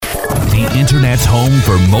The Internet's home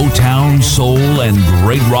for Motown, soul, and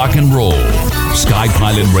great rock and roll.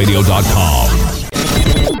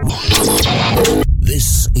 SkyPilotRadio.com.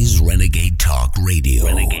 This is Renegade Talk Radio.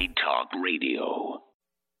 Renegade Talk Radio.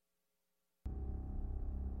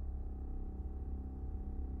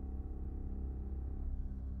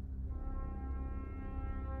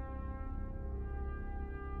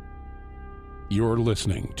 You're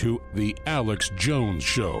listening to The Alex Jones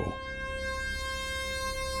Show.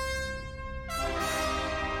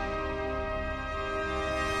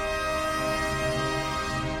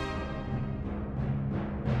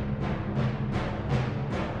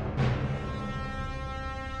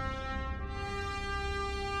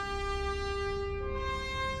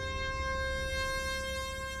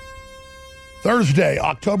 Thursday,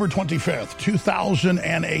 October 25th,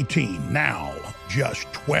 2018. Now, just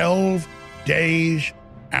 12 days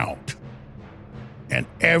out. And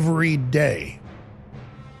every day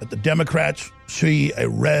that the Democrats see a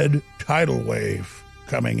red tidal wave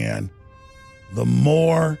coming in, the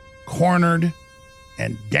more cornered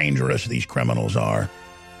and dangerous these criminals are,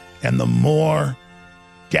 and the more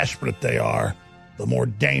desperate they are, the more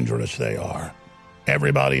dangerous they are.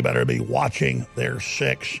 Everybody better be watching their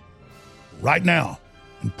six right now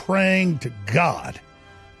and praying to God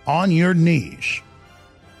on your knees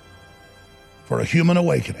for a human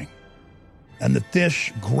awakening, and that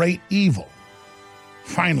this great evil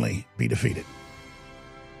finally be defeated.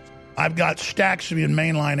 I've got stacks of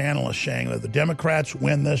mainline analysts saying that the Democrats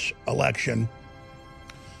win this election.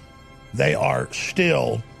 They are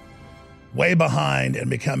still way behind and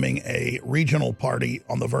becoming a regional party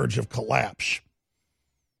on the verge of collapse.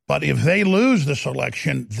 But if they lose this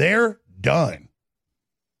election, they're done.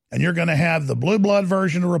 And you're going to have the blue blood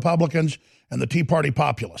version of Republicans and the Tea Party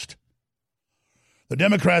populist. The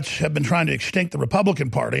Democrats have been trying to extinct the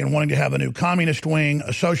Republican Party and wanting to have a new communist wing,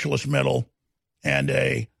 a socialist middle, and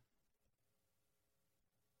a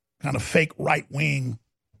kind of fake right-wing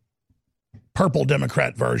purple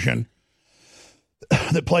Democrat version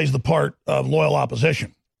that plays the part of loyal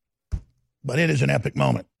opposition. But it is an epic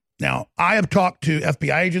moment. Now, I have talked to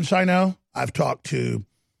FBI agents I know. I've talked to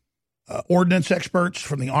ordnance experts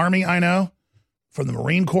from the Army I know, from the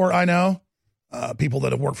Marine Corps I know, people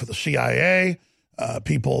that have worked for the CIA,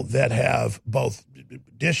 people that have both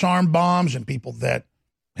disarmed bombs and people that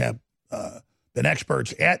have been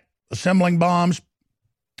experts at assembling bombs.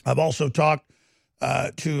 I've also talked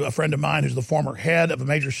to a friend of mine who's the former head of a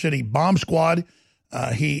major city bomb squad.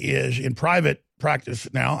 He is in private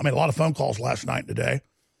practice now. I made a lot of phone calls last night and today.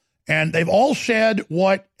 And they've all said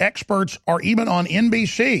what experts are, even on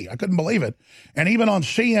NBC, I couldn't believe it, and even on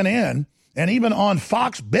CNN, and even on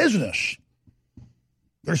Fox Business.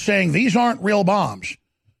 They're saying these aren't real bombs.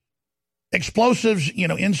 Explosives,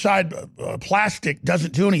 inside plastic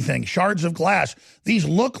doesn't do anything. Shards of glass. These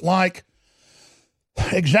look like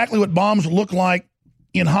exactly what bombs look like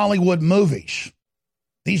in Hollywood movies.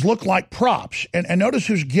 These look like props. And notice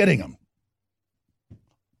who's getting them.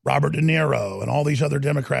 Robert De Niro and all these other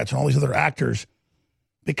Democrats and all these other actors,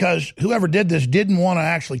 because whoever did this didn't want to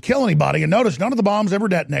actually kill anybody. And notice none of the bombs ever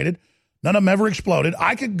detonated. None of them ever exploded.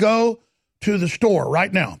 I could go to the store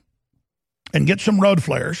right now and get some road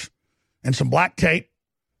flares and some black tape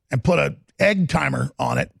and put an egg timer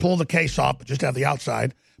on it, pull the case off, but just have the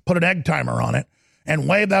outside, put an egg timer on it, and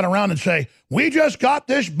wave that around and say, we just got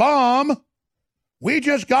this bomb. We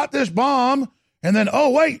just got this bomb. And then, oh,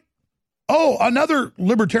 wait. Oh, another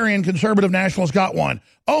libertarian conservative nationalist got one.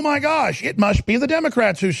 Oh, my gosh, it must be the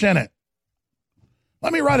Democrats who sent it.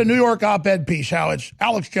 Let me write a New York op-ed piece how it's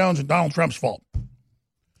Alex Jones and Donald Trump's fault.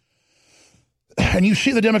 And you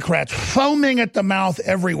see the Democrats foaming at the mouth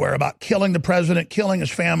everywhere about killing the president, killing his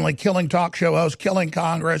family, killing talk show hosts, killing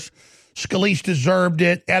Congress. Scalise deserved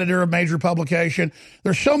it, editor of major publication.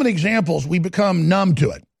 There's so many examples, we become numb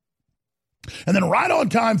to it. And then right on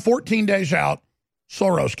time, 14 days out,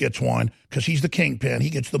 Soros gets one because he's the kingpin. He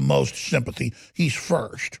gets the most sympathy. He's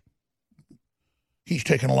first. He's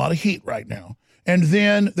taking a lot of heat right now. And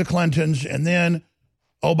then the Clintons, and then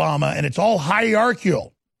Obama, and it's all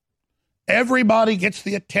hierarchical. Everybody gets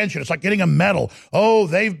the attention. It's like getting a medal. Oh,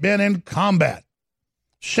 they've been in combat.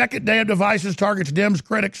 Second day of devices targets Dems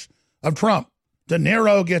critics of Trump. De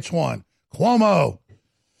Niro gets one. Cuomo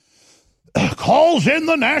calls in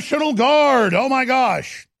the National Guard. Oh, my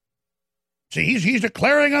gosh. See, he's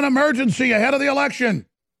declaring an emergency ahead of the election.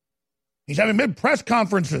 He's having big press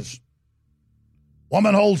conferences.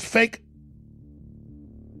 Woman holds fake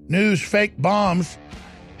news, fake bombs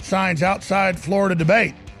signs outside Florida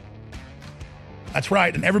debate. That's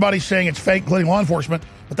right, and everybody's saying it's fake, including law enforcement,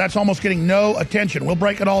 but that's almost getting no attention. We'll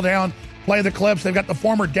break it all down play the clips. They've got the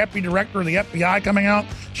former deputy director of the FBI coming out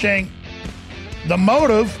saying the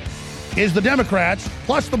motive is the Democrats,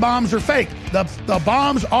 plus the bombs are fake. The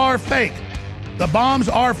bombs are fake. The bombs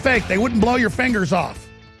are fake. They wouldn't blow your fingers off.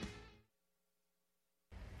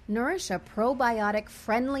 Nourish a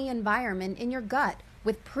probiotic-friendly environment in your gut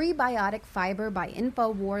with prebiotic fiber by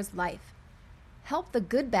InfoWars Life. Help the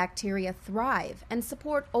good bacteria thrive and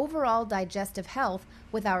support overall digestive health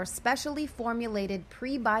with our specially formulated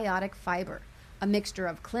prebiotic fiber, a mixture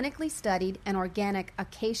of clinically studied and organic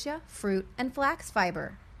acacia, fruit, and flax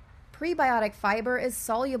fiber. Prebiotic fiber is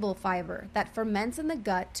soluble fiber that ferments in the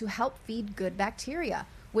gut to help feed good bacteria,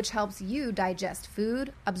 which helps you digest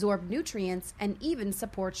food, absorb nutrients, and even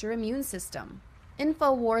support your immune system.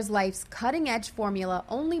 InfoWars Life's cutting-edge formula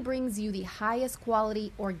only brings you the highest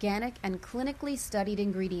quality, organic, and clinically studied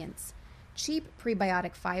ingredients. Cheap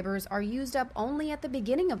prebiotic fibers are used up only at the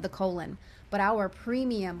beginning of the colon, but our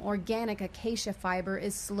premium organic acacia fiber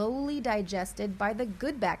is slowly digested by the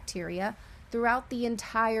good bacteria throughout the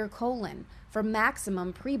entire colon for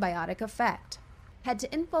maximum prebiotic effect. Head to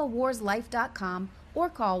InfoWarsLife.com or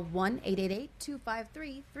call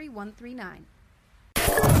 1-888-253-3139.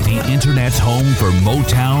 The Internet's home for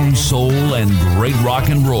Motown, soul, and great rock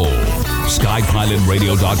and roll.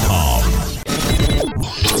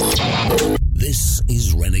 SkyPilotRadio.com. This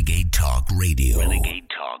is Renegade Talk Radio. Renegade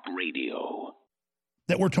Talk Radio.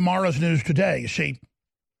 That were tomorrow's news today. You see,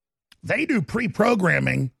 they do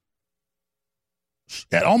pre-programming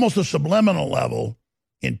at almost a subliminal level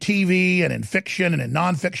in TV and in fiction and in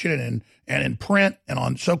nonfiction and in print and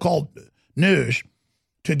on so-called news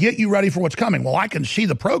to get you ready for what's coming. Well, I can see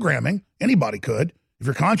the programming. Anybody could, if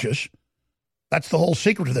you're conscious. That's the whole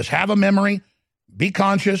secret to this. Have a memory, be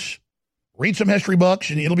conscious, read some history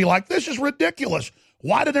books, and it'll be like, this is ridiculous.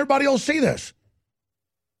 Why did everybody else see this?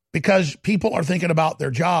 Because people are thinking about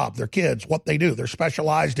their job, their kids, what they do. They're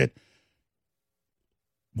specialized at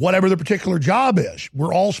whatever their particular job is.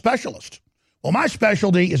 We're all specialists. Well, my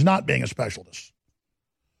specialty is not being a specialist.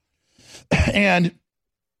 And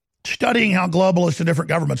studying how globalists and different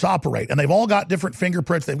governments operate. And they've all got different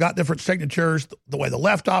fingerprints. They've got different signatures, the way the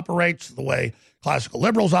left operates, the way classical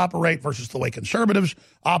liberals operate versus the way conservatives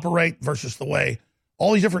operate versus the way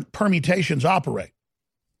all these different permutations operate.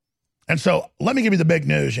 And so let me give you the big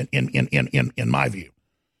news in my view.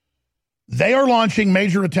 They are launching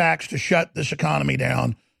major attacks to shut this economy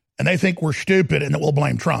down, and they think we're stupid and that we'll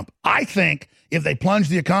blame Trump. I think if they plunge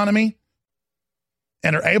the economy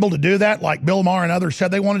and are able to do that, like Bill Maher and others said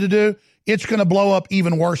they wanted to do, it's going to blow up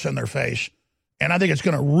even worse in their face. And I think it's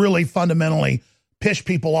going to really fundamentally piss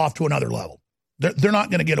people off to another level. They're not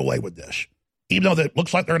going to get away with this, even though it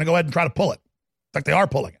looks like they're going to go ahead and try to pull it. In fact, they are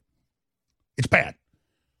pulling it. It's bad.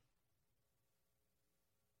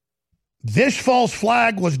 This false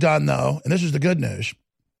flag was done, though, and this is the good news,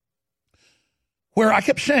 where I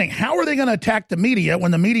kept saying, how are they going to attack the media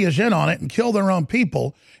when the media is in on it and kill their own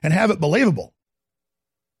people and have it believable?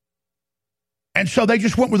 And so they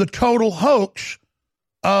just went with a total hoax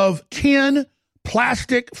of 10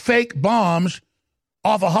 plastic fake bombs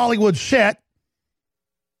off a Hollywood set.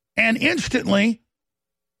 And instantly,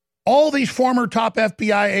 all these former top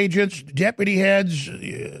FBI agents, deputy heads,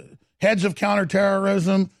 heads of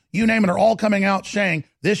counterterrorism, you name it, are all coming out saying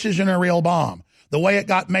this isn't a real bomb. The way it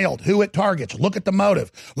got mailed, who it targets, look at the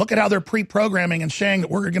motive. Look at how they're pre-programming and saying that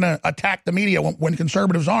we're going to attack the media when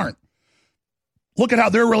conservatives aren't. Look at how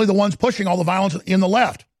they're really the ones pushing all the violence in the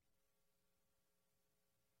left.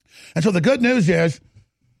 And so the good news is,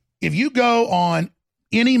 if you go on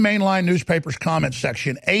any mainline newspaper's comment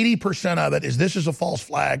section, 80% of it is this is a false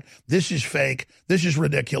flag, this is fake, this is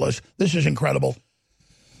ridiculous, this is incredible.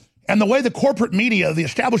 And the way the corporate media, the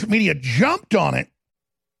establishment media, jumped on it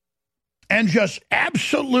and just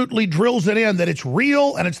absolutely drills it in that it's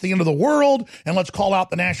real and it's the end of the world and let's call out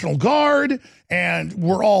the National Guard and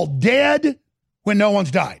we're all dead when no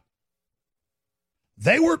one's died.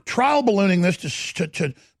 They were trial ballooning this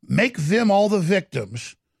to make them all the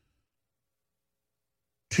victims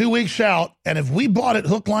 2 weeks out. And if we bought it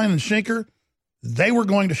hook, line, and sinker, they were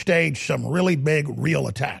going to stage some really big, real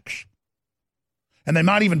attacks. And they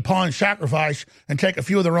might even pawn sacrifice and take a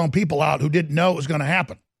few of their own people out who didn't know it was going to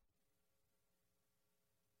happen.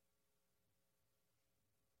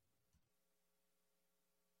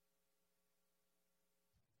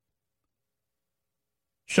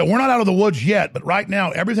 So we're not out of the woods yet, but right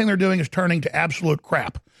now everything they're doing is turning to absolute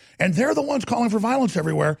crap. And they're the ones calling for violence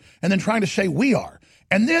everywhere and then trying to say we are.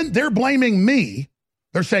 And then they're blaming me.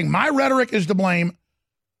 They're saying my rhetoric is to blame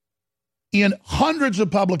in hundreds of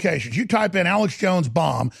publications. You type in Alex Jones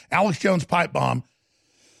bomb, Alex Jones pipe bomb,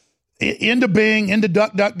 into Bing, into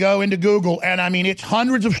DuckDuckGo, into Google, and I mean, it's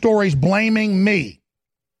hundreds of stories blaming me.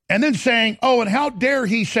 And then saying, oh, and how dare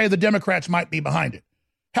he say the Democrats might be behind it?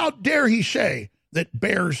 How dare he say that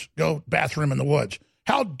bears go bathroom in the woods?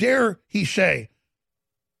 How dare he say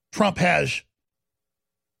Trump has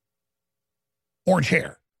orange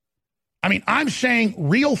hair? I mean, I'm saying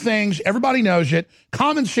real things. Everybody knows it.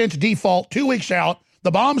 Common sense default 2 weeks out. The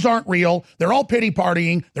bombs aren't real. They're all pity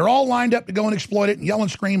partying. They're all lined up to go and exploit it and yell and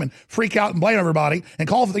scream and freak out and blame everybody and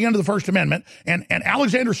call for the end of the First Amendment. And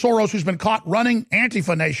Alexander Soros, who's been caught running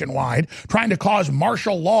Antifa nationwide, trying to cause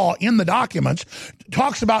martial law in the documents,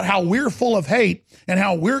 talks about how we're full of hate and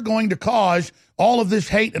how we're going to cause all of this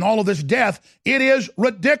hate and all of this death. It is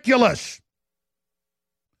ridiculous.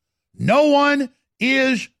 No one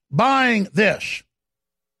is buying this.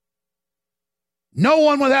 No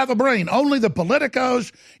one with half a brain. Only the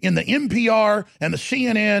politicos in the NPR and the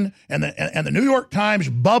CNN and the New York Times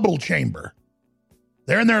bubble chamber.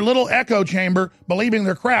 They're in their little echo chamber believing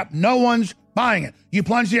their crap. No one's buying it. You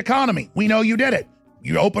plunged the economy. We know you did it.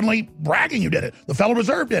 You openly bragging you did it. The Federal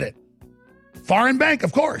Reserve did it. Foreign bank,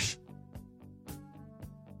 of course.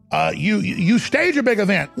 You stage a big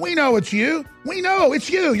event. We know it's you. We know it's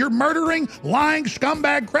you. You're murdering, lying,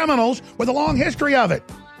 scumbag criminals with a long history of it.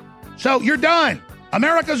 So you're done.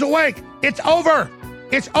 America's awake. It's over.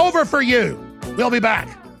 It's over for you. We'll be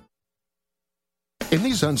back. In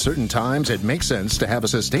these uncertain times, it makes sense to have a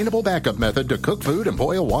sustainable backup method to cook food and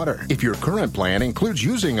boil water. If your current plan includes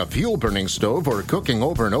using a fuel-burning stove or cooking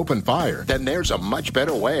over an open fire, then there's a much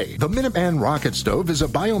better way. The Minuteman Rocket Stove is a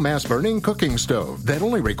biomass-burning cooking stove that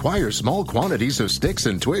only requires small quantities of sticks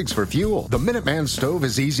and twigs for fuel. The Minuteman Stove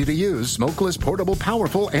is easy to use, smokeless, portable,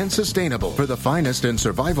 powerful, and sustainable. For the finest in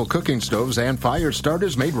survival cooking stoves and fire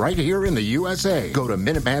starters made right here in the USA, go to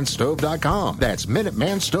MinutemanStove.com. That's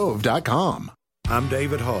MinutemanStove.com. I'm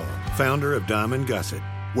David Hall, founder of Diamond Gusset,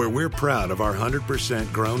 where we're proud of our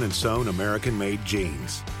 100% grown and sewn American-made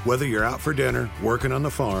jeans. Whether you're out for dinner, working on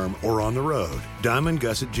the farm, or on the road, Diamond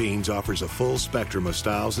Gusset Jeans offers a full spectrum of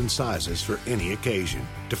styles and sizes for any occasion.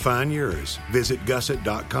 To find yours, visit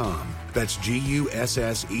Gusset.com. That's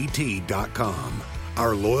GUSSET.com.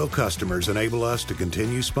 Our loyal customers enable us to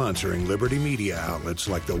continue sponsoring Liberty media outlets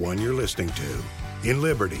like the one you're listening to. In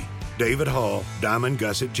Liberty, David Hall, Diamond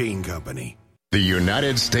Gusset Jean Company. The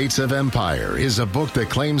United States of Empire is a book that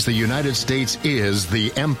claims the United States is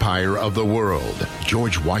the empire of the world.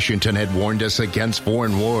 George Washington had warned us against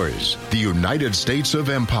foreign wars. The United States of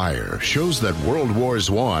Empire shows that World Wars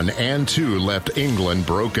I and II left England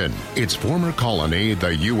broken. Its former colony,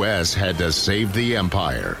 the U.S., had to save the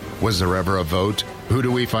empire. Was there ever a vote? Who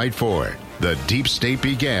do we fight for? The deep state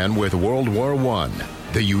began with World War I.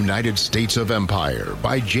 The United States of Empire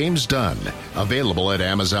by James Dunn. Available at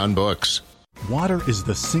Amazon Books. Water is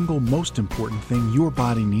the single most important thing your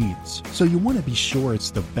body needs, so you want to be sure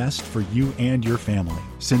it's the best for you and your family.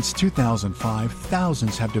 Since 2005,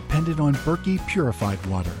 thousands have depended on Berkey purified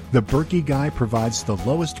water. The Berkey Guy provides the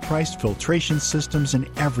lowest priced filtration systems in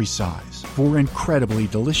every size. For incredibly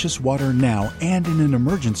delicious water now and in an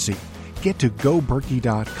emergency, get to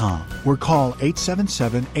GoBerkey.com or call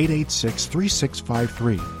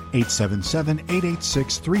 877-886-3653.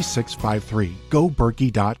 877-886-3653.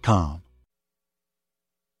 GoBerkey.com.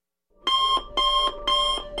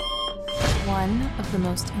 One of the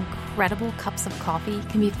most incredible cups of coffee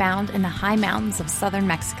can be found in the high mountains of southern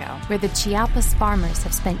Mexico, where the Chiapas farmers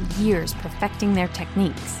have spent years perfecting their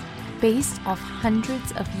techniques. Based off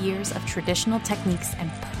hundreds of years of traditional techniques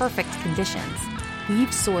and perfect conditions, we've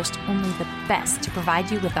sourced only the best to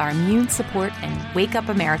provide you with our immune support and Wake Up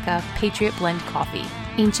America Patriot Blend coffee.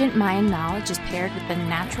 Ancient Mayan knowledge is paired with the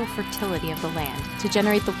natural fertility of the land to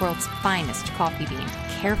generate the world's finest coffee bean.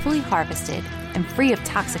 Carefully harvested and free of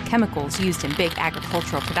toxic chemicals used in big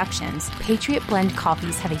agricultural productions, Patriot Blend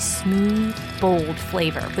coffees have a smooth, bold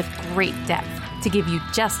flavor with great depth to give you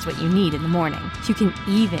just what you need in the morning. You can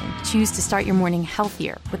even choose to start your morning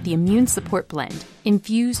healthier with the Immune Support Blend,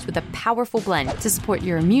 infused with a powerful blend to support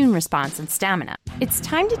your immune response and stamina. It's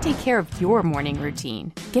time to take care of your morning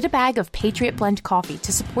routine. Get a bag of Patriot Blend coffee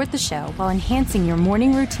to support the show while enhancing your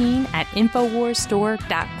morning routine at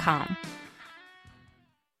InfoWarsStore.com.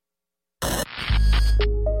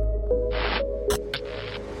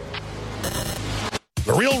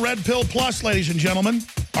 The Real Red Pill Plus, ladies and gentlemen.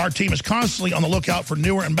 Our team is constantly on the lookout for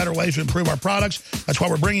newer and better ways to improve our products. That's why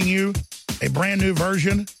we're bringing you a brand new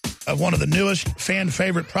version of one of the newest fan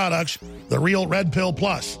favorite products, the Real Red Pill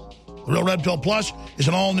Plus. The Real Red Pill Plus is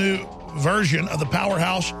an all-new version of the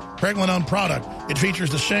powerhouse Pregnenolone product. It features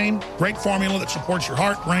the same great formula that supports your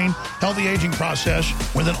heart, brain, healthy aging process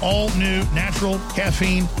with an all-new natural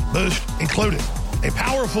caffeine boost included. A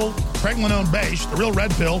powerful Pregnenolone base, the Real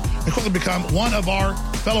Red Pill, has quickly become one of our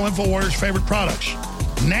fellow InfoWarriors' favorite products.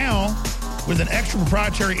 Now, with an extra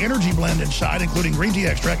proprietary energy blend inside, including green tea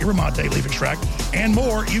extract, yerba mate leaf extract, and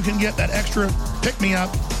more, you can get that extra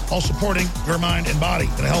pick-me-up while supporting your mind and body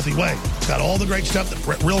in a healthy way. It's got all the great stuff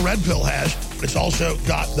that Real Red Pill has, but it's also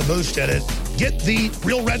got the boost in it. Get the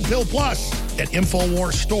Real Red Pill Plus at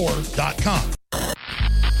InfoWarsStore.com.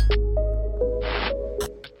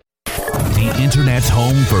 The Internet's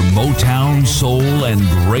home for Motown, soul, and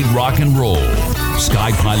great rock and roll.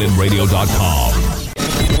 SkyPilotRadio.com.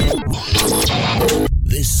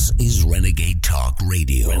 This is Renegade Talk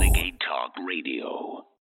Radio. Renegade Talk Radio.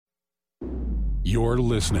 You're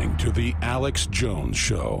listening to The Alex Jones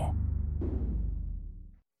Show.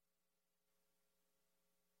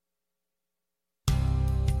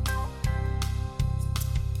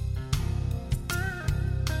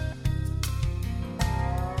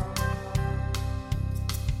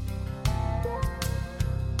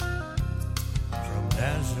 From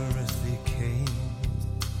Nazareth he came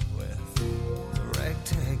with the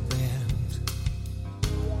ragtag band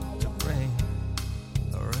to bring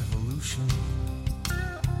a revolution.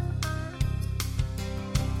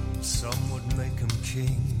 Some would make him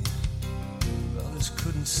king, others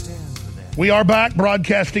couldn't stand for that. We are back,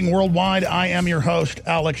 broadcasting worldwide. I am your host,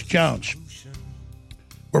 Alex Jones.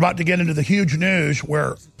 We're about to get into the huge news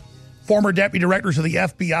where former deputy directors of the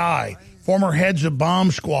FBI, former heads of bomb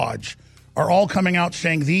squads, are all coming out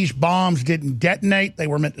saying these bombs didn't detonate. They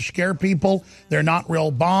were meant to scare people. They're not real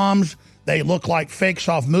bombs. They look like fakes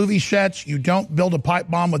off movie sets. You don't build a pipe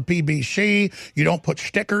bomb with PVC. You don't put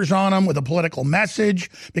stickers on them with a political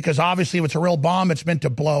message, because obviously if it's a real bomb, it's meant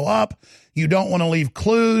to blow up. You don't want to leave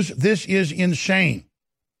clues. This is insane.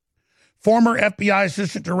 Former FBI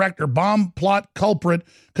assistant director, bomb plot culprit,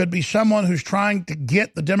 could be someone who's trying to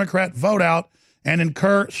get the Democrat vote out and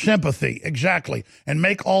incur sympathy. Exactly. And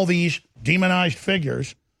make all these demonized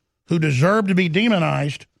figures who deserve to be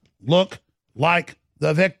demonized look like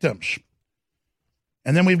the victims.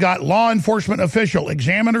 And then we've got law enforcement official.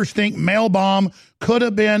 Examiners think mail bomb could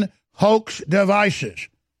have been hoax devices.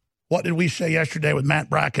 What did we say yesterday with Matt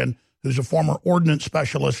Bracken, who's a former ordnance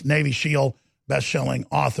specialist, Navy SEAL, best-selling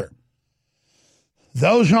author?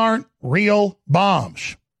 Those aren't real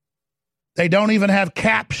bombs. They don't even have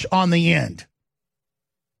caps on the end.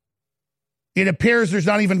 It appears there's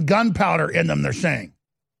not even gunpowder in them, they're saying.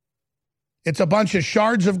 It's a bunch of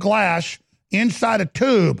shards of glass inside a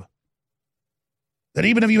tube that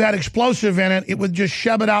even if you had explosive in it, it would just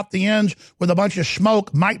shove it out the ends with a bunch of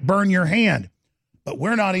smoke, might burn your hand. But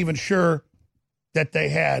we're not even sure that they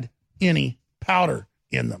had any powder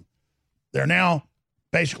in them. They're now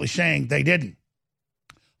basically saying they didn't.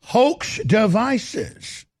 Hoax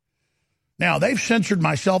devices. Now, they've censored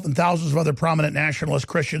myself and thousands of other prominent nationalists,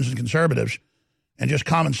 Christians, and conservatives, and just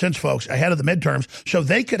common sense folks ahead of the midterms, so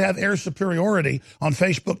they could have air superiority on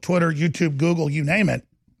Facebook, Twitter, YouTube, Google, you name it,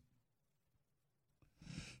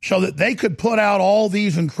 so that they could put out all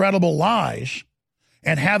these incredible lies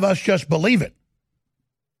and have us just believe it.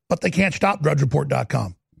 But they can't stop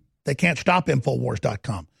DrudgeReport.com. They can't stop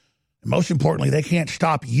Infowars.com. And most importantly, they can't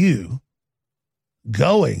stop you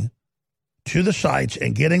going to the sites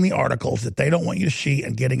and getting the articles that they don't want you to see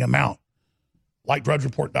and getting them out, like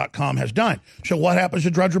DrudgeReport.com has done. So what happens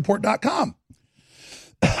to DrudgeReport.com?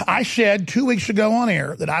 I said 2 weeks ago on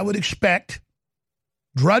air that I would expect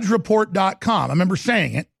DrudgeReport.com, I remember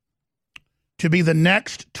saying it, to be the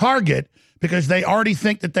next target because they already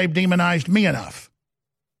think that they've demonized me enough.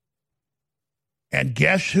 And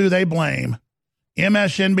guess who they blame?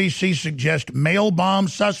 MSNBC suggests mail bomb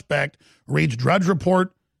suspect reads Drudge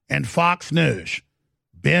Report and Fox News.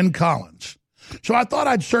 Ben Collins. So I thought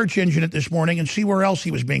I'd search engine it this morning and see where else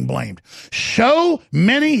he was being blamed. So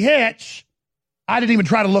many hits, I didn't even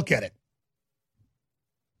try to look at it.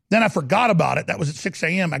 Then I forgot about it. That was at 6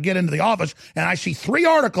 a.m. I get into the office and I see 3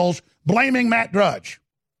 articles blaming Matt Drudge.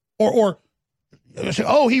 Well,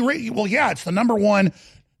 yeah, it's the number one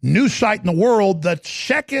news site in the world, the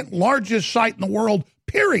second largest site in the world,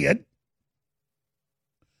 period.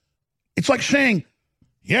 It's like saying,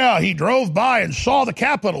 yeah, he drove by and saw the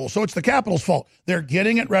Capitol, so it's the Capitol's fault. They're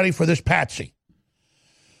getting it ready for this patsy.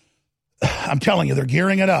 I'm telling you, they're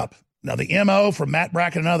gearing it up. Now, the MO from Matt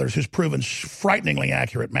Bracken and others, who's proven frighteningly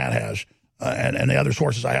accurate, Matt has, and the other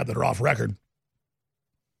sources I have that are off record,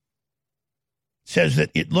 says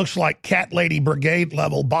that it looks like cat lady brigade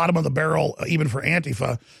level, bottom of the barrel, even for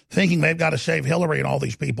Antifa, thinking they've got to save Hillary and all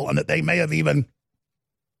these people, and that they may have even,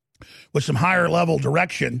 with some higher level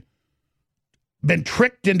direction, been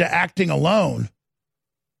tricked into acting alone.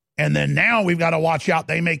 And then now we've got to watch out.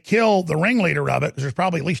 They may kill the ringleader of it, because there's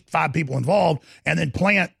probably at least 5 people involved, and then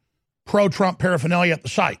plant pro-Trump paraphernalia at the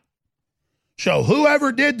site. So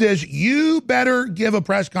whoever did this, you better give a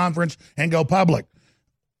press conference and go public.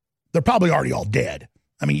 They're probably already all dead.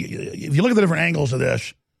 I mean, if you look at the different angles of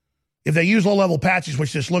this, if they use low-level patches,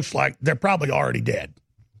 which this looks like, they're probably already dead.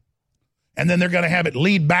 And then they're going to have it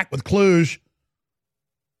lead back with clues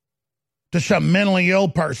to some mentally ill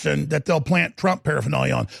person that they'll plant Trump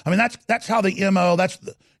paraphernalia on. I mean, that's how the MO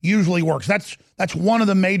usually works. That's one of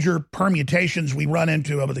the major permutations we run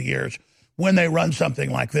into over the years when they run something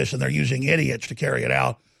like this, and they're using idiots to carry it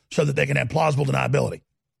out so that they can have plausible deniability.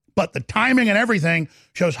 But the timing and everything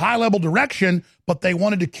shows high-level direction, but they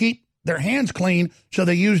wanted to keep their hands clean, so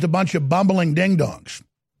they used a bunch of bumbling ding-dongs.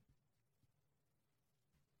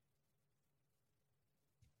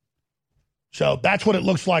 So that's what it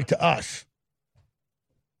looks like to us.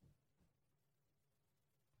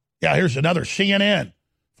 Yeah, here's another CNN.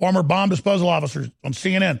 Former bomb disposal officer on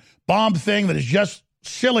CNN. Bomb thing that is just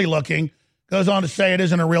silly looking. Goes on to say it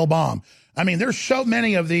isn't a real bomb. I mean, there's so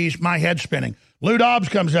many of these, my head's spinning. Lou Dobbs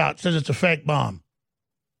comes out, says it's a fake bomb.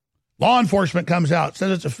 Law enforcement comes out,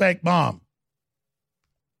 says it's a fake bomb.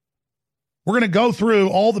 We're going to go through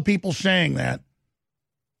all the people saying that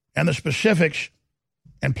and the specifics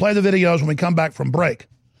and play the videos when we come back from break.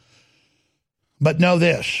 But know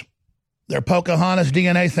this, their Pocahontas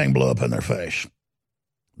DNA thing blew up in their face.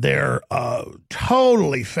 They're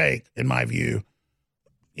totally fake, in my view,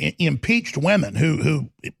 impeached women who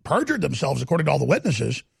perjured themselves, according to all the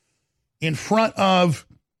witnesses, in front of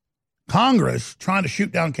Congress trying to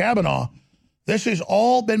shoot down Kavanaugh. This has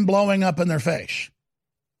all been blowing up in their face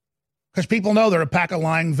because people know they're a pack of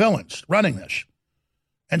lying villains running this.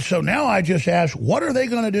 And so now I just ask, what are they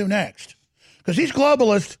going to do next? Because these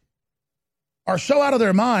globalists are so out of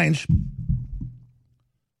their minds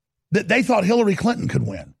that they thought Hillary Clinton could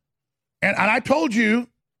win. And I told you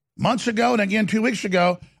months ago, and again 2 weeks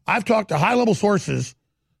ago, I've talked to high-level sources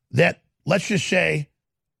that, let's just say,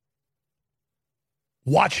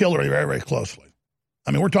 watch Hillary very, very closely.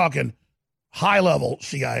 I mean, we're talking high-level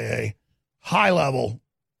CIA, high-level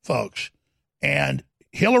folks. And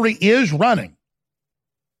Hillary is running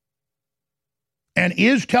and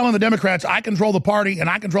is telling the Democrats, I control the party and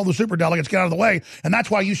I control the superdelegates, get out of the way. And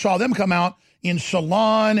that's why you saw them come out in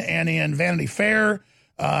Salon and in Vanity Fair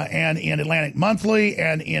and in Atlantic Monthly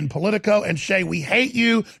and in Politico and say, we hate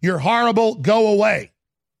you, you're horrible, go away.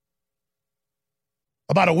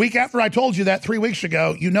 About a week after I told you that 3 weeks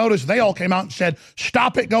ago, you noticed they all came out and said,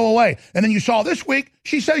 stop it, go away. And then you saw this week,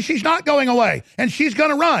 she says she's not going away and she's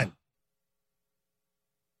going to run.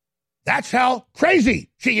 That's how crazy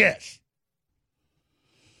she is.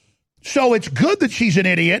 So it's good that she's an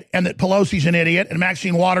idiot and that Pelosi's an idiot and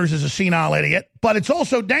Maxine Waters is a senile idiot, but it's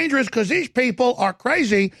also dangerous because these people are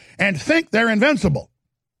crazy and think they're invincible.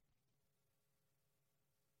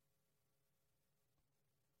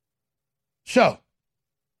 So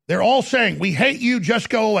they're all saying, we hate you, just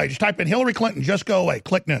go away. Just type in Hillary Clinton, just go away.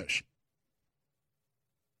 Click news.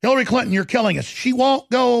 Hillary Clinton, you're killing us. She won't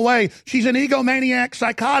go away. She's an egomaniac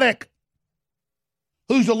psychotic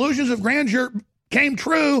whose illusions of grandeur came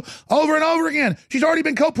true over and over again. She's already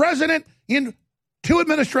been co-president in 2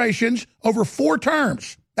 administrations over 4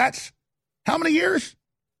 terms. That's how many years?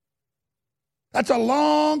 That's a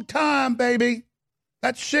long time, baby.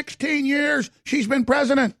 That's 16 years she's been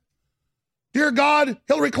president. Dear God,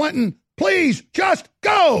 Hillary Clinton, please just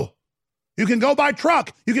go. You can go by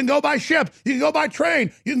truck. You can go by ship. You can go by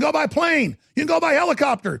train. You can go by plane. You can go by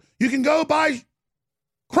helicopter. You can go by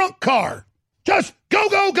crunk car. Just go,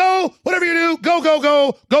 go, go. Whatever you do, go, go,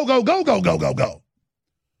 go. Go, go, go, go, go, go, go.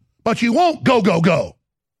 But you won't go, go, go.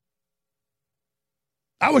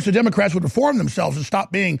 I wish the Democrats would reform themselves and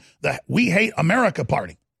stop being the We Hate America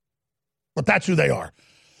party. But that's who they are.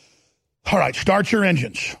 All right, start your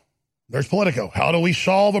engines. There's Politico. How do we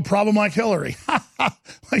solve a problem like Hillary?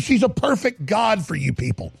 She's a perfect God for you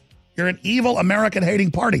people. You're an evil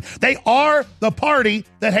American-hating party. They are the party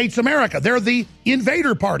that hates America. They're the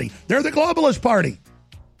invader party. They're the globalist party.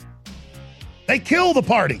 They kill the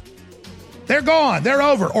party. They're gone. They're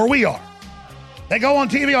over, or we are. They go on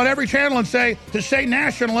TV on every channel and say, to say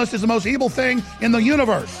nationalist is the most evil thing in the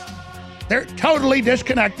universe. They're totally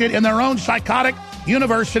disconnected in their own psychotic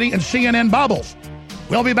university and CNN bubbles.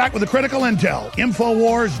 We'll be back with the critical intel.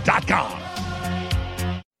 Infowars.com.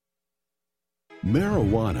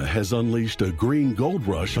 Marijuana has unleashed a green gold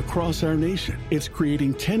rush across our nation. It's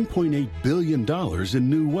creating $10.8 billion in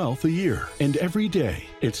new wealth a year. And every day,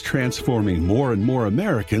 it's transforming more and more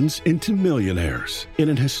Americans into millionaires. In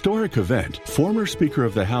an historic event, former Speaker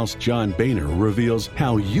of the House John Boehner reveals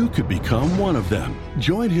how you could become one of them.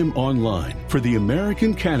 Join him online for the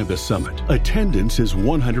American Cannabis Summit. Attendance is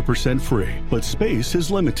 100% free, but space is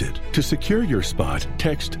limited. To secure your spot,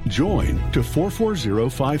 text JOIN to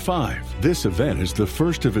 44055. This event is the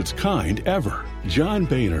first of its kind ever. John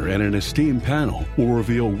Boehner and an esteemed panel will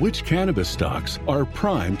reveal which cannabis stocks are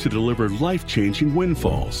primed to deliver life-changing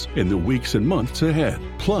windfalls in the weeks and months ahead.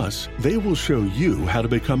 Plus, they will show you how to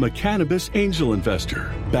become a cannabis angel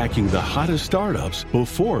investor, backing the hottest startups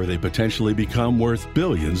before they potentially become worth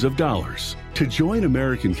billions of dollars. To join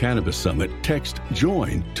American Cannabis Summit, text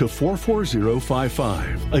JOIN to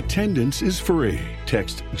 44055. Attendance is free.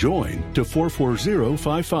 Text JOIN to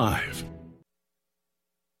 44055.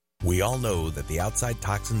 We all know that the outside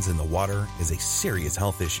toxins in the water is a serious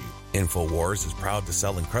health issue. InfoWars is proud to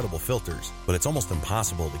sell incredible filters, but it's almost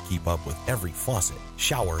impossible to keep up with every faucet,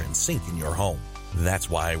 shower, and sink in your home.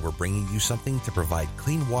 That's why we're bringing you something to provide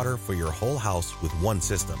clean water for your whole house with one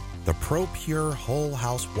system. The ProPure Whole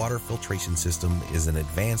House Water Filtration System is an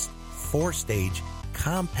advanced 4-stage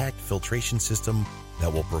compact filtration system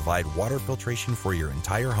that will provide water filtration for your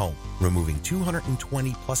entire home, removing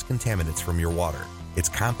 220 plus contaminants from your water. It's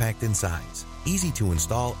compact in size, easy to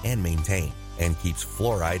install and maintain, and keeps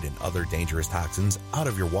fluoride and other dangerous toxins out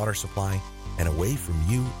of your water supply and away from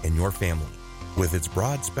you and your family. With its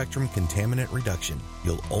broad-spectrum contaminant reduction,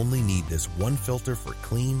 you'll only need this one filter for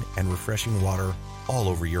clean and refreshing water all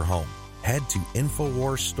over your home. Head to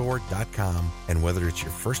InfoWarsStore.com, and whether it's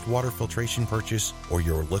your first water filtration purchase or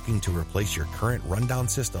you're looking to replace your current rundown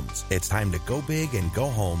systems, it's time to go big and go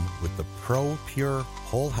home with the ProPure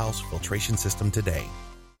Whole House Filtration System today.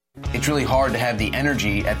 It's really hard to have the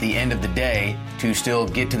energy at the end of the day to still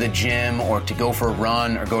get to the gym or to go for a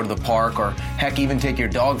run or go to the park or heck, even take your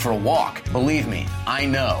dog for a walk. Believe me, I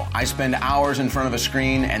know. I spend hours in front of a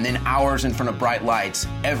screen and then hours in front of bright lights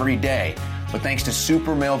every day. But thanks to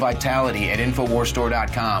Super Male Vitality at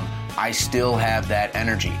InfoWarsStore.com, I still have that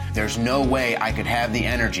energy. There's no way I could have the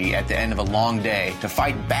energy at the end of a long day to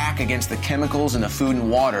fight back against the chemicals in the food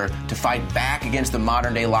and water, to fight back against the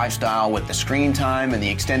modern day lifestyle with the screen time and the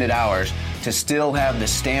extended hours, to still have the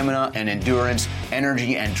stamina and endurance,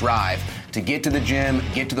 energy and drive to get to the gym,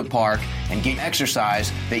 get to the park, and get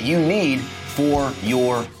exercise that you need for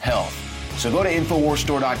your health. So go to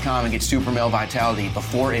InfoWarsStore.com and get Super Male Vitality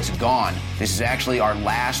before it's gone. This is actually our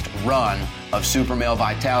last run of Super Male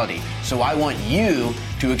Vitality. So I want you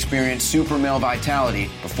to experience Super Male Vitality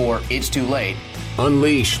before it's too late.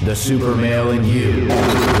 Unleash the Super Male in you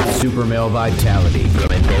with Super Male Vitality from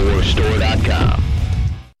InfoWarsStore.com.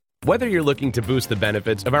 Whether you're looking to boost the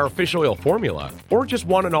benefits of our fish oil formula or just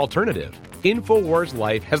want an alternative, InfoWars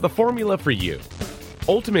Life has the formula for you.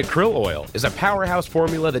 Ultimate Krill Oil is a powerhouse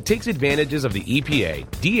formula that takes advantages of the EPA,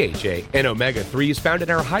 DHA, and omega-3s found in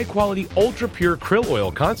our high-quality, ultra-pure krill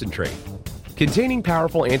oil concentrate. Containing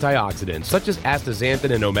powerful antioxidants such as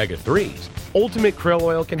astaxanthin and omega-3s, Ultimate Krill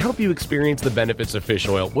Oil can help you experience the benefits of fish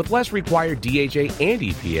oil with less required DHA and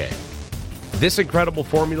EPA. This incredible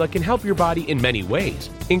formula can help your body in many ways,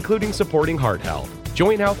 including supporting heart health,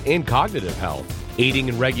 joint health, and cognitive health, aiding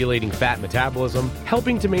in regulating fat metabolism,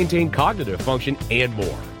 helping to maintain cognitive function, and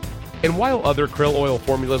more. And while other krill oil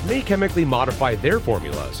formulas may chemically modify their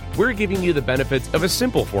formulas, we're giving you the benefits of a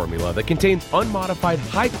simple formula that contains unmodified,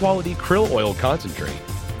 high-quality krill oil concentrate.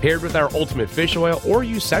 Paired with our Ultimate Fish Oil or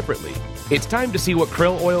used separately, it's time to see what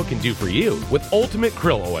krill oil can do for you with Ultimate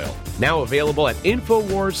Krill Oil, now available at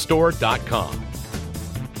InfoWarsStore.com.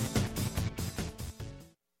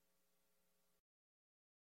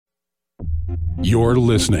 You're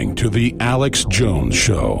listening to The Alex Jones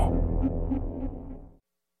Show.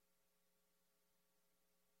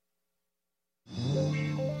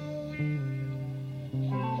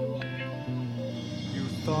 You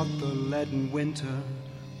thought the leaden winter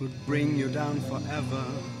would bring you down forever,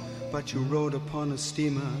 but you rode upon a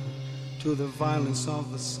steamer to the violence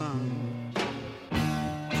of the sun.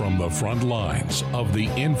 From the front lines of the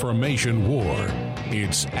information war,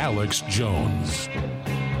 it's Alex Jones.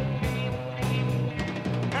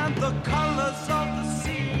 And the colors of the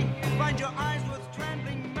sea find your eyes with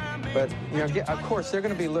trembling mermaids. But, you know, of course, they're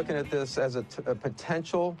going to be looking at this as a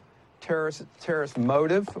potential terrorist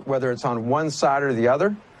motive, whether it's on one side or the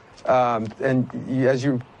other. And as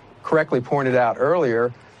you correctly pointed out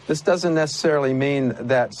earlier, this doesn't necessarily mean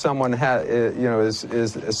that someone is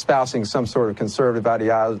espousing some sort of conservative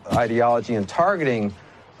ideology and targeting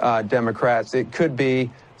Democrats. It could be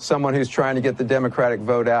someone who's trying to get the Democratic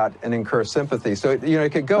vote out and incur sympathy. So,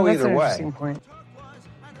 it could go either way.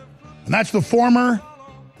 And that's the former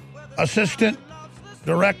assistant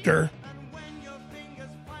director.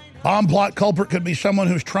 Bomb plot culprit could be someone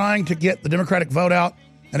who's trying to get the Democratic vote out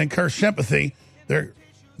and incur sympathy. They're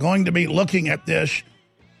going to be looking at this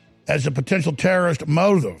as a potential terrorist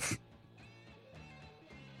motive.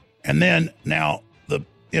 And then now the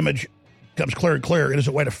image becomes clearer and clearer. It is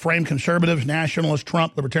a way to frame conservatives, nationalists,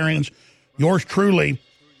 Trump, libertarians, yours truly,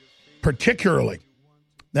 particularly.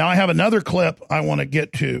 Now I have another clip I want to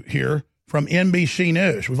get to here from NBC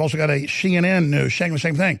News. We've also got a CNN News saying the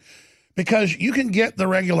same thing. Because you can get the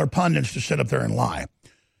regular pundits to sit up there and lie.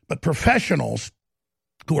 But professionals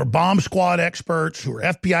who are bomb squad experts, who are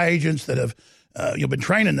FBI agents that have been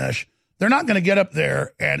training this, they're not going to get up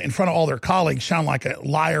there and in front of all their colleagues sound like a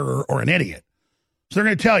liar or an idiot. So they're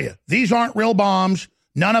going to tell you, these aren't real bombs.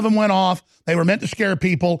 None of them went off. They were meant to scare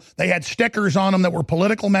people. They had stickers on them that were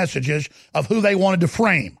political messages of who they wanted to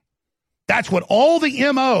frame. That's what all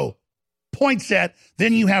the MO points at.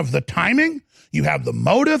 Then you have the timing, you have the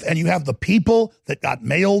motive, and you have the people that got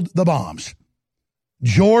mailed the bombs.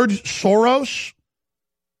 George Soros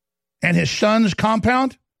and his son's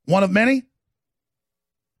compound, one of many.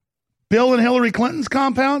 Bill and Hillary Clinton's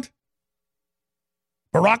compound.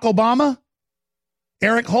 Barack Obama.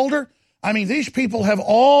 Eric Holder. I mean, these people have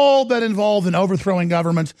all been involved in overthrowing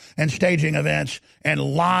governments and staging events and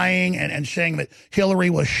lying and saying that Hillary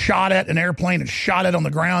was shot at an airplane and shot at on the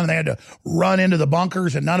ground and they had to run into the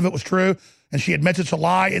bunkers and none of it was true. And she admits it's a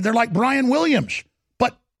lie. They're like Brian Williams,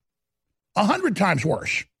 but 100 times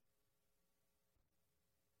worse.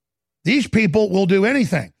 These people will do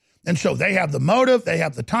anything. And so they have the motive, they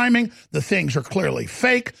have the timing, the things are clearly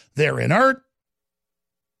fake, they're inert.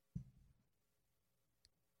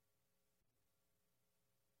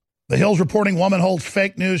 The Hill's reporting woman holds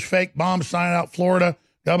fake news, fake bomb sign out Florida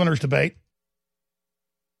governor's debate.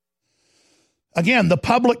 Again, the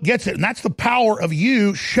public gets it, and that's the power of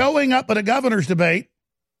you showing up at a governor's debate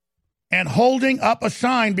and holding up a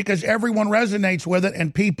sign because everyone resonates with it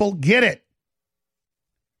and people get it.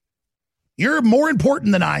 You're more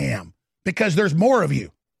important than I am because there's more of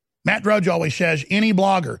you. Matt Drudge always says any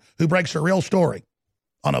blogger who breaks a real story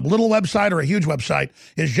on a little website or a huge website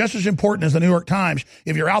is just as important as the New York Times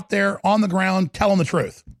if you're out there on the ground telling the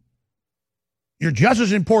truth. You're just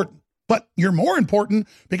as important, but you're more important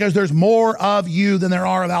because there's more of you than there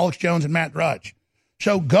are of Alex Jones and Matt Drudge.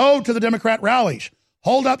 So go to the Democrat rallies,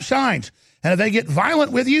 hold up signs, and if they get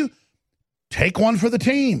violent with you, take one for the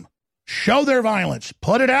team. Show their violence.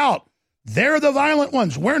 Put it out. They're the violent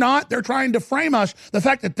ones. We're not. They're trying to frame us. The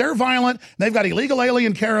fact that they're violent, they've got illegal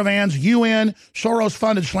alien caravans, UN,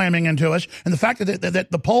 Soros-funded slamming into us, and the fact that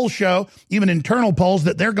the polls show, even internal polls,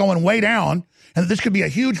 that they're going way down, and that this could be a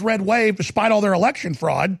huge red wave despite all their election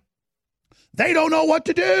fraud, they don't know what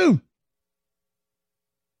to do.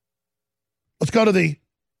 Let's go to the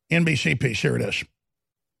NBC piece. Here it is.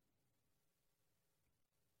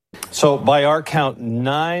 So by our count,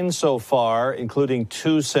 9 so far, including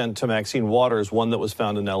 2 sent to Maxine Waters, one that was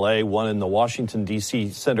found in L.A., one in the Washington, D.C.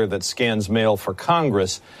 center that scans mail for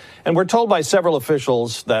Congress. And we're told by several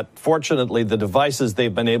officials that, fortunately, the devices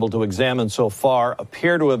they've been able to examine so far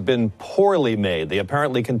appear to have been poorly made. They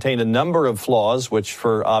apparently contain a number of flaws, which,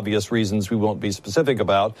 for obvious reasons, we won't be specific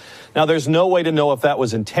about. Now, there's no way to know if that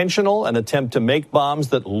was intentional, an attempt to make bombs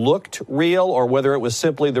that looked real, or whether it was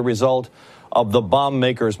simply the result of the bomb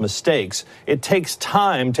maker's mistakes. It takes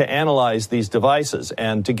time to analyze these devices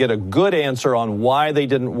and to get a good answer on why they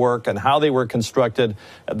didn't work and how they were constructed.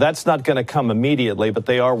 That's not going to come immediately, but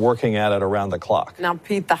they are working at it around the clock. Now,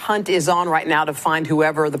 Pete, the hunt is on right now to find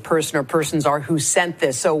whoever the person or persons are who sent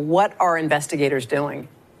this. So what are investigators doing?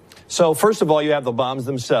 So first of all, you have the bombs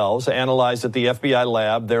themselves analyzed at the FBI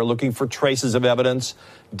lab. They're looking for traces of evidence,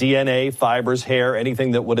 DNA, fibers, hair,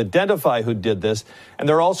 anything that would identify who did this. And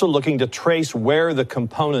they're also looking to trace where the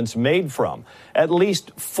components made from. At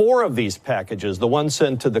least 4 of these packages, the ones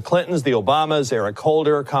sent to the Clintons, the Obamas, Eric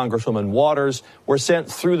Holder, Congresswoman Waters, were sent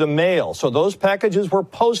through the mail. So those packages were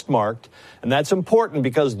postmarked. And that's important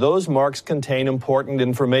because those marks contain important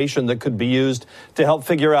information that could be used to help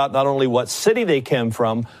figure out not only what city they came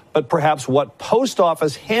from, but perhaps what post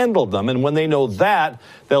office handled them. And when they know that,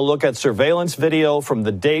 they'll look at surveillance video from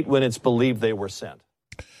the date when it's believed they were sent.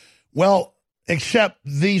 Well, except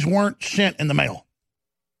these weren't sent in the mail.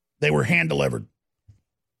 They were hand-delivered.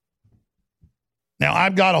 Now,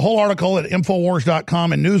 I've got a whole article at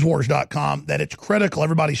Infowars.com and Newswars.com that it's critical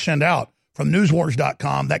everybody send out from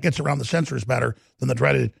newswars.com. That gets around the censors better than the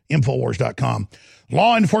dreaded Infowars.com.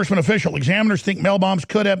 Law enforcement official. Examiners think mail bombs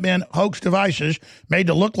could have been hoax devices made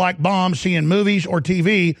to look like bombs seen in movies or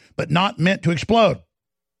TV, but not meant to explode.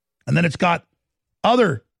 And then it's got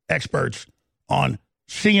other experts on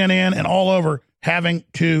CNN and all over having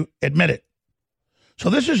to admit it. So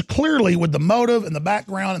this is clearly with the motive and the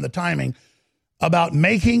background and the timing about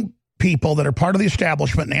making people that are part of the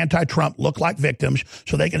establishment and anti-Trump look like victims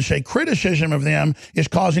so they can say criticism of them is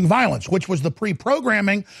causing violence, which was the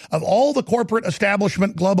pre-programming of all the corporate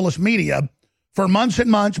establishment globalist media for months and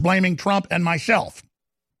months, blaming Trump and myself.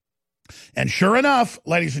 And sure enough,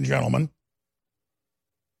 ladies and gentlemen,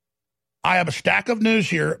 I have a stack of news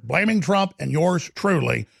here blaming Trump and yours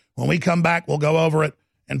truly. When we come back, we'll go over it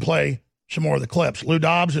and play some more of the clips. Lou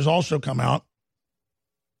Dobbs has also come out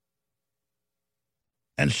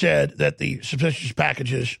and said that the suspicious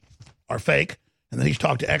packages are fake, and that he's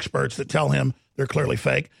talked to experts that tell him they're clearly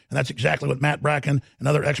fake. And that's exactly what Matt Bracken and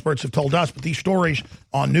other experts have told us. But these stories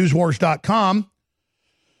on newswars.com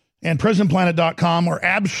and prisonplanet.com are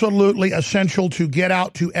absolutely essential to get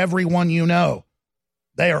out to everyone you know.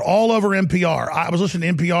 They are all over NPR. I was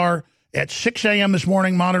listening to NPR at 6 a.m. this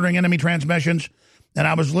morning, monitoring enemy transmissions, and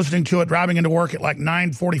I was listening to it driving into work at like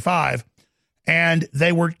 9:45, and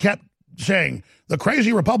they were kept saying, the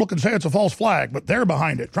crazy Republicans say it's a false flag, but they're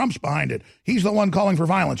behind it. Trump's behind it. He's the one calling for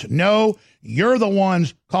violence. No, you're the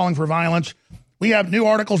ones calling for violence. We have new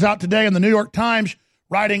articles out today in the New York Times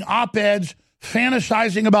writing op-eds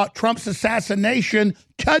fantasizing about Trump's assassination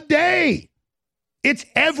today. It's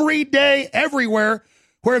every day, everywhere,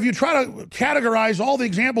 where if you try to categorize all the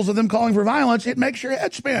examples of them calling for violence, it makes your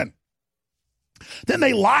head spin. Then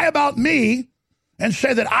they lie about me and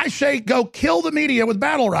say that I say go kill the media with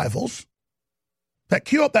battle rifles.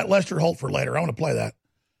 Cue up that Lester Holt for later. I want to play that.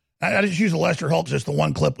 I just use the Lester Holt because it's the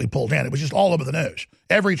one clip we pulled in. It was just all over the news.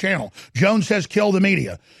 Every channel. Jones says kill the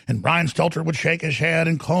media. And Brian Stelter would shake his head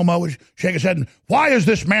and Como would shake his head. And why is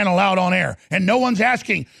this man allowed on air? And no one's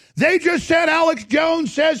asking. They just said Alex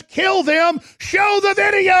Jones says kill them. Show the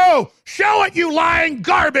video. Show it, you lying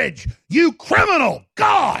garbage. You criminal.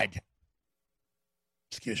 God.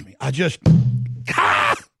 Excuse me.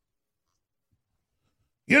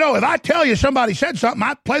 You know, if I tell you somebody said something,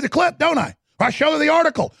 I play the clip, don't I? Or I show the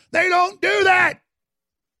article. They don't do that.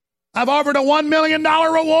 I've offered a $1 million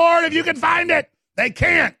reward if you can find it. They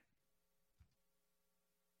can't.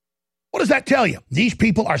 What does that tell you? These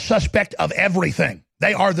people are suspect of everything.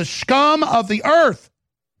 They are the scum of the earth.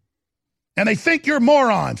 And they think you're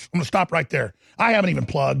morons. I'm going to stop right there. I haven't even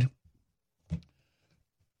plugged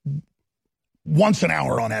once an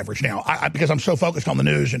hour on average now because I'm so focused on the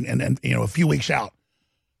news and you know, a few weeks out.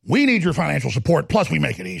 We need your financial support, plus we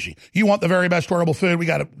make it easy. You want the very best storable food? We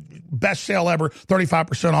got a best sale ever,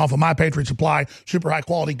 35% off of My Patriot Supply, super high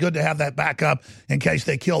quality. Good to have that backup in case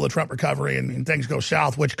they kill the Trump recovery and things go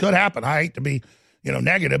south, which could happen. I hate to be, you know,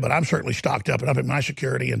 negative, but I'm certainly stocked up and up in my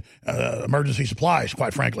security and emergency supplies,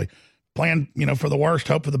 quite frankly. Plan, you know, for the worst,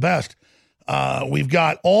 hope for the best. We've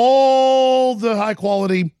got all the high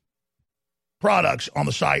quality products on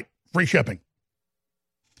the site, free shipping.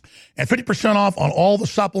 And 50% off on all the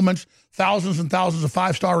supplements, thousands and thousands of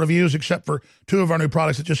 5-star reviews, except for 2 of our new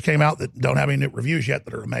products that just came out that don't have any new reviews yet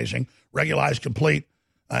that are amazing. Regulized Complete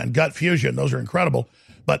and Gut Fusion. Those are incredible.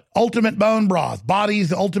 But Ultimate Bone Broth, Body's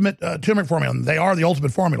the ultimate turmeric formula. They are the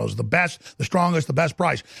ultimate formulas, the best, the strongest, the best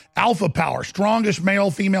price. Alpha Power, strongest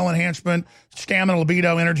male-female enhancement, stamina,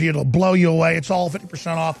 libido, energy. It'll blow you away. It's all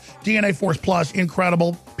 50% off. DNA Force Plus,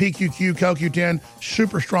 incredible. PQQ, CoQ10,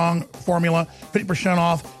 super strong formula, 50%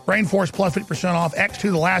 off. Brain Force Plus, 50% off.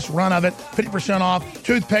 X2, the last run of it, 50% off.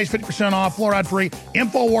 Toothpaste, 50% off. Fluoride-free.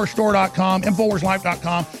 InfoWarsStore.com,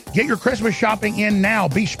 InfoWarsLife.com. Get your Christmas shopping in now.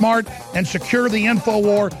 Be smart and secure the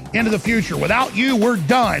InfoWar into the future. Without you, we're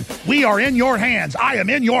done. We are in your hands. I am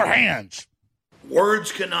in your hands.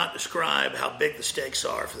 Words cannot describe how big the stakes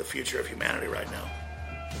are for the future of humanity right now.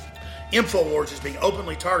 InfoWars is being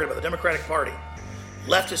openly targeted by the Democratic Party,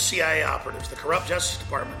 leftist CIA operatives, the corrupt Justice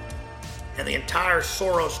Department, and the entire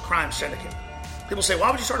Soros crime syndicate. People say,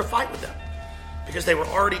 why would you start a fight with them? Because they were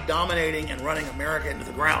already dominating and running America into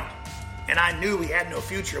the ground. And I knew we had no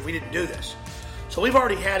future if we didn't do this. So we've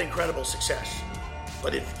already had incredible success.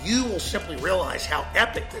 But if you will simply realize how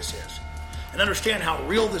epic this is and understand how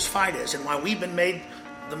real this fight is and why we've been made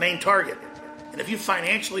the main target, and if you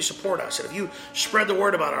financially support us, and if you spread the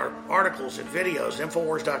word about our articles and videos at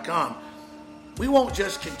Infowars.com, we won't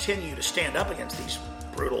just continue to stand up against these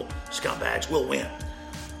brutal scumbags. We'll win.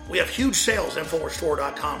 We have huge sales at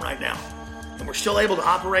InfoWarsStore.com right now, and we're still able to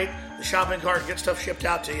operate the shopping cart and get stuff shipped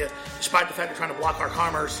out to you, despite the fact they're trying to block our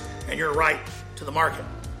commerce and your right to the market.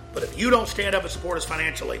 But if you don't stand up and support us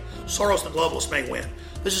financially, Soros and the globalists may win.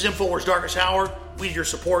 This is InfoWars Darkest Hour. We need your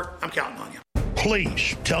support. I'm counting on you.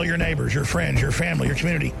 Please tell your neighbors, your friends, your family, your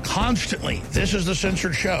community constantly, this is the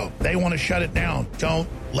censored show. They want to shut it down. Don't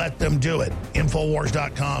let them do it.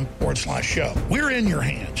 Infowars.com/show. We're in your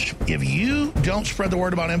hands. If you don't spread the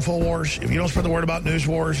word about Infowars, if you don't spread the word about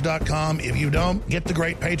newswars.com, if you don't get the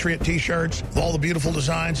great Patriot t-shirts with all the beautiful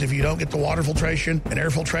designs, if you don't get the water filtration and air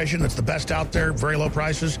filtration that's the best out there, very low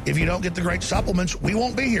prices, if you don't get the great supplements, we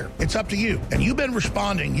won't be here. It's up to you. And you've been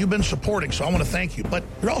responding, you've been supporting, so I want to thank you. But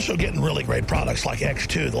you're also getting really great products like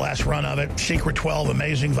X2, the last run of it, Secret 12,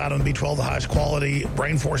 amazing, vitamin B12, the highest quality,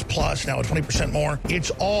 Brain Force Plus, now at 20% more. It's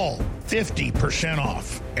all 50%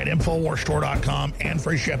 off at InfoWarsStore.com and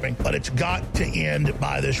free shipping. But it's got to end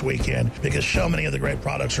by this weekend because so many of the great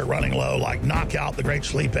products are running low, like Knockout, the great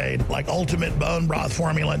sleep aid, like Ultimate Bone Broth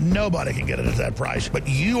Formula. Nobody can get it at that price. But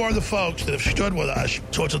you are the folks that have stood with us.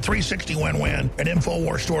 So it's a 360 win-win at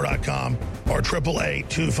InfoWarsStore.com or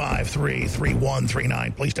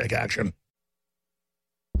 888-253-3139. Please take action.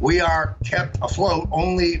 We are kept afloat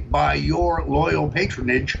only by your loyal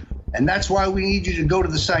patronage, and that's why we need you to go to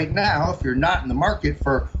the site now. If you're not in the market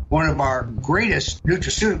for one of our greatest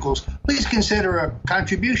nutraceuticals, please consider a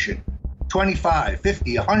contribution. $25,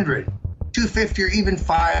 $50, $100, $250, or even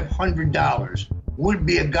 $500 would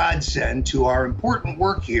be a godsend to our important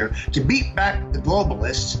work here to beat back the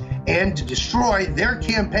globalists and to destroy their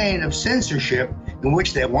campaign of censorship in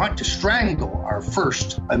which they want to strangle our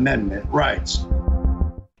First Amendment rights.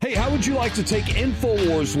 Hey, how would you like to take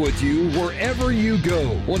InfoWars with you wherever you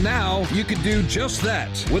go? Well, now you can do just that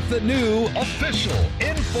with the new official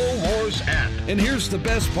InfoWars app. And here's the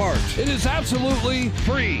best part. It is absolutely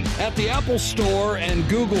free. At the Apple Store and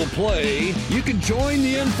Google Play, you can join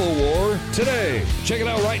the InfoWar today. Check it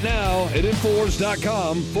out right now at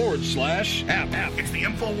Infowars.com/app. It's the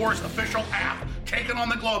InfoWars official app. Taking on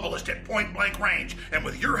the globalist at point blank range. And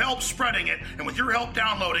with your help spreading it, and with your help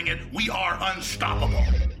downloading it, we are unstoppable.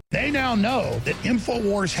 They now know that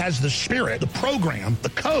InfoWars has the spirit, the program, the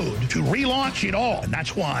code to relaunch it all. And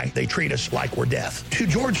that's why they treat us like we're death. To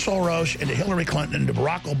George Soros and to Hillary Clinton and to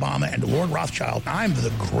Barack Obama and to Lord Rothschild, I'm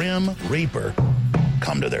the Grim Reaper.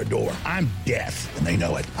 Come to their door. I'm death, and they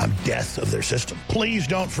know it. I'm death of their system. Please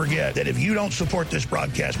don't forget that if you don't support this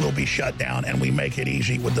broadcast, we'll be shut down, and we make it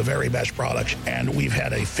easy with the very best products. And we've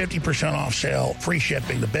had a 50% off sale, free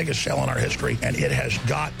shipping, the biggest sale in our history, and it has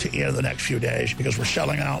got to end in the next few days because we're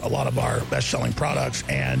selling out a lot of our best-selling products,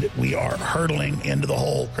 and we are hurtling into the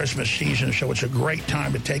whole Christmas season, so it's a great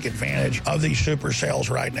time to take advantage of these super sales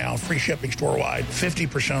right now. Free shipping store-wide,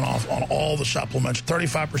 50% off on all the supplements,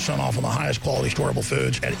 35% off on the highest quality storable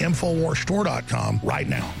foods at InfoWarsStore.com right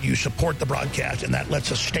now. You support the broadcast, and that lets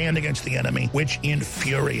us stand against the enemy, which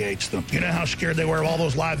infuriates them. You know how scared they were of all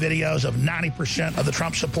those live videos of 90% of the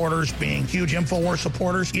Trump supporters being huge InfoWars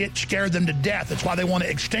supporters? It scared them to death. That's why they want to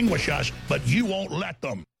extinguish us, but you won't let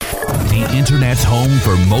them. The Internet's home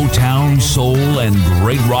for Motown, soul, and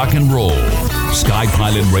great rock and roll.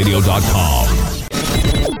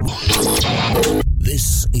 SkyPilotRadio.com.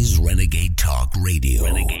 This is Renegade Talk Radio.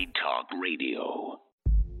 Renegade Talk Radio.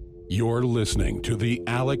 You're listening to The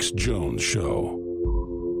Alex Jones Show.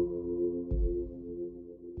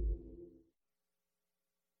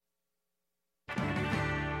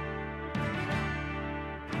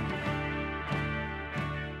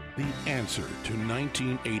 The answer to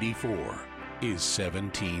 1984 is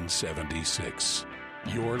 1776.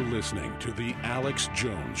 You're listening to The Alex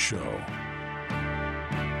Jones Show.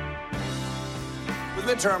 With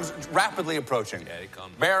midterms rapidly approaching,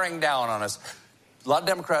 bearing down on us, a lot of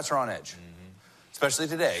Democrats are on edge, especially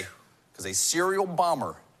today, because a serial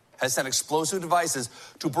bomber has sent explosive devices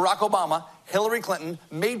to Barack Obama, Hillary Clinton,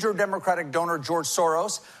 major Democratic donor George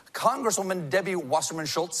Soros, Congresswoman Debbie Wasserman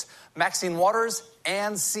Schultz, Maxine Waters,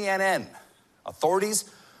 and CNN. Authorities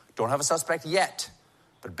don't have a suspect yet,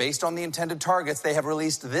 but based on the intended targets, they have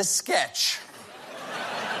released this sketch.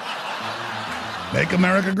 Make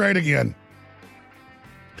America great again.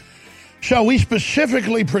 So we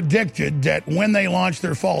specifically predicted that when they launched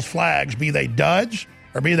their false flags, be they duds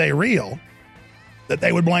or be they real, that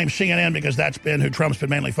they would blame CNN because that's been who Trump's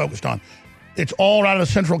been mainly focused on. It's all out of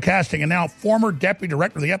the central casting. And now former deputy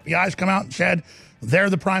director of the FBI has come out and said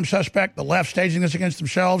they're the prime suspect, the left staging this against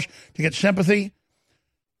themselves to get sympathy.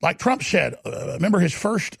 Like Trump said, remember his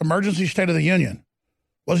first emergency State of the Union.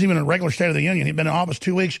 Wasn't even a regular State of the Union. He'd been in office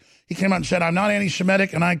 2 weeks. He came out and said, I'm not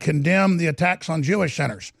anti-Semitic and I condemn the attacks on Jewish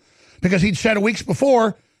centers. Because he'd said weeks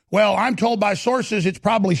before, well, I'm told by sources it's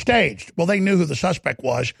probably staged. Well, they knew who the suspect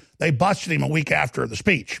was. They busted him a week after the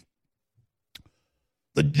speech.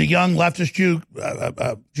 the young leftist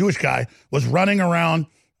Jewish guy, was running around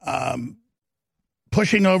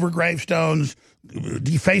pushing over gravestones,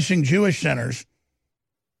 defacing Jewish centers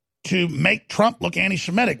to make Trump look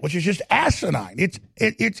anti-Semitic, which is just asinine.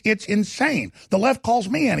 It's insane. The left calls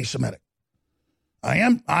me anti-Semitic. I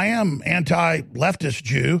am anti-leftist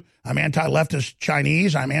Jew. I'm anti-leftist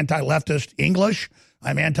Chinese. I'm anti-leftist English.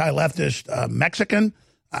 I'm anti-leftist Mexican.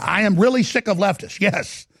 I am really sick of leftists,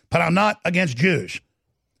 yes, but I'm not against Jews.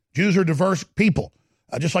 Jews are diverse people,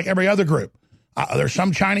 just like every other group. There's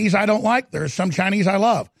some Chinese I don't like. There's some Chinese I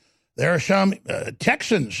love. There are some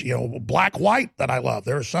Texans, black, white, that I love.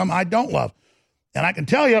 There are some I don't love. And I can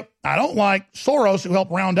tell you, I don't like Soros, who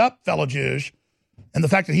helped round up fellow Jews, and the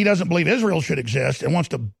fact that he doesn't believe Israel should exist and wants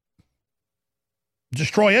to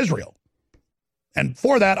destroy Israel. And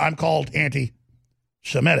for that, I'm called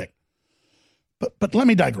anti-Semitic. But let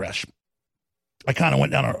me digress. I kind of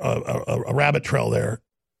went down a rabbit trail there.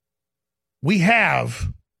 We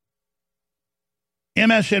have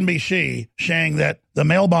MSNBC saying that the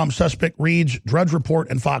mail bomb suspect reads Drudge Report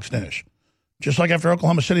and Fox News. Just like after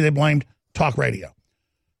Oklahoma City, they blamed talk radio.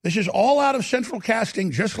 This is all out of central casting,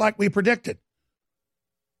 just like we predicted.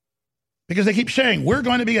 Because they keep saying, we're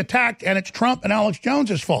going to be attacked, and it's Trump and Alex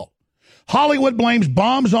Jones' fault. Hollywood blames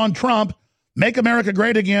bombs on Trump, make America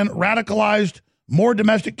great again, radicalized more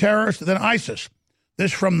domestic terrorists than ISIS.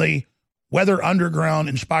 This from the Weather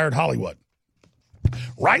Underground-inspired Hollywood.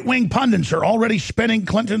 Right-wing pundits are already spinning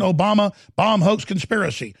Clinton-Obama bomb hoax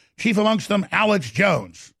conspiracy. Chief amongst them, Alex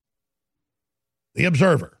Jones. The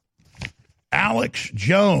Observer. Alex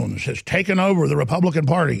Jones has taken over the Republican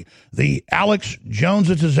Party. The Alex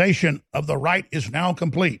Jonesitization of the right is now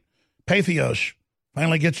complete. Pathos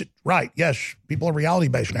finally gets it right. Yes, people are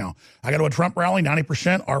reality-based now. I go to a Trump rally,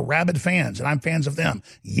 90% are rabid fans, and I'm fans of them.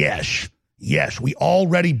 Yes, we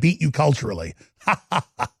already beat you culturally.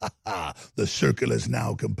 The circle is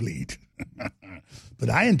now complete. But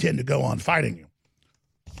I intend to go on fighting you.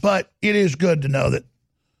 But it is good to know that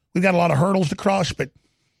we've got a lot of hurdles to cross, but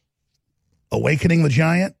awakening the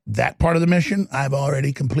giant, that part of the mission, I've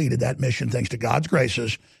already completed that mission thanks to God's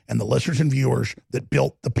graces and the listeners and viewers that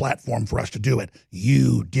built the platform for us to do it.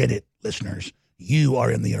 You did it, listeners. You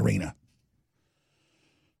are in the arena.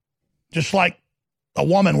 Just like a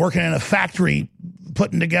woman working in a factory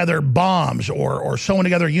putting together bombs or sewing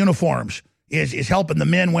together uniforms is helping the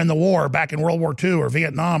men win the war back in World War II or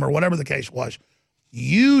Vietnam or whatever the case was.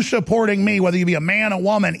 You supporting me, whether you be a man or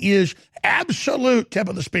woman, is absolute tip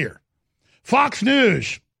of the spear. Fox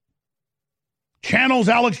News channels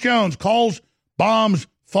Alex Jones, calls bombs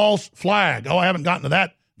false flag. Oh, I haven't gotten to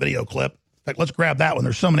that video clip. In fact, let's grab that one.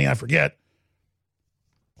 There's so many I forget.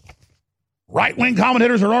 Right-wing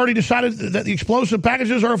commentators are already decided that the explosive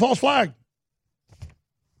packages are a false flag.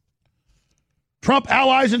 Trump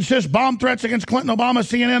allies insist bomb threats against Clinton, Obama,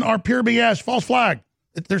 CNN are pure BS. False flag.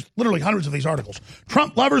 There's literally hundreds of these articles.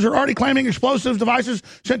 Trump lovers are already claiming explosive devices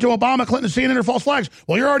sent to Obama, Clinton, CNN are false flags.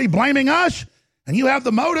 Well, you're already blaming us, and you have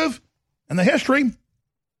the motive and the history.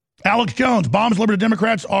 Alex Jones, bombs delivered to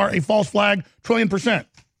Democrats are a false flag, 1,000,000,000%.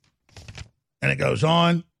 And it goes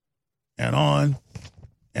on and on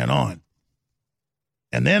and on.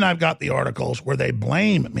 And then I've got the articles where they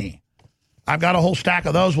blame me. I've got a whole stack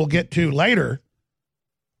of those we'll get to later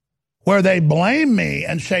where they blame me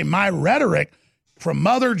and say my rhetoric from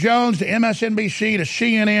Mother Jones to MSNBC to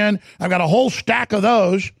CNN, I've got a whole stack of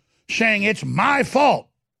those saying it's my fault.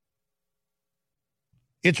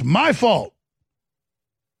 It's my fault.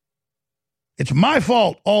 It's my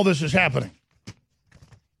fault all this is happening.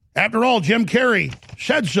 After all, Jim Carrey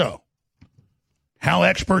said so. How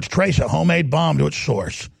experts trace a homemade bomb to its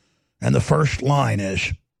source. And the first line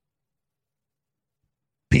is,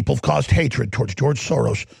 people have caused hatred towards George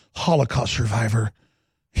Soros, Holocaust survivor,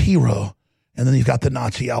 hero. And then you've got the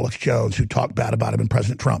Nazi Alex Jones who talked bad about him and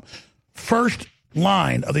President Trump. First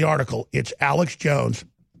line of the article, it's Alex Jones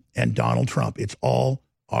and Donald Trump. It's all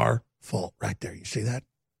our fault right there. You see that?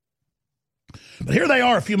 But here they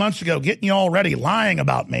are a few months ago getting you all ready, lying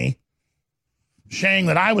about me, saying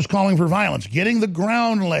that I was calling for violence, getting the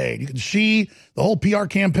ground laid. You can see the whole PR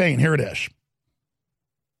campaign. Here it is.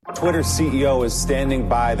 Twitter's CEO is standing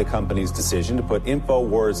by the company's decision to put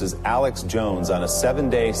InfoWars' Alex Jones on a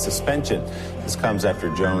 7-day suspension. This comes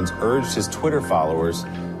after Jones urged his Twitter followers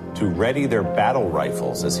to ready their battle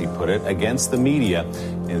rifles, as he put it, against the media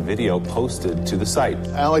in a video posted to the site.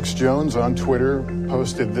 Alex Jones on Twitter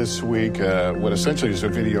posted this week what essentially is a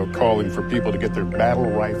video calling for people to get their battle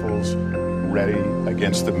rifles ready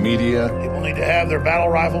against the media. People need to have their battle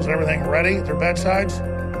rifles and everything ready at their bedsides.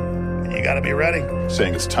 And you got to be ready.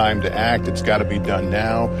 Saying it's time to act. It's got to be done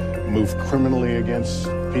now. move criminally against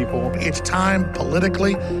people. It's time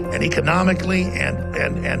politically and economically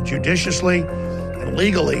and judiciously and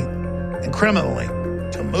legally and criminally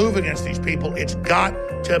to move against these people. It's got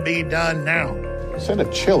to be done now. Sent a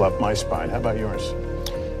chill up my spine. How about yours?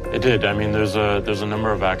 It did. I mean, there's a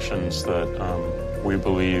number of actions that we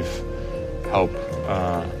believe help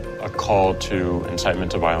a call to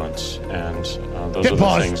incitement to violence, and those are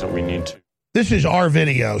the things that we need to. This is our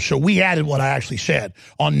video, so we added what I actually said.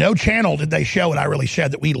 On no channel did they show what I really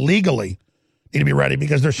said, that we legally need to be ready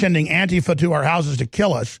because they're sending Antifa to our houses to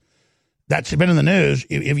kill us. That's been in the news.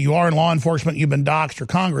 If you are in law enforcement, you've been doxxed or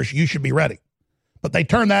Congress, you should be ready. But they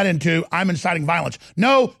turned that into, I'm inciting violence.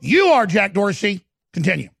 No, you are, Jack Dorsey.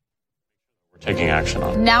 Continue. We're taking action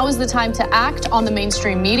on. Now is the time to act on the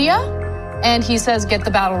mainstream media. And he says, get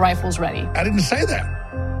the battle rifles ready. I didn't say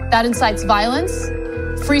that. That incites violence.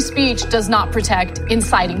 Free speech does not protect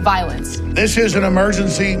inciting violence. This is an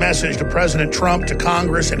emergency message to President Trump, to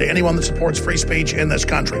Congress, and to anyone that supports free speech in this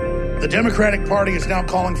country. The Democratic Party is now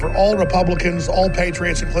calling for all Republicans, all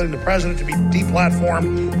patriots, including the president, to be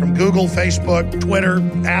deplatformed from Google, Facebook, Twitter,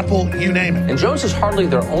 Apple, you name it. And Jones is hardly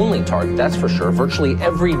their only target, that's for sure. Virtually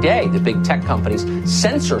every day, the big tech companies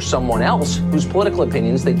censor someone else whose political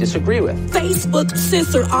opinions they disagree with. Facebook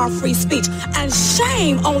censored our free speech, and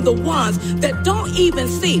shame on the ones that don't even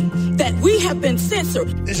see that we have been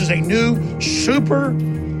censored. This is a new super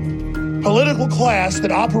political class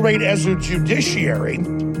that operate as a judiciary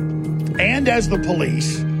and as the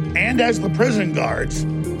police and as the prison guards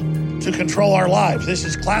to control our lives. This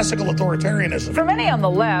is classical authoritarianism. For many on the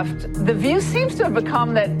left, the view seems to have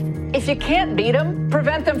become that if you can't beat them,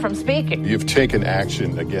 prevent them from speaking. You've taken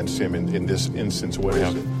action against him in this instance. What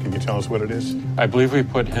is it? Can you tell us what it is? I believe we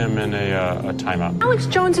put him in a timeout. Alex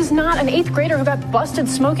Jones is not an 8th grader who got busted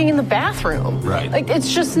smoking in the bathroom. Right. Like,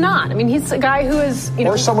 it's just not. I mean, he's a guy who is,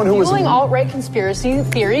 or someone who fueling alt-right conspiracy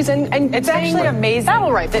theories and it's actually amazing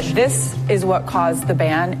battle right that this is what caused the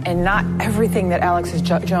ban and not everything that Alex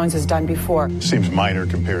Jones has done before. Seems minor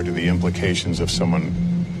compared to the implications of someone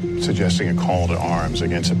suggesting a call to arms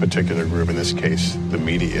against a particular group, in this case, the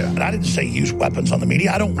media. And I didn't say use weapons on the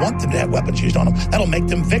media. I don't want them to have weapons used on them. That'll make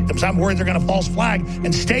them victims. I'm worried they're going to false flag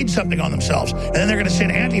and stage something on themselves. And then they're going to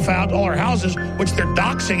send Antifa out to all our houses, which they're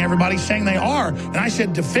doxing everybody, saying they are. And I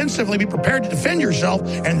said, defensively, be prepared to defend yourself.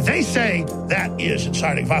 And they say that is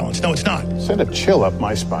inciting violence. No, it's not. Send a chill up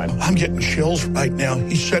my spine. I'm getting chills right now.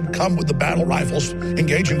 He said, come with the battle rifles,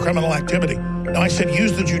 engage in criminal activity. No, I said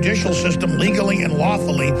use the judicial system legally and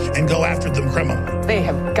lawfully and go after them criminally. They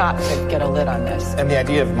have got to get a lid on this. And the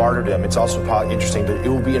idea of martyrdom, it's also probably interesting. It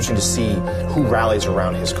will be interesting to see who rallies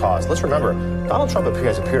around his cause. Let's remember, Donald Trump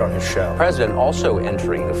has appeared on his show. The president also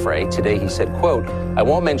entering the fray. Today he said, quote, I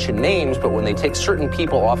won't mention names, but when they take certain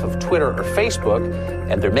people off of Twitter or Facebook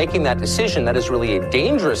and they're making that decision, that is really a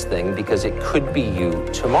dangerous thing because it could be you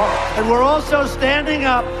tomorrow. And we're also standing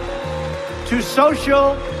up to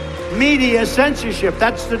social media censorship.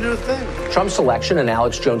 That's the new thing. Trump's election and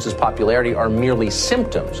Alex Jones's popularity are merely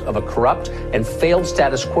symptoms of a corrupt and failed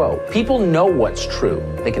status quo. People know what's true.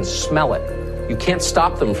 They can smell it. You can't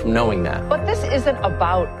stop them from knowing that. But this isn't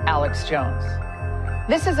about Alex Jones.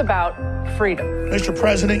 This is about freedom. Mr.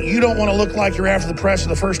 President, you don't want to look like you're after the press of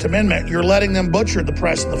the First Amendment. You're letting them butcher the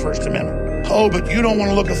press and the First Amendment. Oh, but you don't want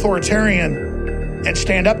to look authoritarian and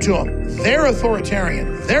stand up to them. They're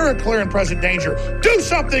authoritarian. They're a clear and present danger. Do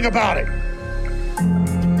something about it.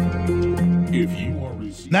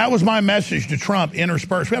 That was my message to Trump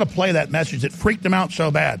interspersed. We had to play that message. It freaked him out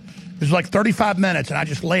so bad. It was like 35 minutes, and I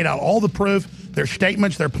just laid out all the proof, their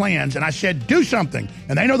statements, their plans, and I said, do something.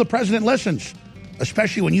 And they know the president listens,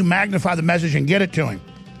 especially when you magnify the message and get it to him,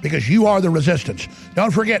 because you are the resistance.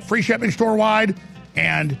 Don't forget, free shipping store-wide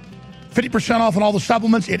and 50% off on all the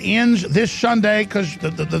supplements. It ends this Sunday because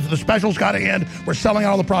the special's got to end. We're selling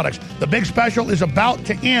out all the products. The big special is about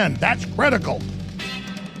to end. That's critical.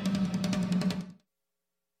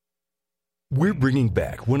 We're bringing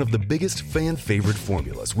back one of the biggest fan-favorite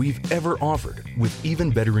formulas we've ever offered with even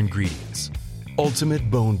better ingredients.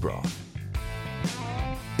 Ultimate Bone Broth.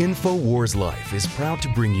 InfoWars Life is proud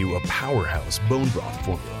to bring you a powerhouse bone broth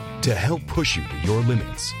formula to help push you to your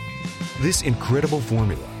limits. This incredible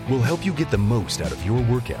formula will help you get the most out of your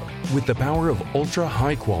workout with the power of ultra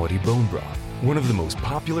high quality bone broth, one of the most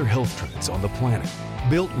popular health trends on the planet.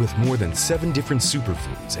 Built with more than 7 different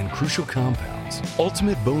superfoods and crucial compounds,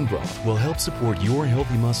 Ultimate Bone Broth will help support your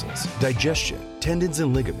healthy muscles, digestion, tendons,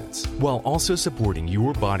 and ligaments, while also supporting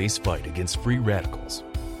your body's fight against free radicals.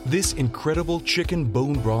 This incredible chicken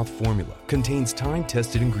bone broth formula contains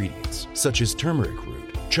time-tested ingredients such as turmeric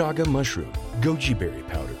root, chaga mushroom, goji berry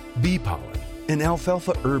powder, bee pollen, and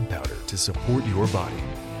alfalfa herb powder to support your body.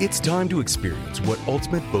 It's time to experience what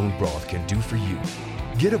Ultimate Bone Broth can do for you.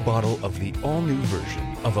 Get a bottle of the all-new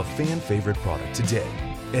version of a fan-favorite product today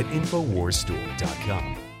at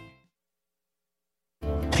InfoWarsStore.com.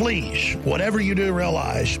 Please, whatever you do,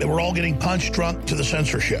 realize that we're all getting punched drunk to the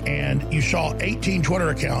censorship. And you saw 18 Twitter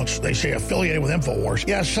accounts, they say affiliated with InfoWars.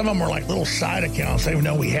 Yeah, some of them were like little side accounts. They didn't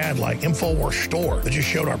even know we had, like InfoWars Store that just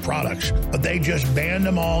showed our products. But they just banned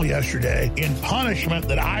them all yesterday in punishment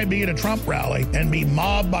that I be at a Trump rally and be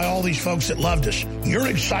mobbed by all these folks that loved us. Your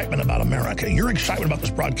excitement about America, your excitement about this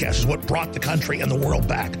broadcast is what brought the country and the world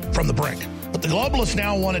back from the brink. But the globalists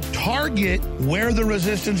now want to target where the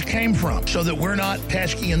resistance came from so that we're not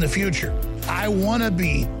pesky in the future. I want to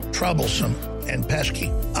be troublesome and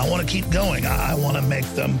pesky. I want to keep going. I want to make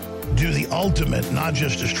them do the ultimate, not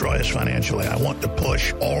just destroy us financially. I want to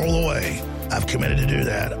push all the way. I've committed to do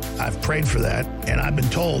that. I've prayed for that, and I've been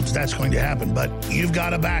told that's going to happen. But you've got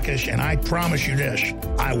to back us, and I promise you this.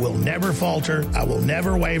 I will never falter. I will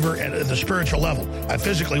never waver at the spiritual level. I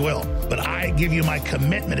physically will. But I give you my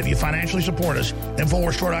commitment, if you financially support us,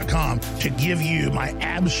 InfoWarsStore.com, to give you my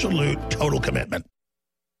absolute total commitment.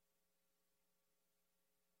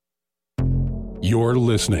 You're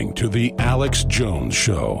listening to The Alex Jones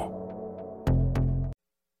Show.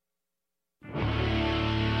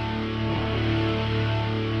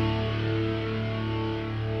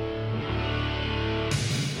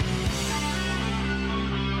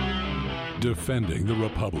 Defending the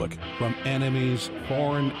Republic from enemies,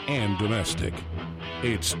 foreign and domestic.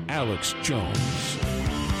 It's Alex Jones.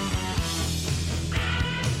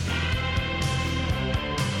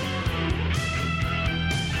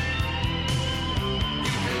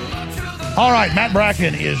 All right, Matt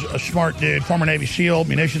Bracken is a smart dude, former Navy SEAL,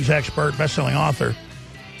 munitions expert, best-selling author.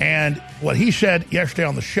 And what he said yesterday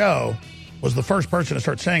on the show was the first person to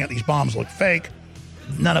start saying it. These bombs look fake.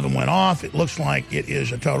 None of them went off. It looks like it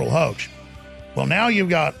is a total hoax. Well, now you've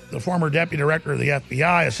got the former deputy director of the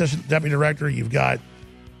FBI, assistant deputy director. You've got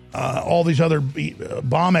all these other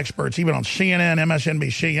bomb experts, even on CNN,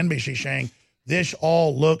 MSNBC, NBC, saying this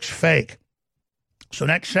all looks fake. So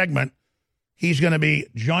next segment, he's going to be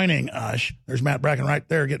joining us. There's Matt Bracken right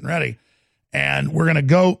there getting ready. And we're going to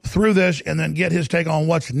go through this and then get his take on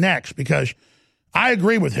what's next, because I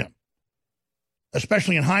agree with him,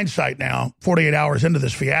 especially in hindsight now, 48 hours into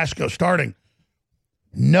this fiasco starting.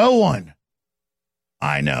 No one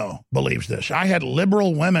I know believes this. I had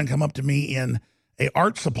liberal women come up to me in a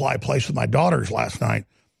art supply place with my daughters last night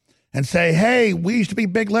and say, hey, we used to be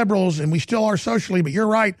big liberals and we still are socially, but you're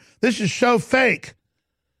right. This is so fake.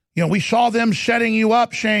 You know, we saw them setting you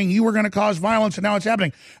up saying you were going to cause violence and now it's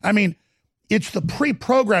happening. I mean, it's the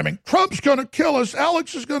pre-programming. Trump's going to kill us.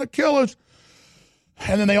 Alex is going to kill us.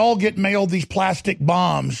 And then they all get mailed these plastic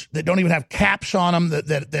bombs that don't even have caps on them,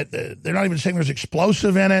 that they're not even saying there's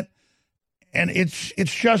explosive in it. And it's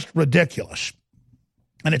just ridiculous.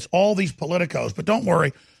 And it's all these politicos. But don't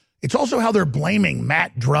worry, it's also how they're blaming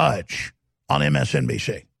Matt Drudge on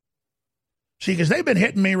MSNBC. See, because they've been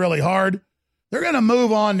hitting me really hard. They're going to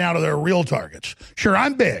move on now to their real targets. Sure,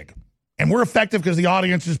 I'm big, and we're effective because the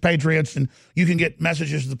audience is patriots, and you can get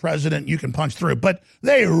messages to the president, you can punch through. But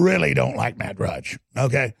they really don't like Matt Drudge,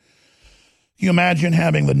 okay? Can you imagine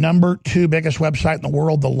having the number 2 biggest website in the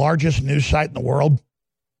world, the largest news site in the world?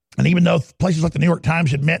 And even though places like the New York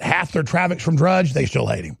Times admit half their traffic's from Drudge, they still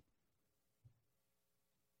hate him.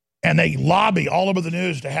 And they lobby all over the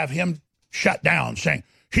news to have him shut down, saying,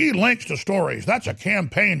 he links to stories. That's a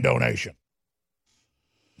campaign donation.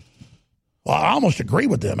 Well, I almost agree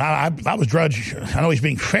with them. If I was Drudge, I know he's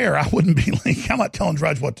being fair. I wouldn't be linking. I'm not telling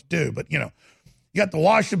Drudge what to do. But, you know, you got the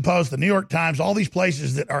Washington Post, the New York Times, all these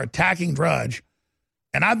places that are attacking Drudge.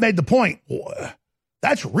 And I've made the point,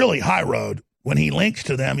 that's really high road when he links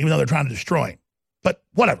to them, even though they're trying to destroy him. But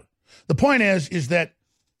whatever. The point is that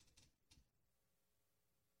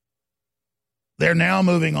they're now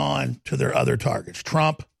moving on to their other targets,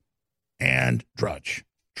 Trump and Drudge.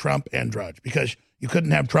 Trump and Drudge. Because you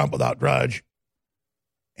couldn't have Trump without Drudge.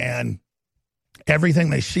 And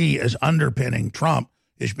everything they see as underpinning Trump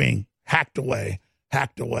is being hacked away.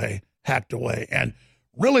 And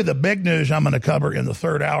really the big news I'm going to cover in the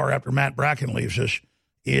third hour after Matt Bracken leaves us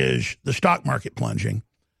is the stock market plunging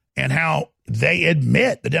and how they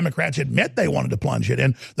admit, the Democrats admit they wanted to plunge it.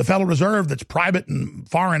 And the Federal Reserve, that's private and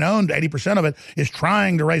foreign owned, 80% of it, is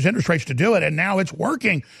trying to raise interest rates to do it. And now it's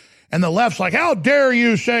working. And the left's like, how dare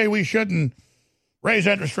you say we shouldn't raise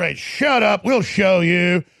interest rates? Shut up. We'll show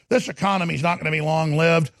you. This economy's not going to be long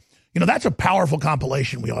lived. You know, that's a powerful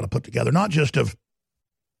compilation we ought to put together, not just of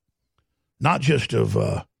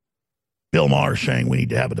Bill Maher saying we need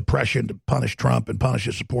to have a depression to punish Trump and punish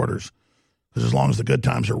his supporters. Because as long as the good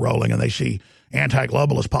times are rolling and they see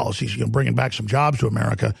anti-globalist policies, bringing back some jobs to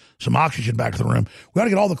America, some oxygen back to the room. We got to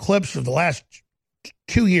get all the clips of the last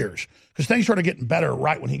 2 years because things started getting better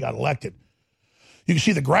right when he got elected. You can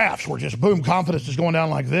see the graphs where just boom, confidence is going down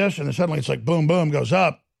like this, and then suddenly it's like boom, boom, goes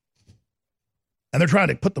up. And they're trying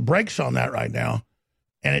to put the brakes on that right now.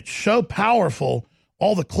 And it's so powerful.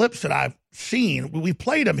 All the clips that I've seen, we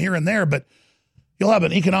played them here and there, but you'll have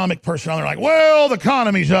an economic person on there like, well, the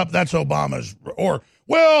economy's up, that's Obama's, or,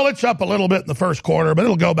 well, it's up a little bit in the first quarter, but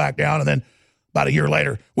it'll go back down. And then about a year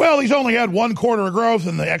later, well, he's only had 1 quarter of growth.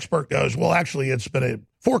 And the expert goes, well, actually, it's been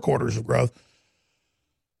 4 quarters of growth.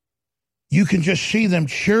 You can just see them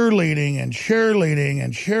cheerleading and cheerleading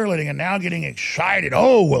and cheerleading and now getting excited.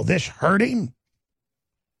 Oh, will this hurt him?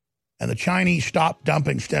 And the Chinese stopped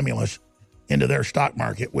dumping stimulus into their stock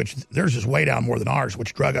market, which theirs is way down more than ours,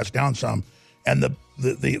 which drug us down some. And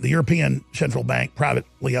the European Central Bank,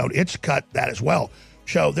 privately owned, it's cut that as well.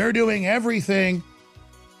 So they're doing everything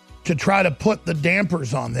to try to put the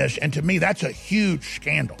dampers on this. And to me, that's a huge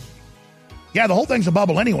scandal. Yeah, the whole thing's a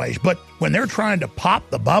bubble anyways, but when they're trying to pop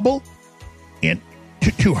the bubble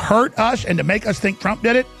to hurt us and to make us think Trump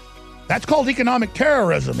did it, that's called economic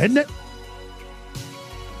terrorism, isn't it?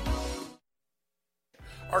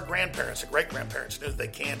 Our grandparents and great-grandparents knew that they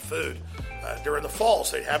canned food during the fall,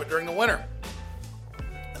 so they'd have it during the winter.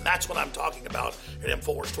 And that's what I'm talking about at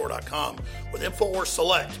InfoWarsStore.com with InfoWars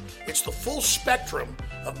Select. It's the full spectrum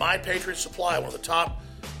of My Patriot Supply, one of the top,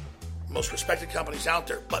 most respected companies out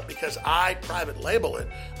there. But because I private label it,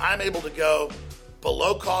 I'm able to go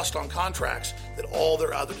below cost on contracts that all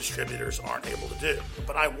their other distributors aren't able to do.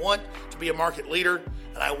 But I want to be a market leader,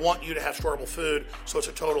 and I want you to have storable food, so it's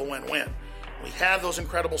a total win-win. We have those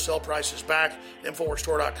incredible sale prices back at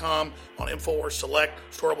InfoWarsStore.com on InfoWars Select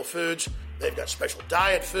Storable Foods. They've got special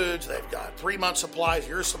diet foods. They've got 3-month supplies,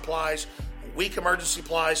 year supplies, week emergency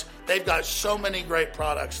supplies. They've got so many great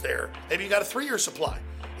products there. Maybe you got a 3-year supply.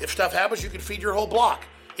 If stuff happens, you can feed your whole block.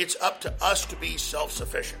 It's up to us to be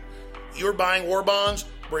self-sufficient. You're buying war bonds,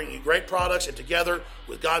 bringing you great products, and together,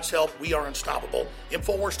 with God's help, we are unstoppable.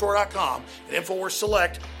 InfoWarsStore.com and InfoWars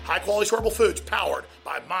Select, high-quality storable foods powered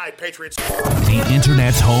by My Patriots. The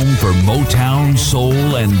Internet's home for Motown, soul,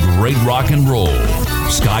 and great rock and roll.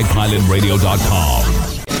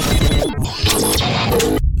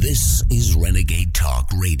 SkyPilotRadio.com. This is Renegade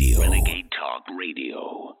Talk Radio. Renegade Talk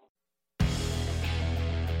Radio.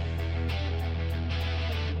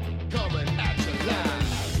 Coming at you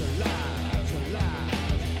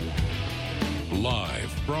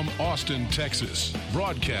live from Austin, Texas,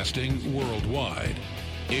 broadcasting worldwide.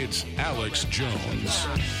 It's Alex Jones.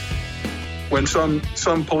 When some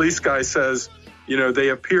police guy says, they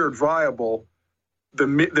appeared viable, the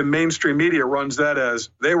mainstream media runs that as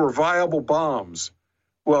they were viable bombs.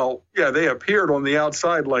 Well, yeah, they appeared on the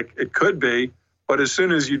outside like it could be, but as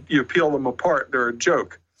soon as you peel them apart, they're a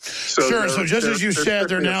joke. So just as you said,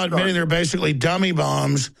 they're now admitting they're basically dummy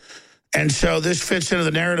bombs. And so this fits into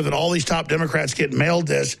the narrative that all these top Democrats get mailed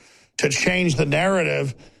this to change the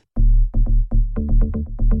narrative.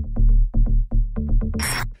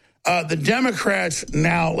 The Democrats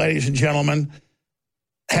now, ladies and gentlemen,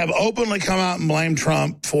 have openly come out and blamed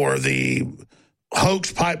Trump for the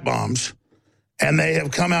hoax pipe bombs. And they have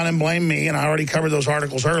come out and blamed me, and I already covered those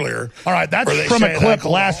articles earlier. All right, that's from a clip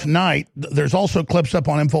last night. There's also clips up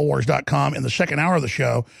on Infowars.com in the second hour of the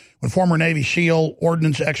show when former Navy SEAL,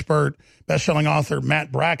 ordnance expert, best-selling author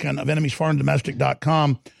Matt Bracken of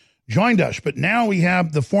EnemiesForeignDomestic.com joined us. But now we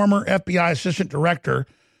have the former FBI assistant director,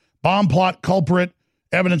 bomb plot culprit.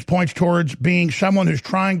 Evidence points towards being someone who's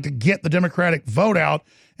trying to get the Democratic vote out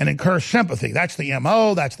and incur sympathy. That's the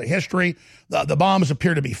MO. That's the history. The bombs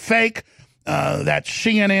appear to be fake. That's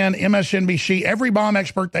CNN, MSNBC, every bomb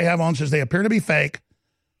expert they have on says they appear to be fake.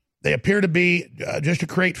 They appear to be just to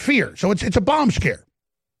create fear. So it's a bomb scare.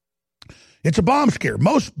 It's a bomb scare.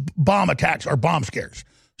 Most bomb attacks are bomb scares.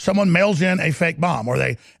 Someone mails in a fake bomb, or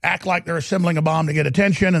they act like they're assembling a bomb to get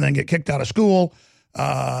attention and then get kicked out of school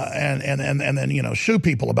and then sue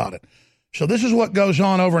people about it. So this is what goes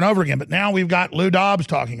on over and over again. But now we've got Lou Dobbs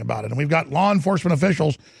talking about it, and we've got law enforcement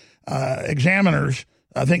officials, examiners.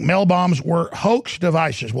 I think mail bombs were hoax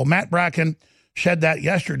devices. Well, Matt Bracken said that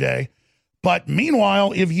yesterday. But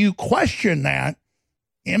meanwhile, if you question that,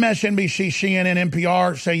 MSNBC, CNN,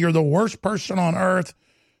 NPR say you're the worst person on earth.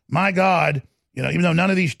 My God, even though none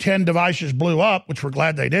of these 10 devices blew up, which we're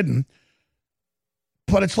glad they didn't,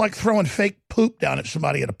 but it's like throwing fake poop down at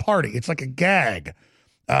somebody at a party. It's like a gag.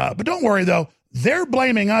 But don't worry, though. They're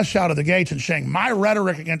blaming us out of the gates and saying my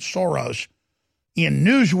rhetoric against Soros in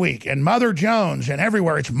Newsweek and Mother Jones and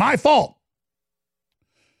everywhere, it's my fault.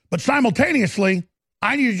 But simultaneously,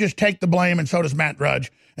 I need to just take the blame, and so does Matt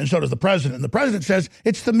Drudge, and so does the president. And the president says,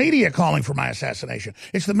 it's the media calling for my assassination.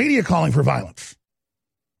 It's the media calling for violence.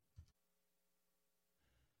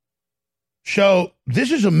 So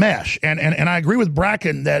this is a mess. And I agree with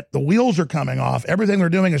Bracken that the wheels are coming off. Everything they're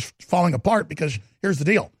doing is falling apart because here's the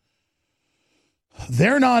deal.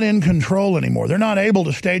 They're not in control anymore. They're not able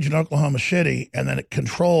to stage in Oklahoma City and then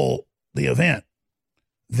control the event.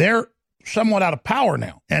 They're somewhat out of power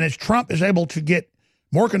now. And as Trump is able to get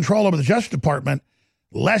more control over the Justice Department,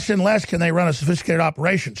 less and less can they run a sophisticated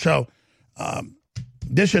operation. So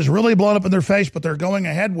this has really blown up in their face, but they're going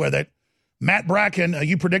ahead with it. Matt Bracken,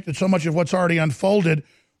 you predicted so much of what's already unfolded.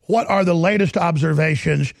 What are the latest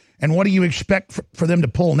observations, and what do you expect for them to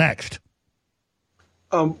pull next?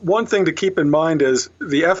 One thing to keep in mind is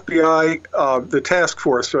the FBI, the task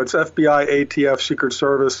force, so it's FBI, ATF, Secret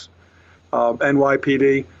Service,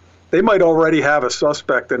 NYPD, they might already have a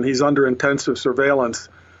suspect and he's under intensive surveillance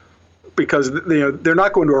because they're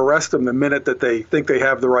not going to arrest him the minute that they think they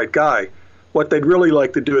have the right guy. What they'd really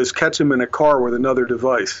like to do is catch him in a car with another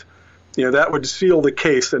device. That would seal the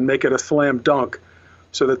case and make it a slam dunk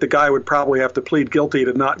so that the guy would probably have to plead guilty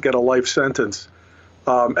to not get a life sentence.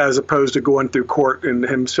 As opposed to going through court and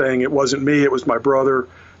him saying it wasn't me, it was my brother.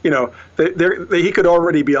 He could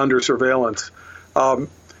already be under surveillance.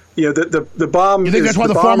 The bomb. You think that's why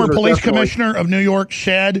the former police commissioner of New York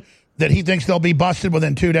said that he thinks they'll be busted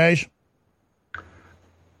within 2 days?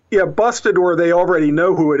 Yeah, busted, or they already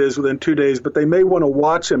know who it is within 2 days, but they may want to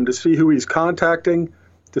watch him to see who he's contacting,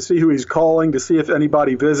 to see who he's calling, to see if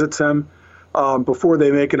anybody visits him before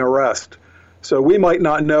they make an arrest. So we might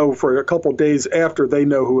not know for a couple days after they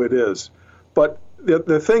know who it is. But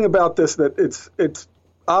the thing about this, that it's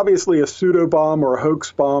obviously a pseudo bomb or a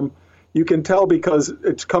hoax bomb. You can tell because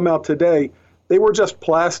it's come out today. They were just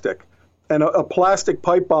plastic, and a plastic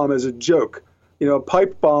pipe bomb is a joke. A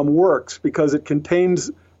pipe bomb works because it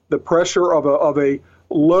contains the pressure of a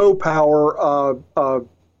low power,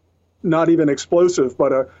 not even explosive,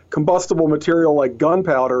 but a combustible material like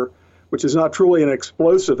gunpowder, which is not truly an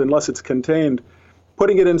explosive unless it's contained.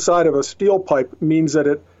 Putting it inside of a steel pipe means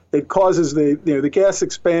that it causes the gas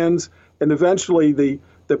expands, and eventually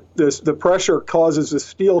the pressure causes the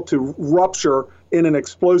steel to rupture in an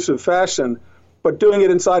explosive fashion. But doing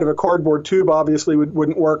it inside of a cardboard tube obviously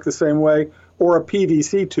wouldn't work the same way, or a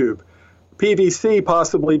PVC tube. PVC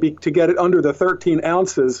possibly to get it under the 13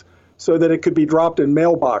 ounces so that it could be dropped in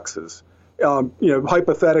mailboxes,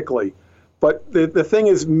 hypothetically. But the thing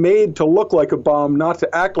is made to look like a bomb, not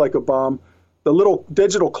to act like a bomb. The little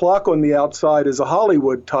digital clock on the outside is a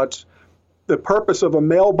Hollywood touch. The purpose of a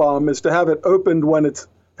mail bomb is to have it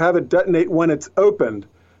detonate when it's opened.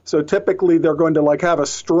 So typically they're going to have a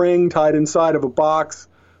string tied inside of a box.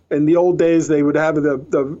 In the old days, they would have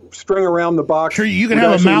the string around the box. Sure, you can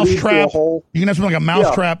have a mouse trap. You can have something like a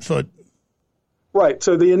mouse trap. Right.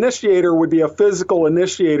 So the initiator would be a physical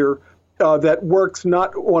initiator that works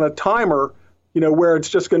not on a timer, where it's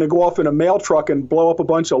just going to go off in a mail truck and blow up a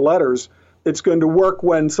bunch of letters. It's going to work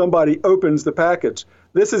when somebody opens the package.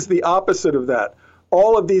 This is the opposite of that.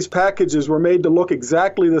 All of these packages were made to look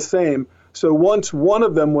exactly the same. So once one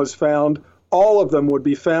of them was found, all of them would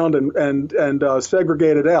be found and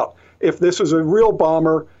segregated out. If this was a real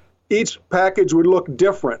bomber, each package would look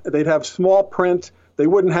different. They'd have small print. They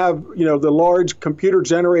wouldn't have, the large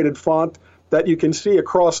computer-generated font that you can see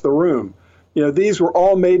across the room. These were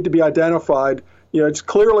all made to be identified. It's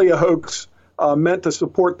clearly a hoax meant to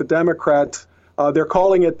support the Democrats. They're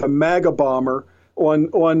calling it the MAGA bomber on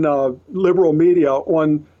liberal media.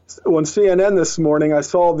 On CNN this morning, I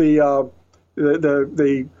saw the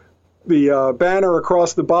banner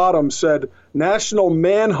across the bottom said National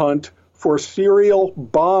Manhunt for Serial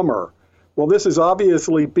Bomber. Well, this is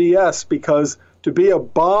obviously BS because to be a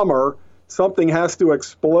bomber, something has to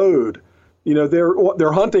explode.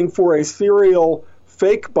 They're hunting for a serial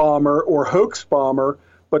fake bomber or hoax bomber,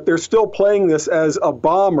 but they're still playing this as a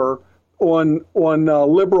bomber in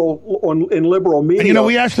liberal media. And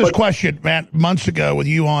we asked this question, Matt, months ago with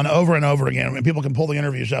you on over and over again. I mean, people can pull the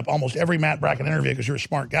interviews up, almost every Matt Bracken interview, because you're a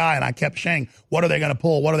smart guy. And I kept saying, what are they going to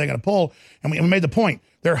pull? What are they going to pull? And we made the point.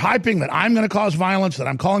 They're hyping that I'm going to cause violence, that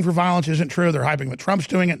I'm calling for violence isn't true. They're hyping that Trump's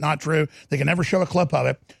doing it, not true. They can never show a clip of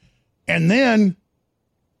it. And then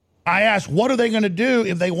I asked, what are they going to do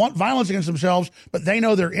if they want violence against themselves, but they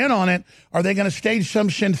know they're in on it? Are they going to stage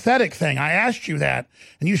some synthetic thing? I asked you that.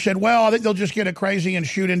 And you said, well, I think they'll just get it crazy and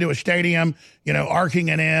shoot into a stadium, arcing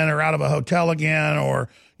it in or out of a hotel again or,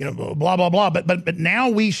 blah, blah, blah. But now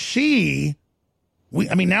we see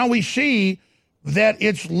that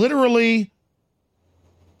it's literally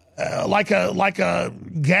like a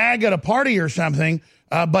gag at a party or something,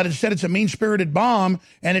 but instead it's a mean-spirited bomb,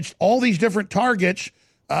 and it's all these different targets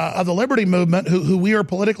of the liberty movement who we are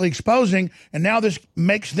politically exposing, and now this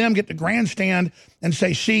makes them get to grandstand and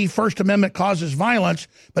say, see, First Amendment causes violence,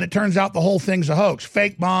 but it turns out the whole thing's a hoax.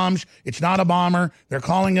 Fake bombs, it's not a bomber, they're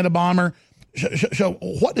calling it a bomber. So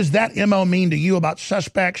what does that MO mean to you about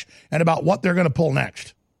suspects and about what they're going to pull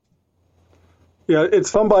next? Yeah,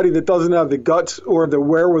 it's somebody that doesn't have the guts or the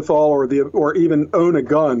wherewithal or even own a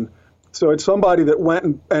gun. So it's somebody that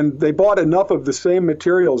went and they bought enough of the same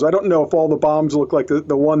materials. I don't know if all the bombs look like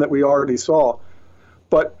the one that we already saw,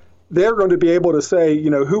 but they're going to be able to say, you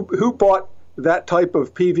know, who bought that type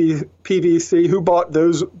of PVC, who bought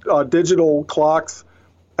those digital clocks.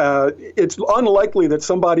 It's unlikely that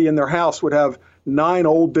somebody in their house would have 9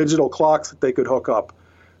 old digital clocks that they could hook up.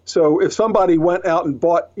 So if somebody went out and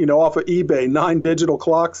bought, you know, off of eBay 9 digital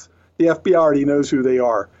clocks, the FBI already knows who they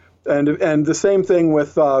are. And the same thing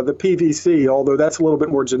with the PVC, although that's a little bit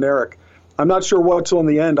more generic. I'm not sure what's on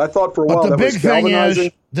the end. I thought for a while that was galvanizing. But the big thing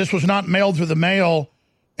is this was not mailed through the mail,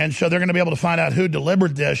 and so they're going to be able to find out who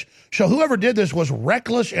delivered this. So whoever did this was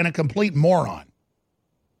reckless and a complete moron.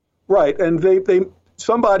 Right, and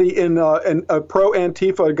somebody in a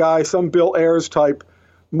pro-Antifa guy, some Bill Ayers type,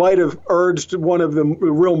 might have urged one of the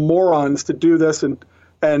real morons to do this and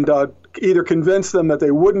either convince them that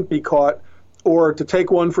they wouldn't be caught or to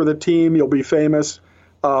take one for the team, you'll be famous.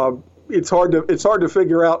 It's hard to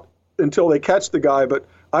figure out until they catch the guy, but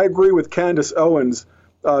I agree with Candace Owens.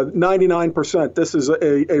 99%, this is a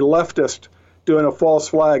leftist doing a false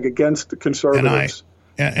flag against conservatives.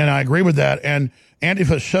 And I agree with that. And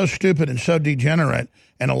Antifa is so stupid and so degenerate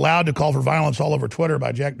and allowed to call for violence all over Twitter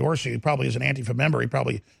by Jack Dorsey, who probably is an Antifa member. He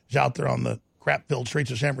probably is out there on the crap-filled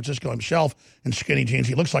streets of San Francisco himself in skinny jeans.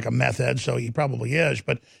 He looks like a meth head, so he probably is,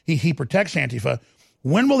 but he protects Antifa.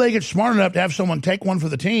 When will they get smart enough to have someone take one for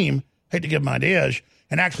the team, hate to give them ideas,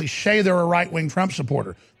 and actually say they're a right-wing Trump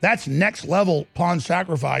supporter? That's next-level pawn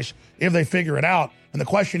sacrifice if they figure it out. And the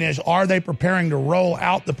question is, are they preparing to roll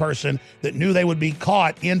out the person that knew they would be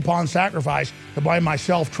caught in pawn sacrifice to blame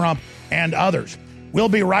myself, Trump, and others? We'll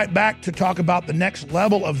be right back to talk about the next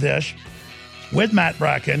level of this with Matt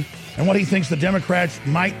Bracken and what he thinks the Democrats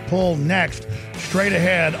might pull next, straight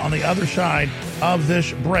ahead on the other side of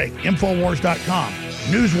this break. Infowars.com,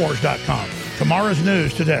 newswars.com, tomorrow's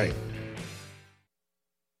news today.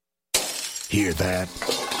 Hear that?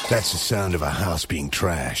 That's the sound of a house being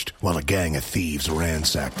trashed while a gang of thieves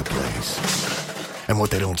ransack the place. And what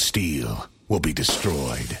they don't steal will be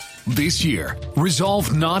destroyed. This year,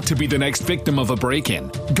 resolve not to be the next victim of a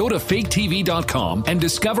break-in. Go to faketv.com and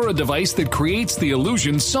discover a device that creates the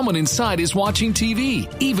illusion someone inside is watching TV,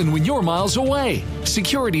 even when you're miles away.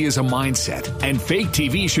 Security is a mindset, and Fake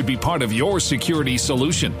TV should be part of your security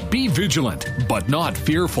solution. Be vigilant, but not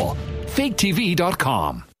fearful.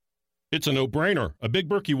 faketv.com. It's a no-brainer. A Big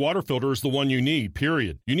Berkey water filter is the one you need,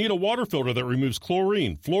 period. You need a water filter that removes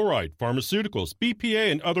chlorine, fluoride, pharmaceuticals,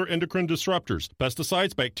 BPA, and other endocrine disruptors,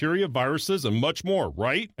 pesticides, bacteria, viruses, and much more,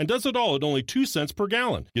 right? And does it all at only 2 cents per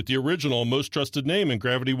gallon. Get the original and most trusted name in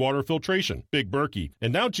gravity water filtration, Big Berkey.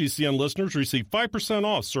 And now GCN listeners receive 5%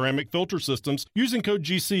 off ceramic filter systems using code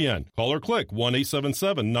GCN. Call or click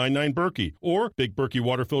 1-877-99-BERKEY or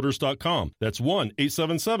BigBerkeyWaterFilters.com. That's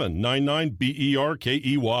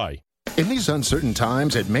 1-877-99-BERKEY. In these uncertain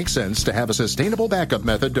times, it makes sense to have a sustainable backup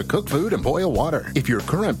method to cook food and boil water. If your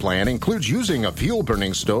current plan includes using a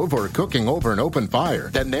fuel-burning stove or cooking over an open fire,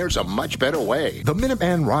 then there's a much better way. The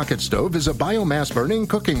Minuteman Rocket Stove is a biomass-burning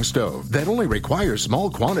cooking stove that only requires small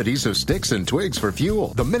quantities of sticks and twigs for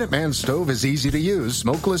fuel. The Minuteman Stove is easy to use,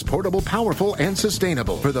 smokeless, portable, powerful, and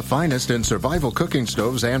sustainable. For the finest in survival cooking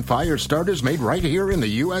stoves and fire starters made right here in the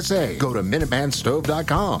USA, go to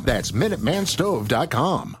MinutemanStove.com. That's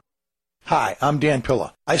MinutemanStove.com. Hi, I'm Dan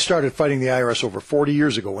Pilla. I started fighting the IRS over 40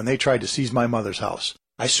 years ago when they tried to seize my mother's house.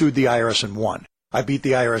 I sued the IRS and won. I beat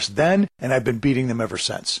the IRS then, and I've been beating them ever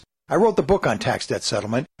since. I wrote the book on tax debt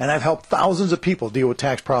settlement, and I've helped thousands of people deal with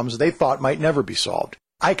tax problems they thought might never be solved.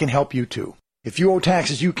 I can help you too. If you owe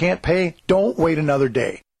taxes you can't pay, don't wait another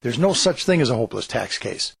day. There's no such thing as a hopeless tax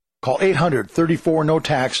case. Call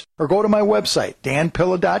 800-34-NO-TAX or go to my website,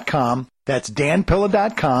 danpilla.com. That's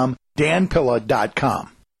danpilla.com,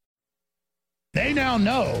 danpilla.com. They now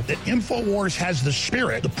know that InfoWars has the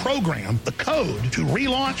spirit, the program, the code to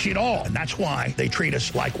relaunch it all. And that's why they treat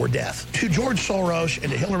us like we're death. To George Soros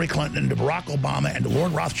and to Hillary Clinton and to Barack Obama and to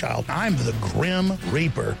Lord Rothschild, I'm the Grim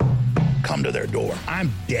Reaper. come to their door.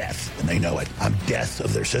 I'm death, and they know it. I'm death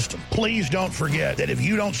of their system. Please don't forget that if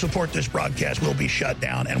you don't support this broadcast, we'll be shut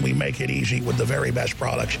down, and we make it easy with the very best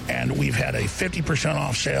products. And we've had a 50%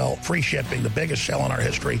 off sale, free shipping, the biggest sale in our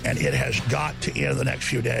history, and it has got to end in the next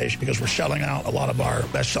few days because we're selling out a lot of our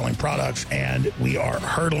best-selling products, and we are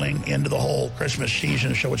hurtling into the whole Christmas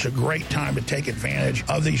season, so it's a great time to take advantage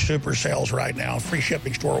of these super sales right now. Free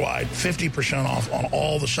shipping store-wide, 50% off on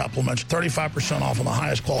all the supplements, 35% off on the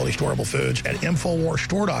highest quality storable foods at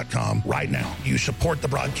InfoWarsStore.com right now. You support the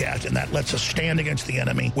broadcast, and that lets us stand against the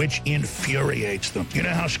enemy, which infuriates them. You know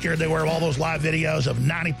how scared they were of all those live videos of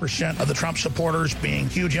 90% of the Trump supporters being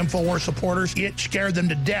huge InfoWars supporters? It scared them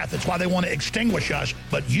to death. That's why they want to extinguish us,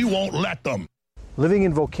 but you won't let them. Living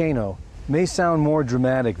in Volcano may sound more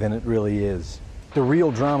dramatic than it really is. The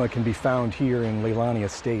real drama can be found here in Leilani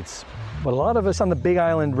Estates. But a lot of us on the Big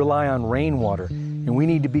Island rely on rainwater, and we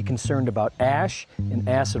need to be concerned about ash and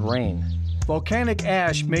acid rain. Volcanic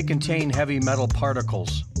ash may contain heavy metal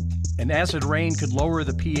particles, and acid rain could lower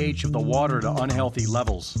the pH of the water to unhealthy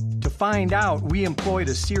levels. To find out, we employed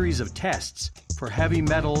a series of tests for heavy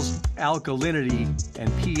metals, alkalinity,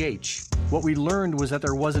 and pH. What we learned was that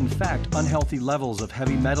there was in fact unhealthy levels of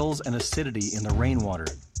heavy metals and acidity in the rainwater.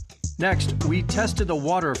 Next, we tested the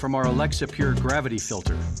water from our Alexa Pure gravity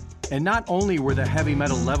filter. And not only were the heavy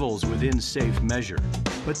metal levels within safe measure,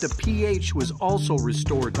 but the pH was also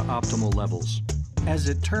restored to optimal levels. As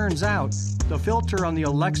it turns out, the filter on the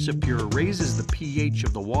Alexa Pure raises the pH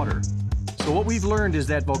of the water. So what we've learned is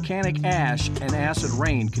that volcanic ash and acid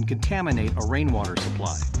rain can contaminate a rainwater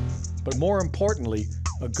supply. But more importantly,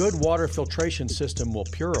 a good water filtration system will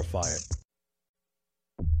purify it.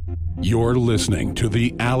 You're listening to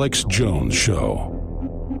The Alex Jones Show.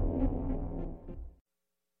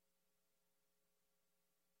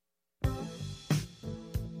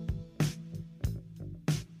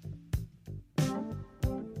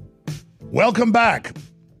 Welcome back.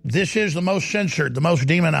 This is the most censored, the most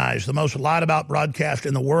demonized, the most lied about broadcast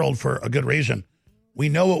in the world for a good reason. We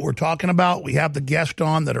know what we're talking about. We have the guests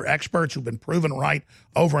on that are experts who've been proven right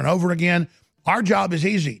over and over again. Our job is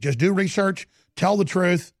easy. Just do research, tell the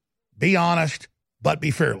truth, be honest, but be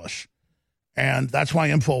fearless. And that's why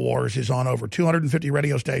InfoWars is on over 250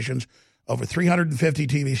 radio stations, over 350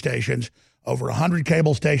 TV stations, over 100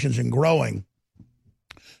 cable stations and growing.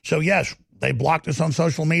 So, yes, they blocked us on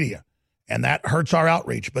social media, and that hurts our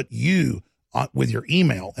outreach. But you, with your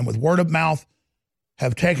email and with word of mouth,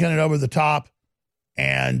 have taken it over the top.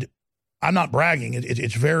 And I'm not bragging.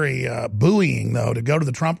 It's very buoying, though, to go to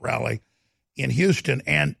the Trump rally in Houston,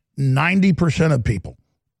 and 90% of people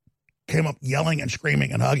came up yelling and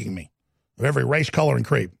screaming and hugging me of every race, color, and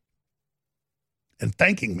creed and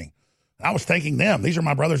thanking me. I was thanking them. These are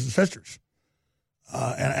my brothers and sisters.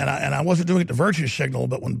 And I wasn't doing it to virtue signal,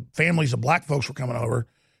 but when families of black folks were coming over,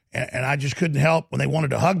 and I just couldn't help when they wanted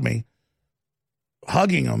to hug me,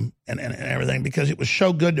 hugging them and everything, because it was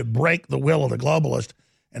so good to break the will of the globalist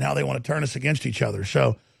and how they want to turn us against each other.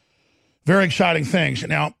 So very exciting things.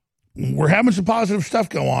 Now, we're having some positive stuff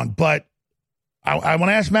go on, but I want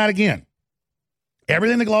to ask Matt again.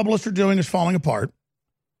 Everything the globalists are doing is falling apart,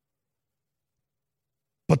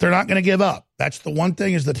 but they're not going to give up. That's the one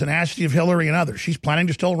thing, is the tenacity of Hillary and others. She's planning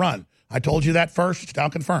to still run. I told you that first. It's now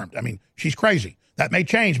confirmed. I mean, she's crazy. That may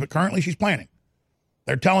change, but currently she's planning.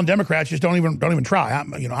 They're telling Democrats, just don't even try. I'm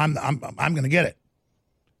going to get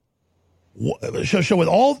it. So with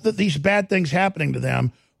all these bad things happening to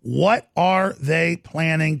them, what are they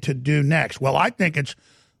planning to do next? Well, I think it's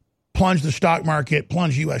plunge the stock market,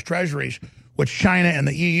 plunge U.S. Treasuries, which China and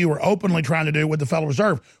the EU are openly trying to do with the Federal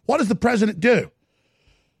Reserve. What does the president do?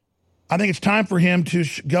 I think it's time for him to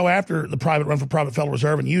go after the run for private Federal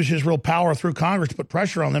Reserve and use his real power through Congress to put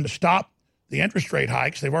pressure on them to stop the interest rate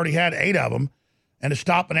hikes. They've already had 8 of them. And to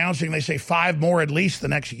stop announcing, they say 5 more at least the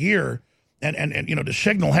next year, and to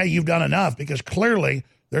signal, hey, you've done enough, because clearly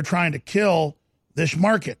they're trying to kill this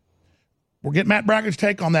market. We'll get Matt Brackett's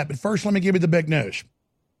take on that, but first let me give you the big news.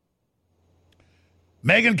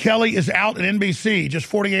 Megyn Kelly is out at NBC just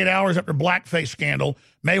 48 hours after blackface scandal,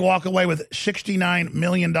 may walk away with $69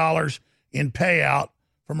 million in payout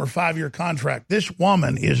from her 5-year contract. This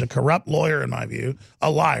woman is a corrupt lawyer, in my view,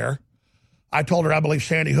 a liar. I told her I believe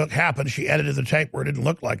Sandy Hook happened. She edited the tape where it didn't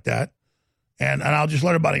look like that. And I'll just let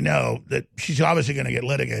everybody know that she's obviously going to get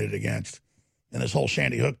litigated against in this whole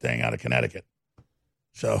Sandy Hook thing out of Connecticut.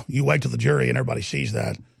 So you wait till the jury and everybody sees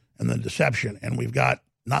that and the deception. And we've got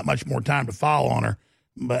not much more time to follow on her.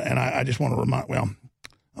 And I just want to remind, I'm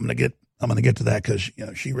going to get to that, because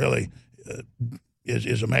she really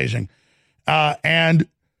is amazing. And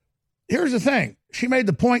here's the thing. She made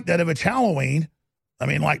the point that if it's Halloween, I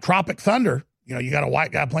mean, like Tropic Thunder, you got a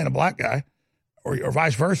white guy playing a black guy, or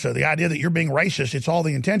vice versa. The idea that you're being racist, it's all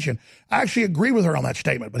the intention. I actually agree with her on that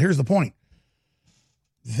statement, but here's the point.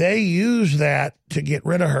 They use that to get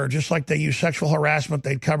rid of her, just like they use sexual harassment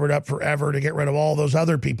they'd covered up forever to get rid of all those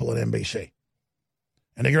other people at NBC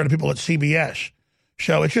and to get rid of people at CBS.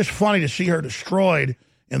 So it's just funny to see her destroyed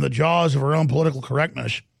in the jaws of her own political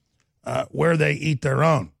correctness where they eat their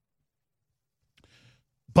own.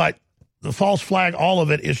 But the false flag, all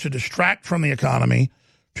of it, is to distract from the economy,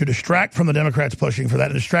 to distract from the Democrats pushing for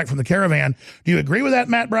that, and distract from the caravan. Do you agree with that,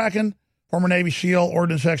 Matt Bracken? Former Navy SEAL,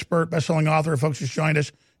 ordnance expert, best-selling author, folks just joined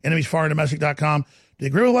us, enemiesforeigndomestic.com. Do you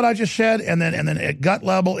agree with what I just said? And then at gut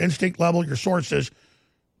level, instinct level, your sources,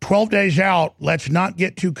 12 days out, let's not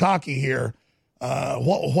get too cocky here.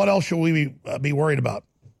 What else should we be worried about?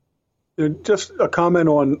 Just a comment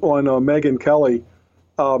on Megyn Kelly.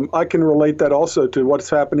 I can relate that also to what's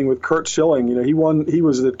happening with Curt Schilling. He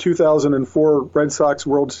was the 2004 Red Sox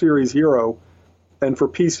World Series hero, and for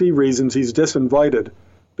PC reasons, he's disinvited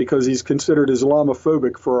because he's considered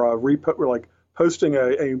Islamophobic for posting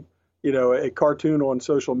a cartoon on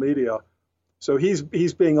social media. So he's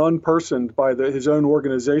being unpersoned by his own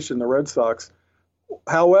organization, the Red Sox.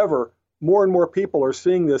 However, more and more people are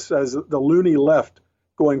seeing this as the loony left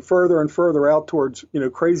going further and further out towards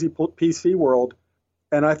crazy PC world,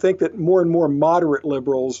 and I think that more and more moderate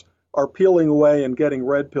liberals are peeling away and getting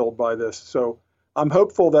red-pilled by this. So I'm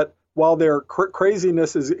hopeful that while their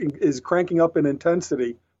craziness is cranking up in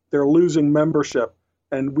intensity, they're losing membership,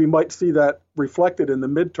 and we might see that reflected in the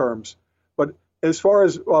midterms. But as far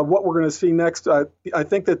as what we're going to see next, I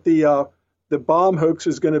think that the bomb hoax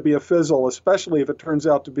is going to be a fizzle, especially if it turns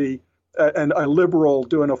out to be a liberal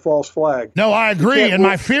doing a false flag. No, I agree, and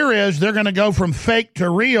my fear is they're going to go from fake to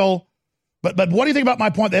real. But what do you think about my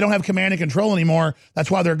point? They don't have command and control anymore. That's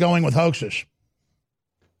why they're going with hoaxes.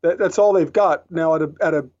 That's all they've got. Now,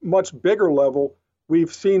 at a much bigger level,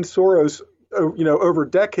 we've seen Soros, over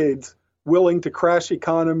decades, willing to crash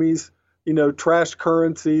economies, trash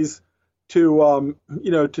currencies, to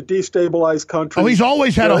destabilize countries. Oh, he's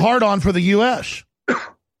always had a hard-on for the U.S.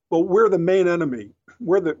 Well, we're the main enemy.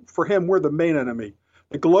 For him, we're the main enemy.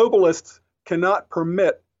 The globalists cannot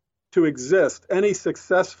permit to exist any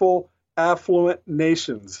successful, affluent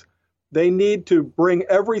nations. They need to bring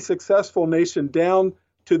every successful nation down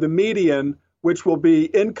to the median, which will be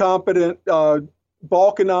incompetent,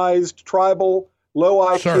 balkanized, tribal, low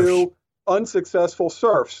IQ, serfs. Unsuccessful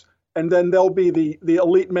serfs. And then they'll be the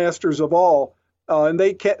elite masters of all. And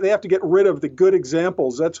they have to get rid of the good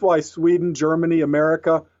examples. That's why Sweden, Germany,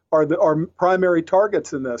 America are primary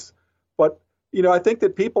targets in this. But I think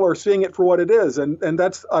that people are seeing it for what it is, and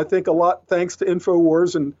that's, I think, a lot thanks to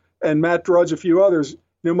InfoWars and Matt Drudge, a few others.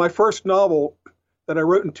 My first novel that I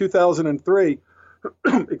wrote in 2003,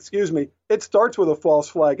 excuse me, it starts with a false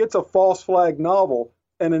flag. It's a false flag novel,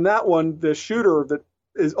 and in that one, the shooter that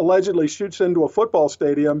allegedly shoots into a football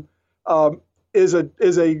stadium is a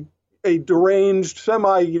deranged,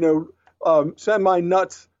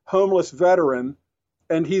 semi-nuts homeless veteran,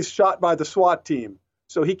 and he's shot by the SWAT team.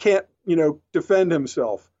 So he can't, defend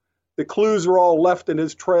himself. The clues are all left in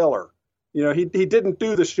his trailer. He didn't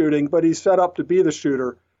do the shooting, but he's set up to be the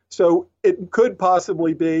shooter. So it could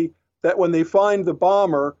possibly be that when they find the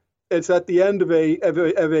bomber, it's at the end of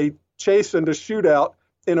a chase and a shootout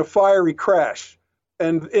in a fiery crash.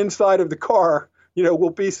 And inside of the car, will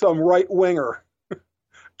be some right-winger.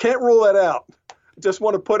 Can't rule that out. Just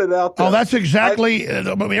want to put it out there. Oh, that's exactly.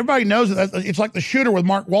 Everybody knows that it's like The Shooter with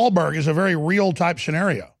Mark Wahlberg is a very real type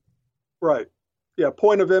scenario. Right. Yeah.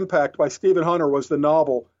 Point of Impact by Stephen Hunter was the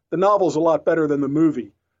novel. The novel's a lot better than the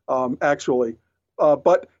movie, actually.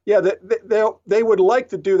 But yeah, they would like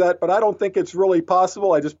to do that, but I don't think it's really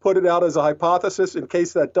possible. I just put it out as a hypothesis in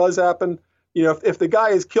case that does happen. If the guy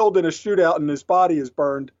is killed in a shootout and his body is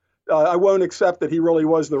burned, I won't accept that he really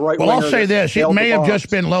was the right winger. Well, I'll say this. It may have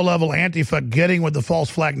just been low-level Antifa getting with the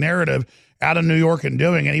false flag narrative out of New York and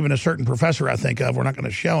doing it. Even a certain professor I think of, we're not going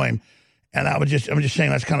to show him. And I'm just saying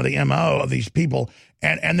that's kind of the MO of these people.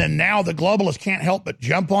 And then now the globalists can't help but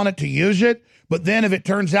jump on it to use it. But then if it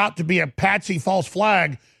turns out to be a patsy false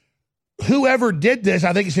flag, whoever did this,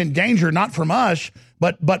 I think it's in danger, not from us,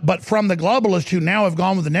 but from the globalists who now have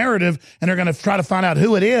gone with the narrative and are going to try to find out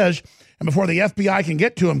who it is. And before the FBI can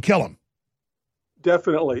get to him, kill him.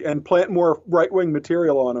 Definitely, and plant more right-wing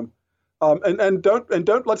material on him. And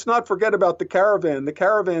don't let's not forget about the caravan. The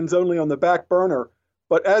caravan's only on the back burner,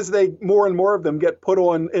 but as more and more of them get put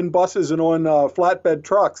in buses and on flatbed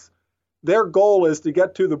trucks, their goal is to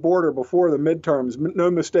get to the border before the midterms.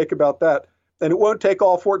 No mistake about that. And it won't take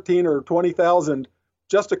all 14 or 20,000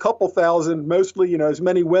 just a couple thousand, mostly, as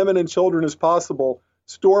many women and children as possible,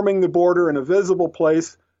 storming the border in a visible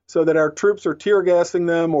place so that our troops are tear gassing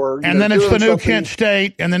them and then it's the new Kent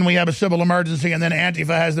State, and then we have a civil emergency, and then Antifa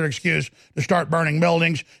has their excuse to start burning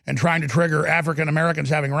buildings and trying to trigger African Americans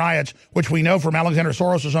having riots, which we know from Alexander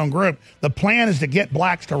Soros' own group. The plan is to get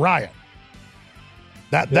blacks to riot.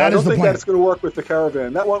 That is the plan. I don't think that's going to work with the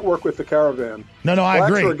caravan. That won't work with the caravan. No, I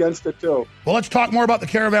agree. Blacks are against it too. Well, let's talk more about the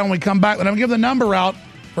caravan when we come back. But I'm going to give the number out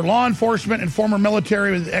for law enforcement and former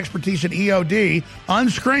military with expertise in EOD,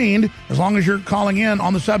 unscreened, as long as you're calling in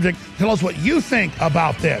on the subject. Tell us what you think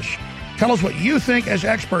about this. Tell us what you think as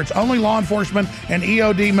experts. Only law enforcement and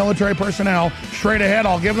EOD military personnel. Straight ahead,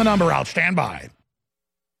 I'll give the number out. Stand by.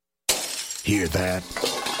 Hear that?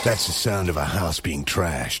 That's the sound of a house being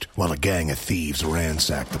trashed while a gang of thieves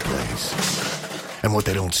ransack the place. And what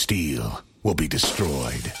they don't steal will be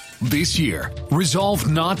destroyed. This year, resolve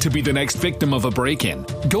not to be the next victim of a break-in.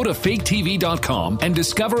 Go to faketv.com and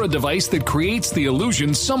discover a device that creates the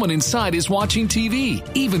illusion someone inside is watching TV,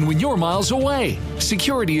 even when you're miles away.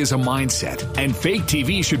 Security is a mindset, and Fake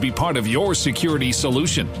TV should be part of your security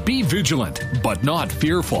solution. Be vigilant, but not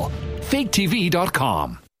fearful.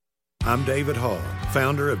 faketv.com. I'm David Hall,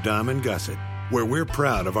 founder of Diamond Gusset, where we're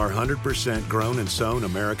proud of our 100% grown and sewn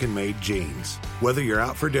American-made jeans. Whether you're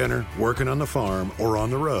out for dinner, working on the farm, or on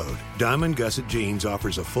the road, Diamond Gusset Jeans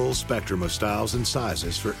offers a full spectrum of styles and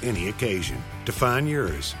sizes for any occasion. To find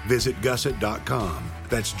yours, visit gusset.com.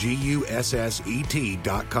 That's GUSSET.com.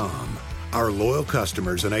 Our loyal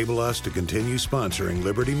customers enable us to continue sponsoring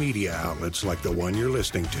Liberty media outlets like the one you're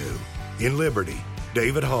listening to. In Liberty,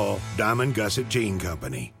 David Hall, Diamond Gusset Jean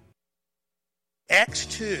Company.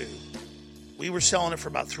 X2, we were selling it for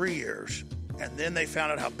about 3 years, and then they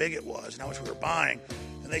found out how big it was and how much we were buying,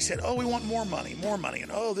 and they said, oh, we want more money,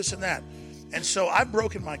 and oh, this and that. And so I've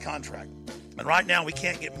broken my contract, and right now we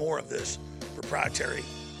can't get more of this proprietary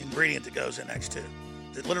ingredient that goes in X2.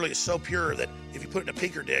 It literally is so pure that if you put it in a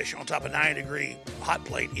peaker dish on top of a 90-degree hot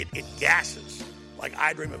plate, it gasses like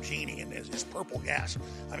I Dream of Jeannie, and it's purple gas.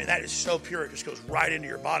 I mean, that is so pure, it just goes right into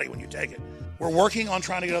your body when you take it. We're working on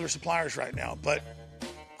trying to get other suppliers right now, but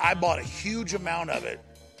I bought a huge amount of it,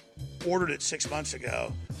 ordered it 6 months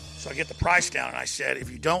ago, so I get the price down, and I said,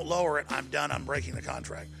 if you don't lower it, I'm done, I'm breaking the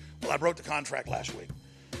contract. Well, I broke the contract last week,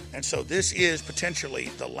 and so this is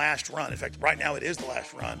potentially the last run. In fact, right now it is the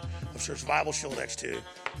last run of Survival Shield X2,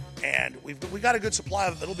 and we got a good supply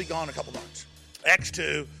of it. It'll be gone in a couple months.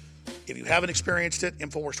 X2, if you haven't experienced it,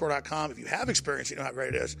 InfoWarsStore.com. If you have experienced it, you know how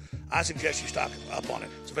great it is. I suggest you stock up on it.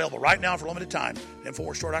 It's available right now for a limited time at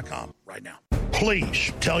InfoWarsStore.com right now.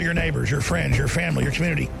 Please tell your neighbors, your friends, your family, your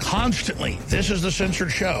community constantly, this is the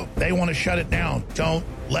censored show. They want to shut it down. Don't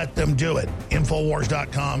let them do it.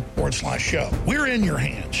 Infowars.com/show. We're in your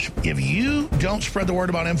hands. If you don't spread the word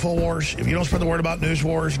about Infowars, if you don't spread the word about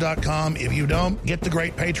newswars.com, if you don't get the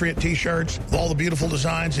great Patriot t-shirts with all the beautiful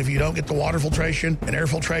designs, if you don't get the water filtration and air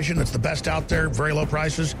filtration that's the best out there, very low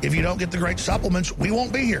prices, if you don't get the great supplements, we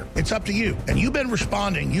won't be here. It's up to you. And you've been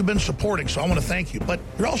responding, you've been supporting, so I want to thank you. But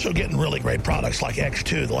you're also getting really great products like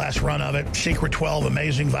X2, the last run of it, Secret 12,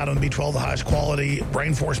 amazing, vitamin B12, the highest quality,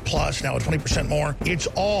 Brain Force Plus, now at 20% more. It's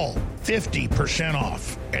all 50%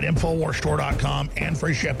 off at InfoWarsStore.com and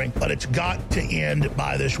free shipping, but it's got to end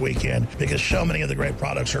by this weekend because so many of the great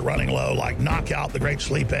products are running low, like Knockout, the great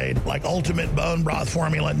sleep aid, like Ultimate Bone Broth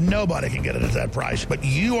Formula. Nobody can get it at that price, but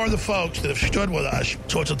you are the folks that have stood with us,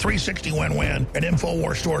 so it's a 360 win-win at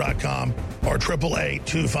InfoWarsStore.com or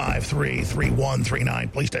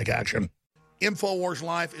 888-253-3139. Please take action. InfoWars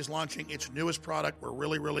Life is launching its newest product. We're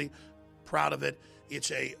really, really proud of it.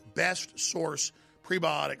 It's a best source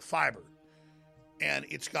prebiotic fiber, and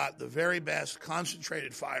it's got the very best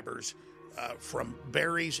concentrated fibers from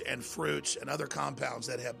berries and fruits and other compounds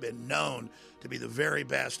that have been known to be the very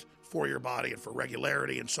best for your body and for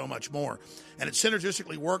regularity and so much more. And it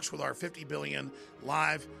synergistically works with our 50 billion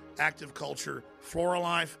live active culture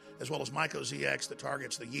FloraLife, as well as MycoZX that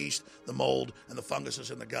targets the yeast, the mold, and the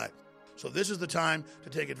funguses in the gut. So this is the time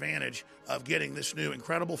to take advantage of getting this new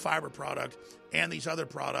incredible fiber product and these other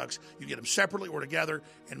products. You get them separately or together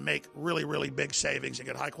and make really, really big savings and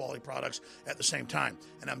get high-quality products at the same time.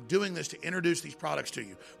 And I'm doing this to introduce these products to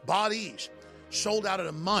you. Bodease, sold out in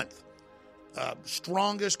a month.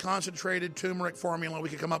 Strongest concentrated turmeric formula we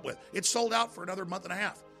could come up with. It's sold out for another month and a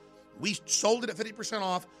half. We sold it at 50%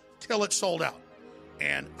 off till it's sold out.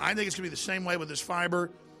 And I think it's going to be the same way with this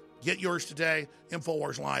fiber. Get yours today,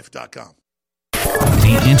 InfoWarsLife.com.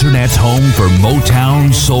 The Internet's home for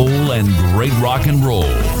Motown, soul, and great rock and roll.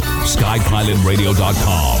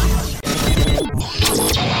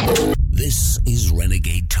 SkyPilotRadio.com. This is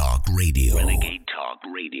Renegade Talk Radio. Renegade Talk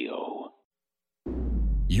Radio.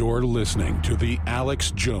 You're listening to The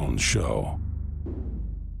Alex Jones Show.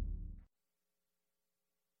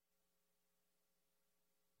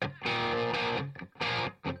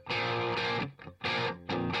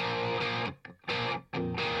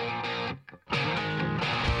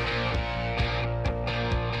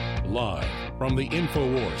 Live from the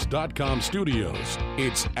Infowars.com studios,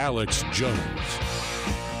 it's Alex Jones.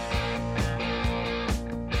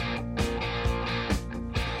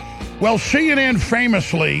 Well, CNN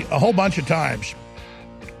famously, a whole bunch of times,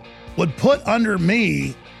 would put under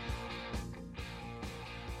me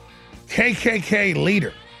KKK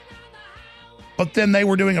leader. But then they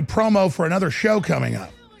were doing a promo for another show coming up.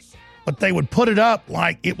 But they would put it up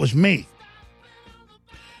like it was me.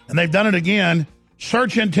 And they've done it again.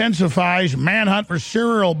 Search intensifies, manhunt for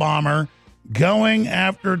serial bomber going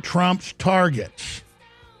after Trump's targets.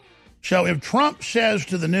 So if Trump says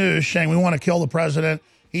to the news, saying we want to kill the president,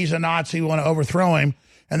 he's a Nazi, we want to overthrow him,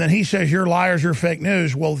 and then he says you're liars, you're fake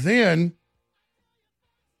news, well then,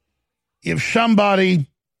 if somebody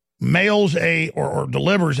mails or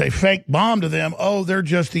delivers a fake bomb to them, oh, they're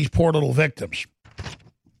just these poor little victims.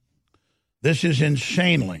 This is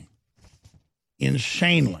insanely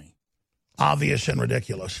obvious and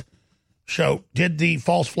ridiculous. So did the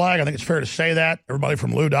false flag, I think it's fair to say that, everybody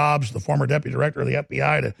from Lou Dobbs, the former deputy director of the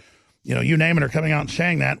FBI, to, you name it, are coming out and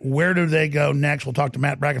saying that. Where do they go next? We'll talk to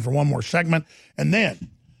Matt Bracken for one more segment. And then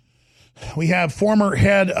we have former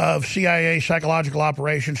head of CIA psychological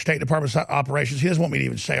operations, State Department operations. He doesn't want me to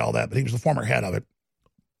even say all that, but he was the former head of it.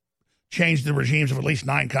 Changed the regimes of at least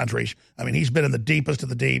 9 countries. I mean, he's been in the deepest of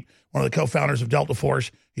the deep. One of the co-founders of Delta Force.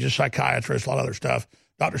 He's a psychiatrist, a lot of other stuff.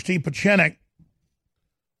 Dr. Steve Pieczenik,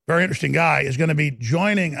 very interesting guy, is going to be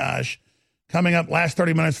joining us coming up last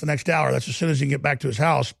 30 minutes the next hour. That's as soon as he can get back to his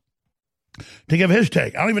house to give his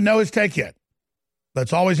take. I don't even know his take yet, but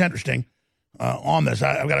it's always interesting on this.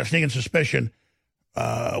 I've got a sneaking suspicion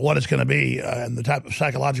what it's going to be and the type of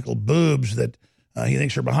psychological boobs that he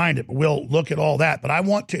thinks are behind it. But we'll look at all that. But I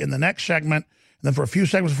want to, in the next segment, and then for a few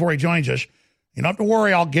seconds before he joins us, you don't have to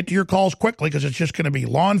worry. I'll get to your calls quickly because it's just going to be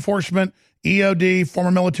law enforcement, EOD, former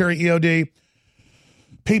military EOD,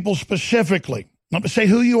 people specifically. Not to say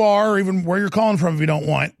who you are or even where you're calling from if you don't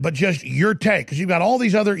want, but just your take. Because you've got all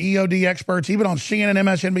these other EOD experts, even on CNN,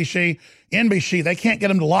 MSNBC, NBC, they can't get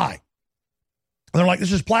them to lie. And they're like,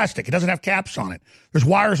 this is plastic. It doesn't have caps on it. There's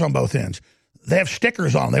wires on both ends. They have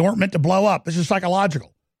stickers on them. They weren't meant to blow up. This is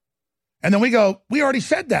psychological. And then we go, we already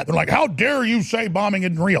said that. They're like, how dare you say bombing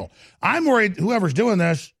isn't real? I'm worried whoever's doing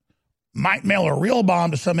this might mail a real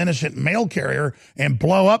bomb to some innocent mail carrier and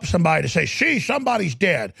blow up somebody to say, see, somebody's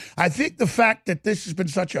dead. I think the fact that this has been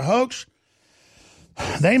such a hoax,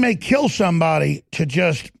 they may kill somebody to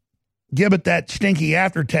just give it that stinky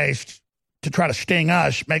aftertaste to try to sting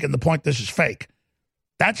us, making the point this is fake.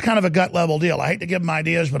 That's kind of a gut level deal. I hate to give them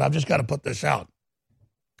ideas, but I've just got to put this out.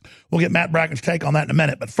 We'll get Matt Bracken's take on that in a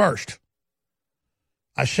minute. But first,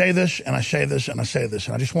 I say this and I say this and I say this,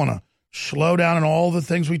 and I just want to slow down on all the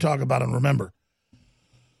things we talk about. And remember,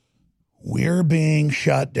 we're being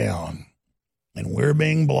shut down and we're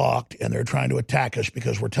being blocked, and they're trying to attack us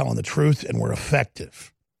because we're telling the truth and we're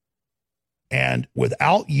effective. And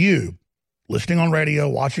without you listening on radio,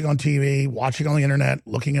 watching on TV, watching on the internet,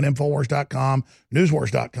 looking at Infowars.com,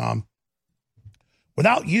 Newswars.com,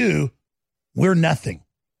 without you, we're nothing.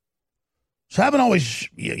 So I haven't always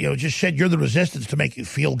just said you're the resistance to make you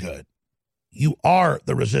feel good. You are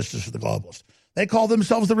the resistance to the globalists. They call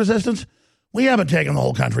themselves the resistance. We haven't taken the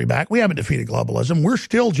whole country back. We haven't defeated globalism. We're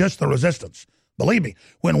still just the resistance. Believe me,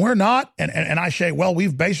 when we're not, and I say, well,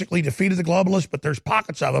 we've basically defeated the globalists, but there's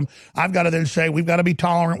pockets of them, I've got to then say, we've got to be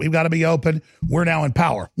tolerant, we've got to be open. We're now in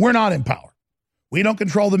power. We're not in power. We don't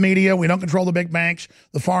control the media. We don't control the big banks,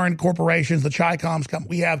 the foreign corporations, the Chi-Coms.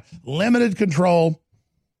 We have limited control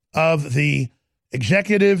of the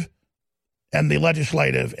executive and the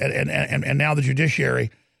legislative and now the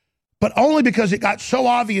judiciary, but only because it got so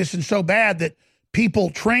obvious and so bad that people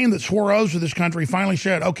trained that swore oaths of this country finally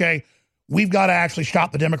said, okay, we've got to actually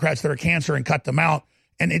stop the Democrats that are cancer and cut them out.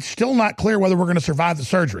 And it's still not clear whether we're going to survive the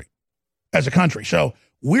surgery as a country. So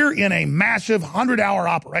we're in a massive 100-hour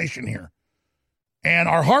operation here. And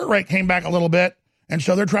our heart rate came back a little bit. And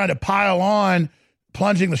so they're trying to pile on,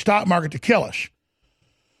 plunging the stock market to kill us.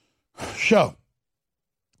 So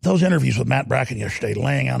those interviews with Matt Bracken yesterday,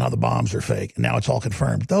 laying out how the bombs are fake, and now it's all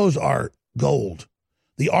confirmed, those are gold.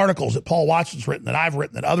 The articles that Paul Watson's written, that I've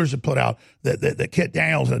written, that others have put out, that Kit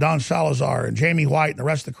Daniels and Don Salazar and Jamie White and the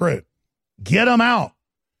rest of the crew, get them out.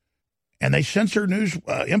 And they censor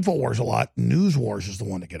Infowars a lot. Newswars is the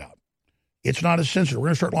one to get out. It's not as censored. We're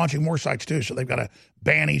going to start launching more sites too, so they've got to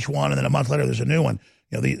ban each one, and then a month later there's a new one.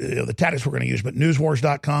 The tactics we're going to use, but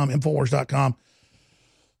newswars.com, infowars.com.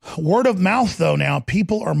 Word of mouth, though, now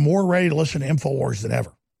people are more ready to listen to InfoWars than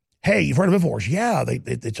ever. Hey, you've heard of InfoWars? Yeah,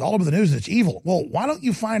 it's all over the news and it's evil. Well, why don't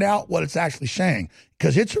you find out what it's actually saying?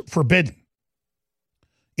 Because it's forbidden.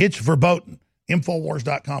 It's verboten.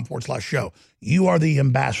 Infowars.com/show. You are the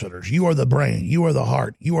ambassadors. You are the brain. You are the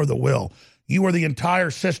heart. You are the will. You are the entire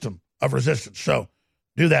system of resistance. So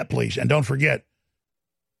do that, please. And don't forget,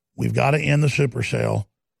 we've got to end the super sale.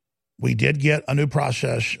 We did get a new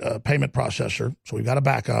payment processor, so we've got a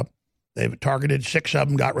backup. They've targeted 6 of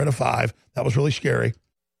them, got rid of 5. That was really scary.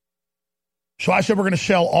 So I said we're going to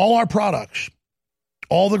sell all our products,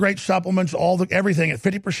 all the great supplements, everything at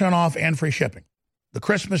 50% off and free shipping. The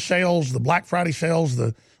Christmas sales, the Black Friday sales,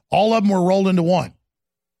 all of them were rolled into one.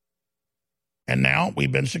 And now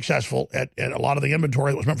we've been successful at a lot of the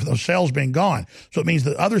inventory that was meant for those sales being gone. So it means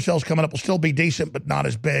the other sales coming up will still be decent, but not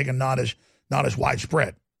as big and not as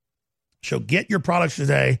widespread. So get your products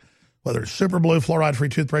today, whether it's Super Blue fluoride-free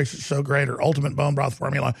toothpaste, it's so great, or Ultimate Bone Broth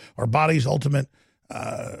Formula, or Body's Ultimate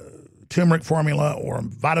Turmeric Formula, or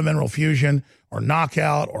Vitamin Mineral Fusion, or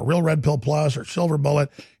Knockout, or Real Red Pill Plus, or Silver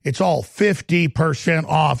Bullet. It's all 50%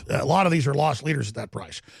 off. A lot of these are lost leaders at that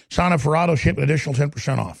price. Sign up for auto ship an additional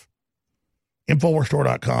 10% off.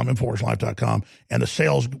 InfoWarsStore.com, InfoWarsLife.com, and the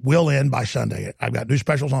sales will end by Sunday. I've got new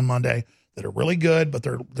specials on Monday that are really good, but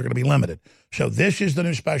they're going to be limited. So this is the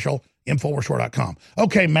new special, InfoWarsStore.com.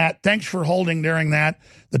 Okay, Matt, thanks for holding during that.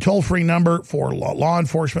 The toll-free number for law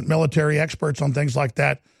enforcement, military experts on things like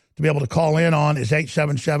that to be able to call in on is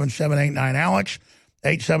 877-789-ALEX,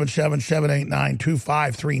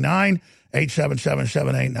 877-789-2539,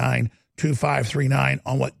 877-789-2539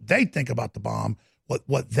 on what they think about the bomb,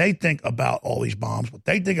 what they think about all these bombs, what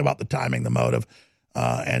they think about the timing, the motive,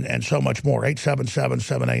 and so much more.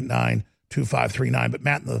 877-789-2539. But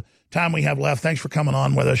Matt, in the time we have left, thanks for coming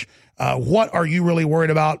on with us. What are you really worried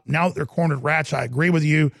about? Now that they're cornered rats, I agree with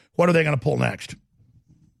you. What are they going to pull next?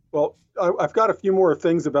 Well, I've got a few more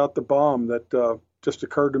things about the bomb that just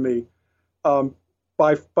occurred to me.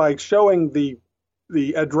 By showing the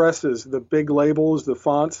addresses, the big labels, the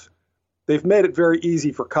fonts, they've made it very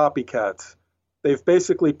easy for copycats. They've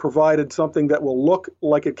basically provided something that will look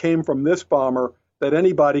like it came from this bomber that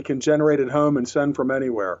anybody can generate at home and send from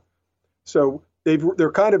anywhere. So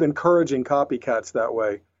they're kind of encouraging copycats that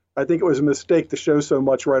way. I think it was a mistake to show so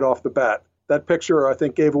much right off the bat. That picture, I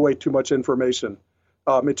think, gave away too much information.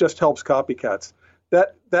 It just helps copycats.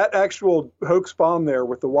 That actual hoax bomb there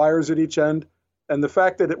with the wires at each end and the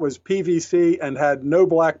fact that it was PVC and had no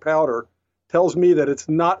black powder tells me that it's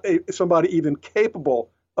not somebody even capable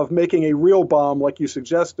of making a real bomb like you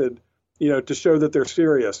suggested, to show that they're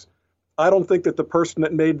serious. I don't think that the person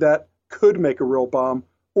that made that could make a real bomb,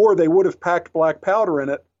 or they would have packed black powder in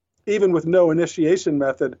it, even with no initiation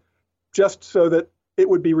method, just so that it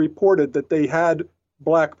would be reported that they had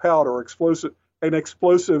black powder or an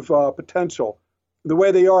explosive potential. The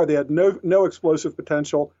way they are, they had no explosive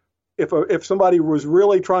potential. If somebody was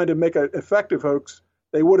really trying to make an effective hoax,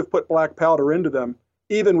 they would have put black powder into them,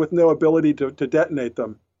 even with no ability to detonate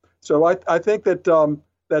them. So I think that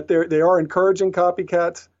they are encouraging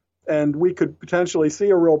copycats, and we could potentially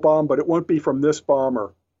see a real bomb, but it won't be from this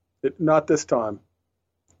bomber. Not this time.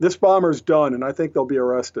 This bomber's done, and I think they'll be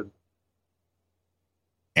arrested.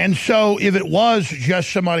 And so if it was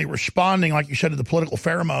just somebody responding, like you said, to the political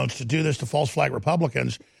pheromones to do this to false flag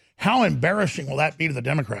Republicans, how embarrassing will that be to the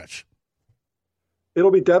Democrats?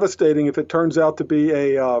 It'll be devastating if it turns out to be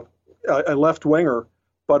a left-winger.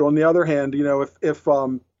 But on the other hand,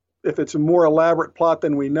 if it's a more elaborate plot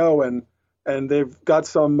than we know, and they've got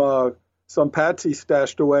some patsy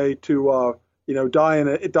stashed away to die in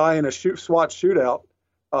a SWAT shootout,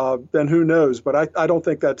 then who knows? But I don't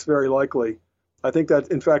think that's very likely. I think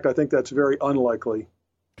that's very unlikely.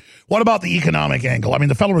 What about the economic angle? I mean,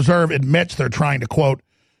 the Federal Reserve admits they're trying to, quote,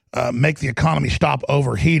 make the economy stop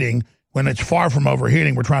overheating. When it's far from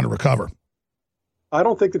overheating, we're trying to recover. I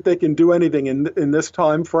don't think that they can do anything in this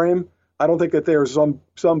time frame. I don't think that there's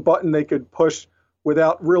some button they could push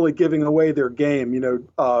without really giving away their game,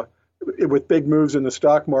 with big moves in the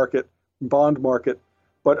stock market, bond market.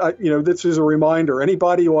 But, this is a reminder.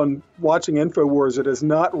 Anybody watching InfoWars that has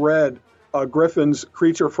not read Griffin's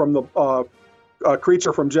Creature from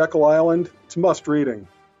Jekyll Island, it's must reading.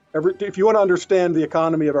 If you want to understand the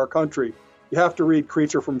economy of our country, you have to read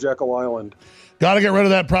Creature from Jekyll Island. Got to get rid of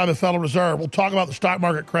that private Federal Reserve. We'll talk about the stock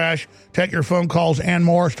market crash, take your phone calls, and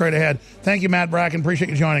more straight ahead. Thank you, Matt Bracken. Appreciate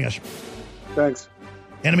you joining us. Thanks.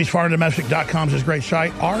 EnemiesForeignDomestic.com is a great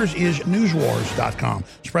site. Ours is newswars.com.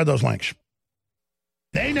 Spread those links.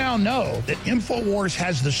 They now know that InfoWars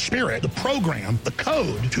has the spirit, the program, the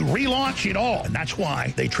code to relaunch it all. And that's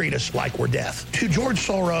why they treat us like we're death. To George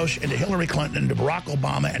Soros and to Hillary Clinton and to Barack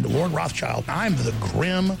Obama and to Lord Rothschild, I'm the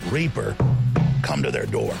Grim Reaper. Come to their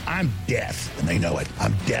door. I'm death, and they know it.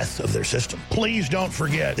 I'm death of their system. Please don't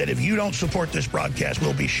forget that if you don't support this broadcast,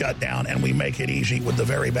 we'll be shut down, and we make it easy with the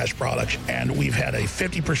very best products. And we've had a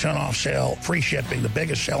 50% off sale, free shipping, the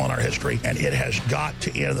biggest sale in our history, and it has got to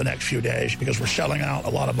end in the next few days because we're selling out a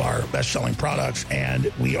lot of our best-selling products,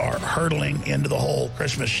 and we are hurtling into the whole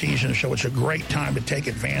Christmas season, so it's a great time to take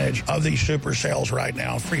advantage of these super sales right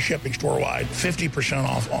now. Free shipping store-wide, 50%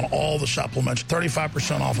 off on all the supplements,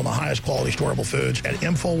 35% off on the highest quality storable foods at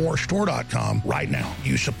InfoWarsStore.com right now.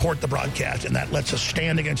 You support the broadcast, and that lets us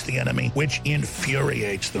stand against the enemy, which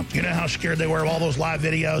infuriates them. You know how scared they were of all those live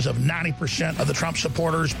videos of 90% of the Trump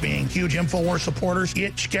supporters being huge InfoWars supporters?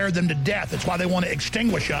 It scared them to death. That's why they want to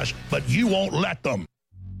extinguish us, but you won't let them.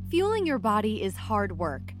 Fueling your body is hard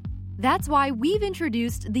work. That's why we've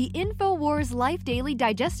introduced the InfoWars Life Daily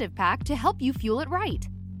Digestive Pack to help you fuel it right.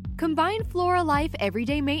 Combine Flora Life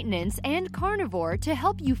Everyday Maintenance and Carnivore to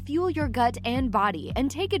help you fuel your gut and body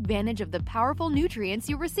and take advantage of the powerful nutrients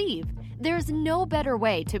you receive. There's no better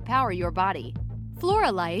way to power your body.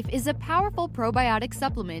 Flora Life is a powerful probiotic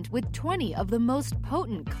supplement with 20 of the most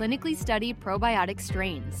potent clinically studied probiotic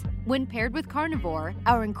strains. When paired with Carnivore,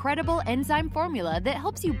 our incredible enzyme formula that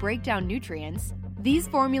helps you break down nutrients, these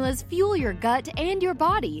formulas fuel your gut and your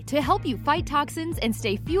body to help you fight toxins and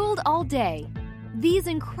stay fueled all day. These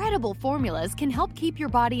incredible formulas can help keep your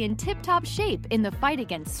body in tip-top shape in the fight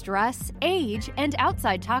against stress, age, and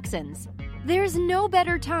outside toxins. There's no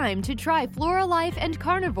better time to try Flora Life and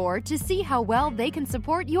Carnivore to see how well they can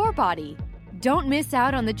support your body. Don't miss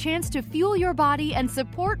out on the chance to fuel your body and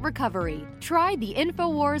support recovery. Try the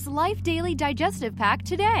InfoWars Life Daily Digestive Pack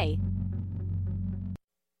today.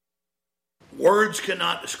 Words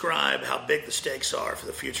cannot describe how big the stakes are for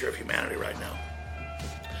the future of humanity right now.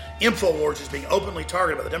 InfoWars is being openly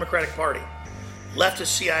targeted by the Democratic Party, leftist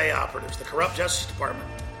CIA operatives, the corrupt Justice Department,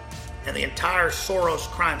 and the entire Soros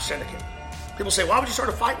crime syndicate. People say, why would you start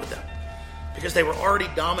a fight with them? Because they were already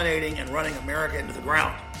dominating and running America into the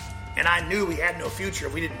ground. And I knew we had no future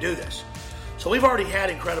if we didn't do this. So we've already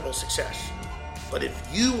had incredible success. But if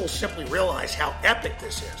you will simply realize how epic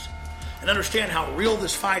this is and understand how real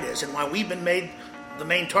this fight is and why we've been made the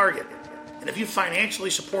main target, and if you financially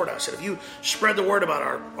support us, and if you spread the word about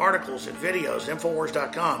our articles and videos at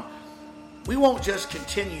Infowars.com, we won't just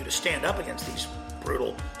continue to stand up against these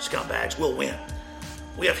brutal scumbags. We'll win.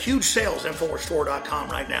 We have huge sales at InfoWarsStore.com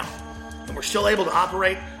right now. And we're still able to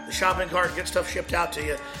operate the shopping cart and get stuff shipped out to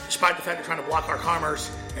you, despite the fact they're trying to block our commerce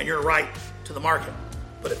and your right to the market.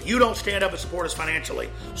 But if you don't stand up and support us financially,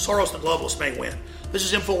 Soros and the globalists may win. This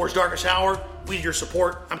is InfoWars Darkest Hour. We need your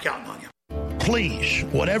support. I'm counting on you. Please,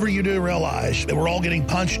 whatever you do, realize that we're all getting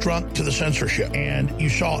punched drunk to the censorship. And you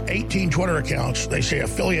saw 18 Twitter accounts, they say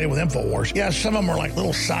affiliated with InfoWars. Yeah, some of them were like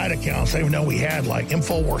little side accounts. They didn't even know we had, like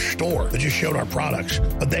InfoWars Store, that just showed our products.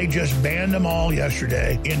 But they just banned them all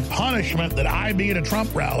yesterday in punishment that I be at a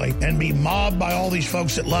Trump rally and be mobbed by all these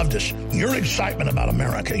folks that loved us. Your excitement about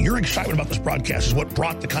America, your excitement about this broadcast is what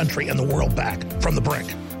brought the country and the world back from the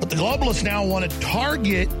brink. But the globalists now want to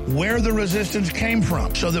target where the resistance came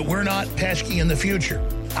from so that we're not pesky in the future.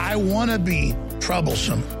 I want to be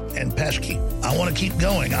troublesome and pesky. I want to keep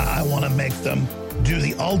going. I want to make them do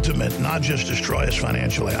the ultimate, not just destroy us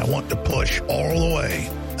financially. I want to push all the way.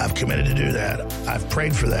 I've committed to do that. I've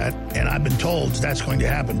prayed for that, and I've been told that's going to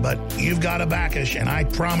happen. But you've got to back us, and I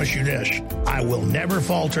promise you this. I will never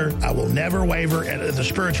falter. I will never waver at the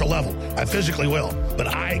spiritual level. I physically will. But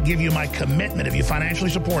I give you my commitment, if you financially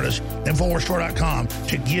support us, InfoWarsStore.com,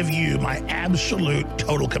 to give you my absolute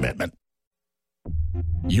total commitment.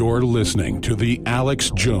 You're listening to The Alex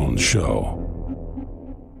Jones Show.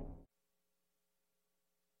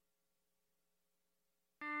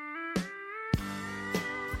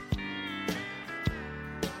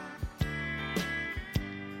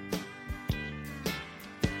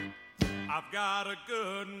 I've got a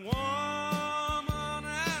good woman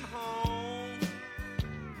at home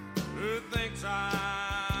who thinks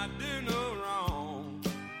I do no wrong,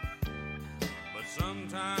 but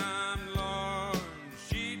sometimes, Lord,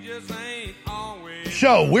 she just ain't always.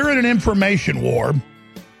 So we're in an information war,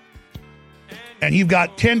 and you've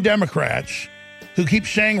got 10 Democrats who keep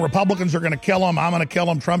saying Republicans are going to kill them, I'm going to kill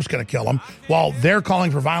them, Trump's going to kill them, while they're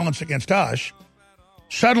calling for violence against us,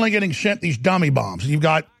 suddenly getting sent these dummy bombs. And you've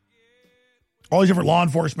got all these different law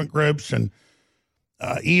enforcement groups and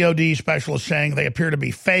EOD specialists saying they appear to be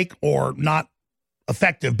fake or not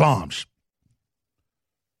effective bombs.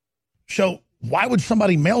 So why would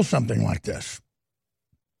somebody mail something like this?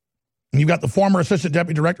 And you've got the former assistant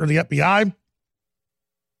deputy director of the FBI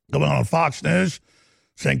going on Fox News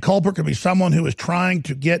saying culprit could be someone who is trying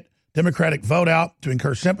to get Democratic vote out to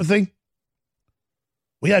incur sympathy.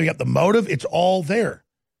 Well, yeah, you got the motive. It's all there.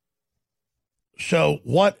 So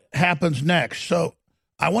what happens next? So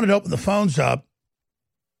I wanted to open the phones up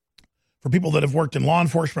for people that have worked in law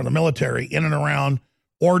enforcement or the military in and around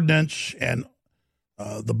ordnance and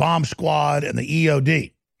the bomb squad and the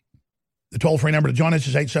EOD. The toll-free number to join us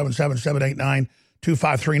is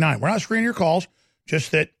 877-789-2539. We're not screening your calls,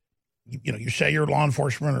 just that you say you're law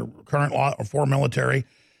enforcement or current law or former military.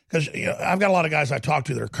 Because I've got a lot of guys I talk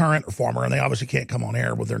to that are current or former, and they obviously can't come on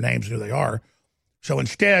air with their names and who they are. So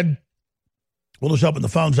instead, we'll just open the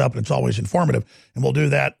phones up, and it's always informative. And we'll do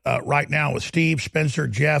that right now with Steve, Spencer,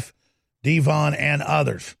 Jeff, Devon, and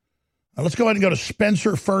others. Let's go ahead and go to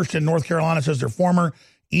Spencer first in North Carolina. It says they're former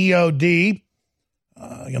EOD.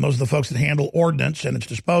 Those are the folks that handle ordnance and its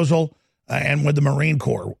disposal and with the Marine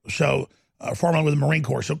Corps. So formerly with the Marine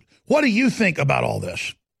Corps. So what do you think about all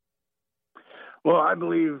this? Well, I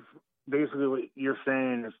believe basically what you're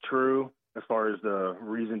saying is true as far as the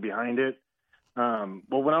reason behind it. Well,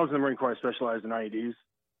 when I was in the Marine Corps, I specialized in IEDs.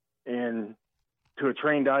 And to a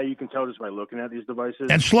trained eye, you can tell just by looking at these devices.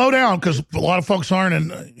 And slow down, because a lot of folks aren't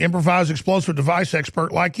an improvised explosive device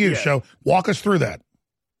expert like you. Yeah. So walk us through that.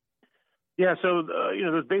 Yeah, so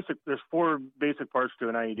there's four basic parts to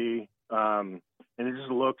an IED, and it just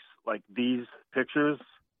looks like these pictures.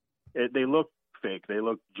 They look fake. They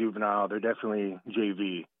look juvenile. They're definitely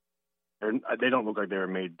JV. They don't look like they were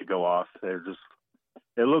made to go off. It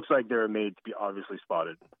looks like they're made to be obviously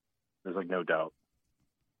spotted. There's no doubt.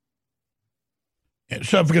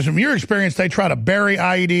 So, because from your experience, they try to bury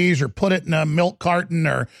IEDs or put it in a milk carton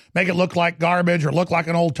or make it look like garbage or look like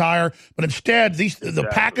an old tire. But instead, the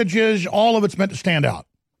packages, all of it's meant to stand out.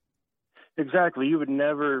 Exactly. You would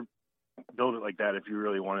never build it like that if you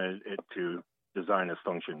really wanted it to design as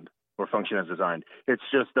functioned or function as designed. It's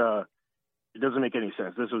just, it doesn't make any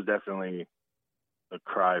sense. This was definitely a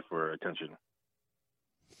cry for attention.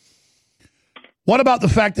 What about the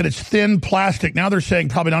fact that it's thin plastic? Now they're saying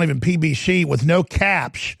probably not even PVC with no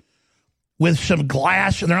caps, with some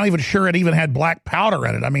glass, and they're not even sure it even had black powder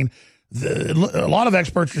in it. I mean, a lot of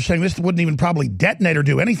experts are saying this wouldn't even probably detonate or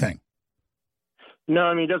do anything. No,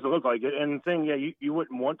 I mean, it doesn't look like it. And the thing, you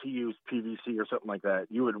wouldn't want to use PVC or something like that.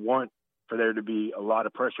 You would want for there to be a lot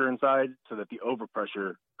of pressure inside so that the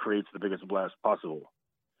overpressure creates the biggest blast possible.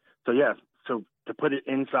 So, so to put it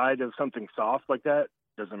inside of something soft like that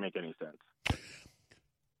doesn't make any sense.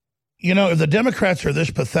 If the Democrats are this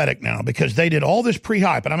pathetic now because they did all this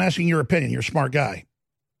pre-hype, and I'm asking your opinion, you're a smart guy,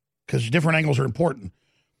 because different angles are important.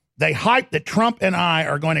 They hyped that Trump and I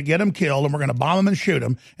are going to get him killed and we're going to bomb him and shoot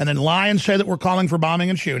him, and then lie and say that we're calling for bombing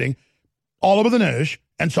and shooting all over the news.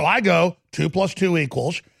 And so I go 2 + 2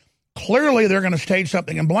 =. Clearly they're going to stage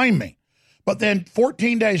something and blame me. But then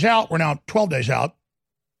 14 days out, we're now 12 days out,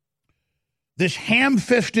 this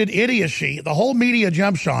ham-fisted idiocy, the whole media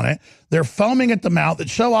jumps on it. They're foaming at the mouth.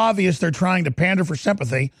 It's so obvious they're trying to pander for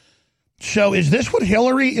sympathy. So is this what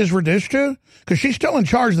Hillary is reduced to? Because she's still in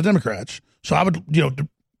charge of the Democrats. So I would,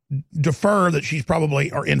 defer that she's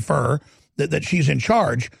probably, or infer that she's in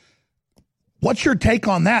charge. What's your take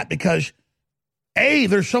on that? Because, A,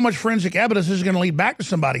 there's so much forensic evidence this is going to lead back to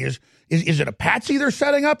somebody. Is it a patsy they're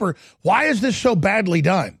setting up? Or why is this so badly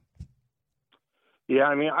done? Yeah,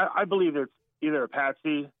 I mean, I believe it's either a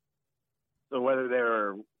patsy, so whether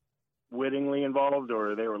they're wittingly involved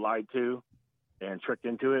or they were lied to and tricked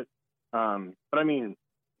into it. But I mean,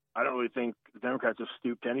 I don't really think the Democrats have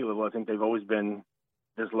stooped to any level. I think they've always been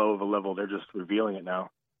this low of a level. They're just revealing it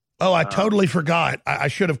now. Oh, I totally forgot. I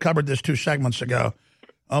should have covered this 2 segments ago.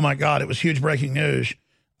 Oh my God, it was huge breaking news.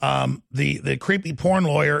 The creepy porn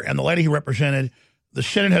lawyer and the lady he represented, the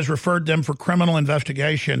Senate has referred them for criminal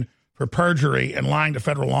investigation for perjury and lying to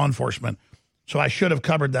federal law enforcement. So I should have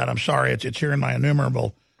covered that. I'm sorry. It's here in my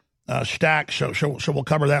innumerable stack. So we'll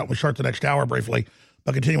cover that when we start the next hour briefly.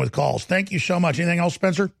 But continue with calls. Thank you so much. Anything else,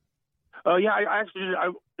 Spencer? Yeah, I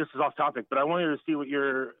this is off topic, but I wanted to see what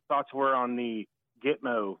your thoughts were on the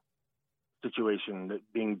Gitmo situation that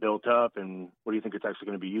being built up, and what do you think it's actually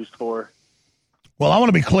going to be used for? Well, I want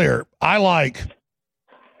to be clear. I like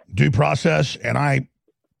due process, and I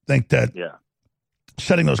think that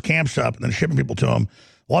setting those camps up and then shipping people to them,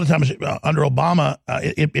 a lot of times under Obama,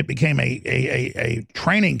 it became a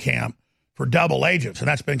training camp for double agents, and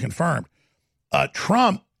that's been confirmed.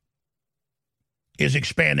 Trump is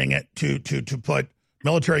expanding it to put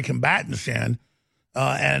military combatants in,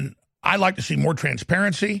 and I'd like to see more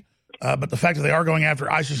transparency. But the fact that they are going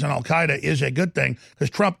after ISIS and Al-Qaeda is a good thing because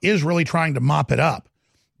Trump is really trying to mop it up.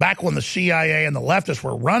 Back when the CIA and the leftists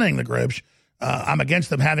were running the groups, I'm against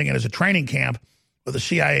them having it as a training camp with a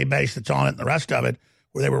CIA base that's on it and the rest of it,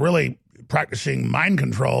 where they were really practicing mind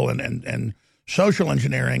control and social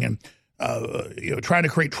engineering and trying to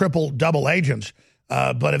create triple, double agents.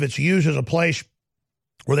 But if it's used as a place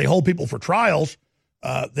where they hold people for trials,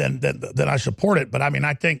 then I support it. But I mean,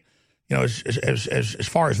 I think, as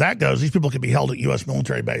far as that goes, these people could be held at U.S.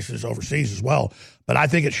 military bases overseas as well. But I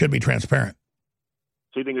think it should be transparent.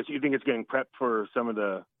 So you think it's getting prepped for some of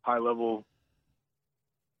the high level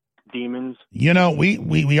demons?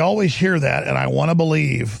 We always hear that, and I want to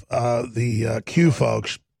believe the Q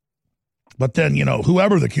folks. But then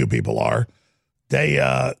whoever the Q people are, they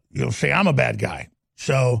say I'm a bad guy.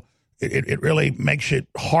 So it really makes it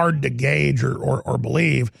hard to gauge or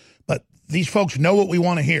believe. But these folks know what we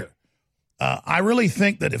want to hear. I really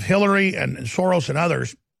think that if Hillary and Soros and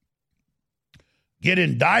others get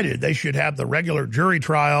indicted, they should have the regular jury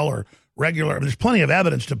trial or there's plenty of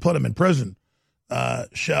evidence to put them in prison.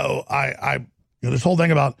 So I this whole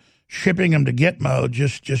thing about shipping them to Gitmo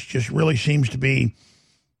just really seems to be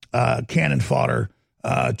cannon fodder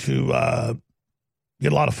to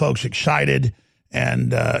get a lot of folks excited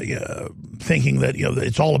and thinking that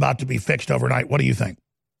it's all about to be fixed overnight. What do you think?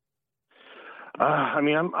 I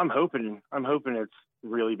mean, I'm hoping it's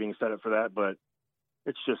really being set up for that, but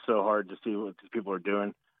it's just so hard to see what these people are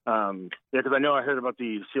doing. Because I know I heard about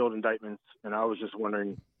the sealed indictments, and I was just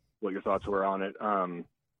wondering what your thoughts were on it.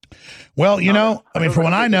 Well, from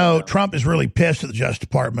what I know, Trump is really pissed at the Justice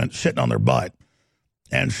Department sitting on their butt.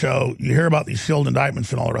 And so you hear about these sealed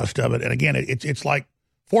indictments and all the rest of it. And again, it's like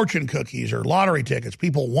fortune cookies or lottery tickets.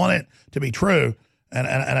 People want it to be true. And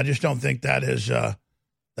I just don't think that is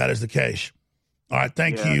the case. All right.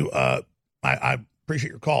 Thank you. I appreciate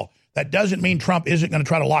your call. That doesn't mean Trump isn't going to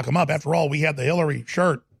try to lock them up. After all, we have the Hillary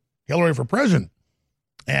shirt, Hillary for prison,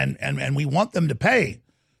 and we want them to pay.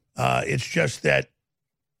 It's just that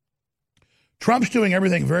Trump's doing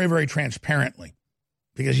everything very, very transparently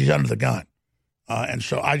because he's under the gun. And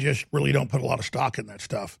so I just really don't put a lot of stock in that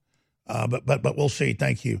stuff. But we'll see.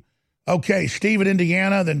 Thank you. Okay, Steve in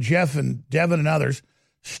Indiana, then Jeff and Devin and others.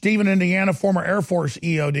 Steve in Indiana, former Air Force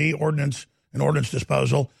EOD, Ordnance and Ordnance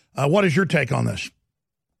Disposal. What is your take on this?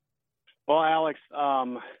 Well, Alex,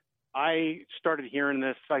 I started hearing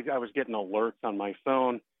this. I was getting alerts on my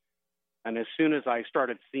phone. And as soon as I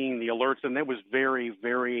started seeing the alerts, and it was very,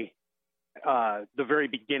 very, the very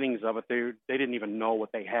beginnings of it, they didn't even know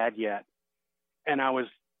what they had yet. And I was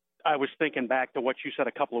thinking back to what you said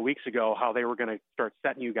a couple of weeks ago, how they were going to start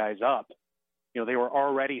setting you guys up. They were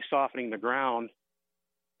already softening the ground.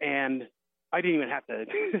 And I didn't even have to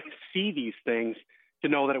see these things to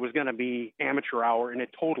know that it was going to be amateur hour, and it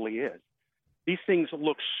totally is. These things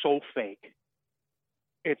look so fake.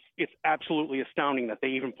 It's absolutely astounding that they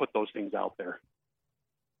even put those things out there.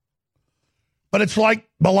 But it's like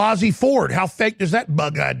Balazi Ford. How fake does that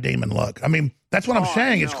bug-eyed demon look? I mean, that's what I'm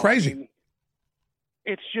saying. It's crazy. I mean,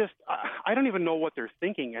 it's just, I don't even know what they're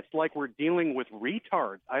thinking. It's like we're dealing with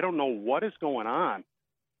retards. I don't know what is going on,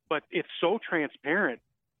 but it's so transparent.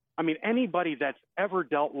 I mean, anybody that's ever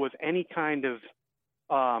dealt with any kind of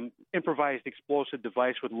improvised explosive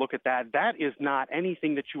device would look at that. That is not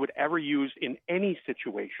anything that you would ever use in any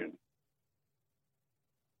situation.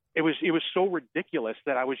 It was so ridiculous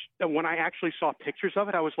that when I actually saw pictures of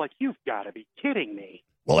it, I was like, you've got to be kidding me.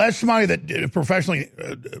 Well, as somebody that professionally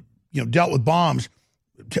dealt with bombs,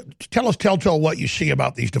 tell us telltale what you see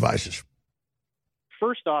about these devices.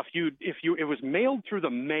 First off, if it was mailed through the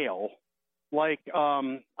mail, like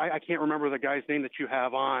I can't remember the guy's name that you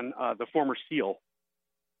have on, the former SEAL.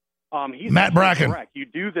 He's Matt Bracken. Correct. You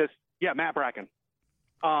do this, Matt Bracken.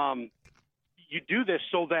 You do this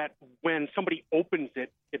so that when somebody opens it,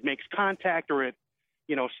 it makes contact, or it,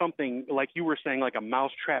 something like you were saying, like a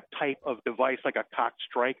mousetrap type of device, like a cocked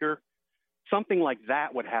striker. Something like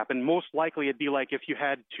that would happen. Most likely it'd be like if you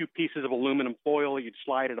had two pieces of aluminum foil, you'd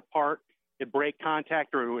slide it apart, it'd break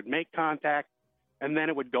contact, or it would make contact, and then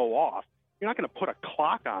it would go off. You're not going to put a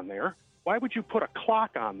clock on there. Why would you put a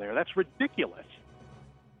clock on there? That's ridiculous.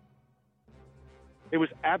 It was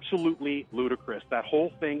absolutely ludicrous. That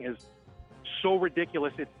whole thing is so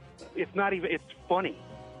ridiculous. It's not even, it's funny.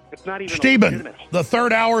 It's not even Stephen, the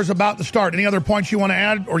third hour is about to start. Any other points you want to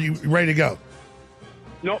add, or are you ready to go?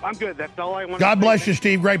 No, I'm good. That's all I want to say. God bless you,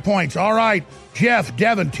 Steve. Great points. All right. Jeff,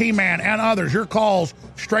 Devin, T-Man, and others, your calls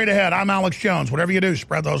straight ahead. I'm Alex Jones. Whatever you do,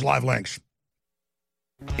 spread those live links.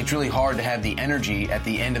 It's really hard to have the energy at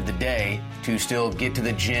the end of the day to still get to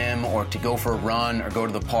the gym or to go for a run or go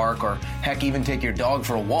to the park or heck, even take your dog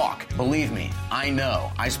for a walk. Believe me, I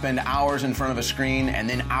know. I spend hours in front of a screen and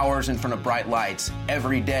then hours in front of bright lights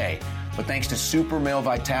every day. But thanks to Super Male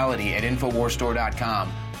Vitality at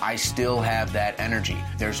InfoWarsStore.com, I still have that energy.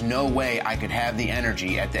 There's no way I could have the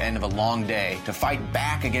energy at the end of a long day to fight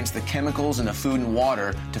back against the chemicals in the food and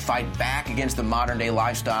water, to fight back against the modern day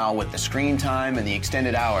lifestyle with the screen time and the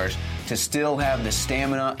extended hours, to still have the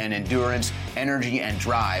stamina and endurance, energy and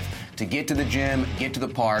drive to get to the gym, get to the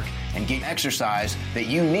park, and get exercise that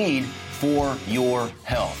you need for your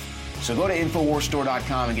health. So go to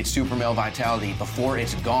InfoWarsStore.com and get Super Male Vitality before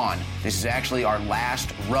it's gone. This is actually our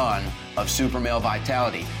last run of Super Male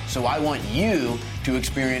Vitality. So I want you to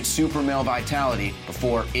experience Super Male Vitality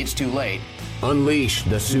before it's too late. Unleash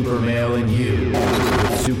the super male in you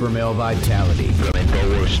with Super Male Vitality from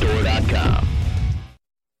InfoWarsStore.com.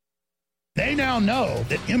 They now know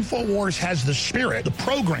that InfoWars has the spirit, the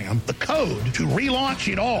program, the code to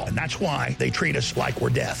relaunch it all. And that's why they treat us like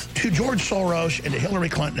we're death. To George Soros and to Hillary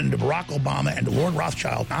Clinton and to Barack Obama and to Lord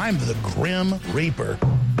Rothschild, I'm the Grim Reaper.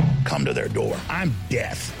 Come to their door. I'm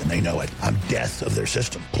death, and they know it. I'm death of their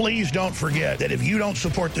system. Please don't forget that if you don't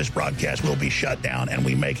support this broadcast, we'll be shut down, and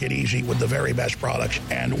we make it easy with the very best products.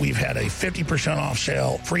 And we've had a 50% off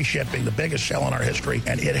sale, free shipping, the biggest sale in our history,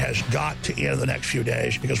 and it has got to end in the next few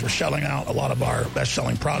days because we're selling out a lot of our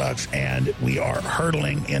best-selling products, and we are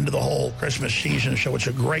hurtling into the whole Christmas season, so it's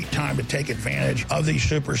a great time to take advantage of these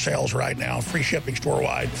super sales right now. Free shipping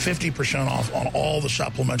store-wide, 50% off on all the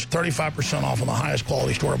supplements, 35% off on the highest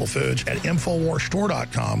quality storable foods at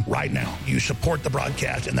InfoWarsStore.com right now. You support the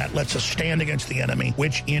broadcast, and that lets us stand against the enemy,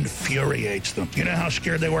 which infuriates them. You know how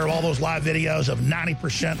scared they were of all those live videos of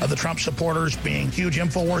 90% of the Trump supporters being huge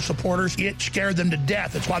InfoWars supporters? It scared them to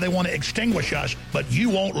death. That's why they want to extinguish us, but you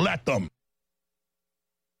won't let them.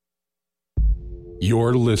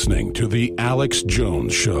 You're listening to The Alex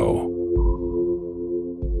Jones Show.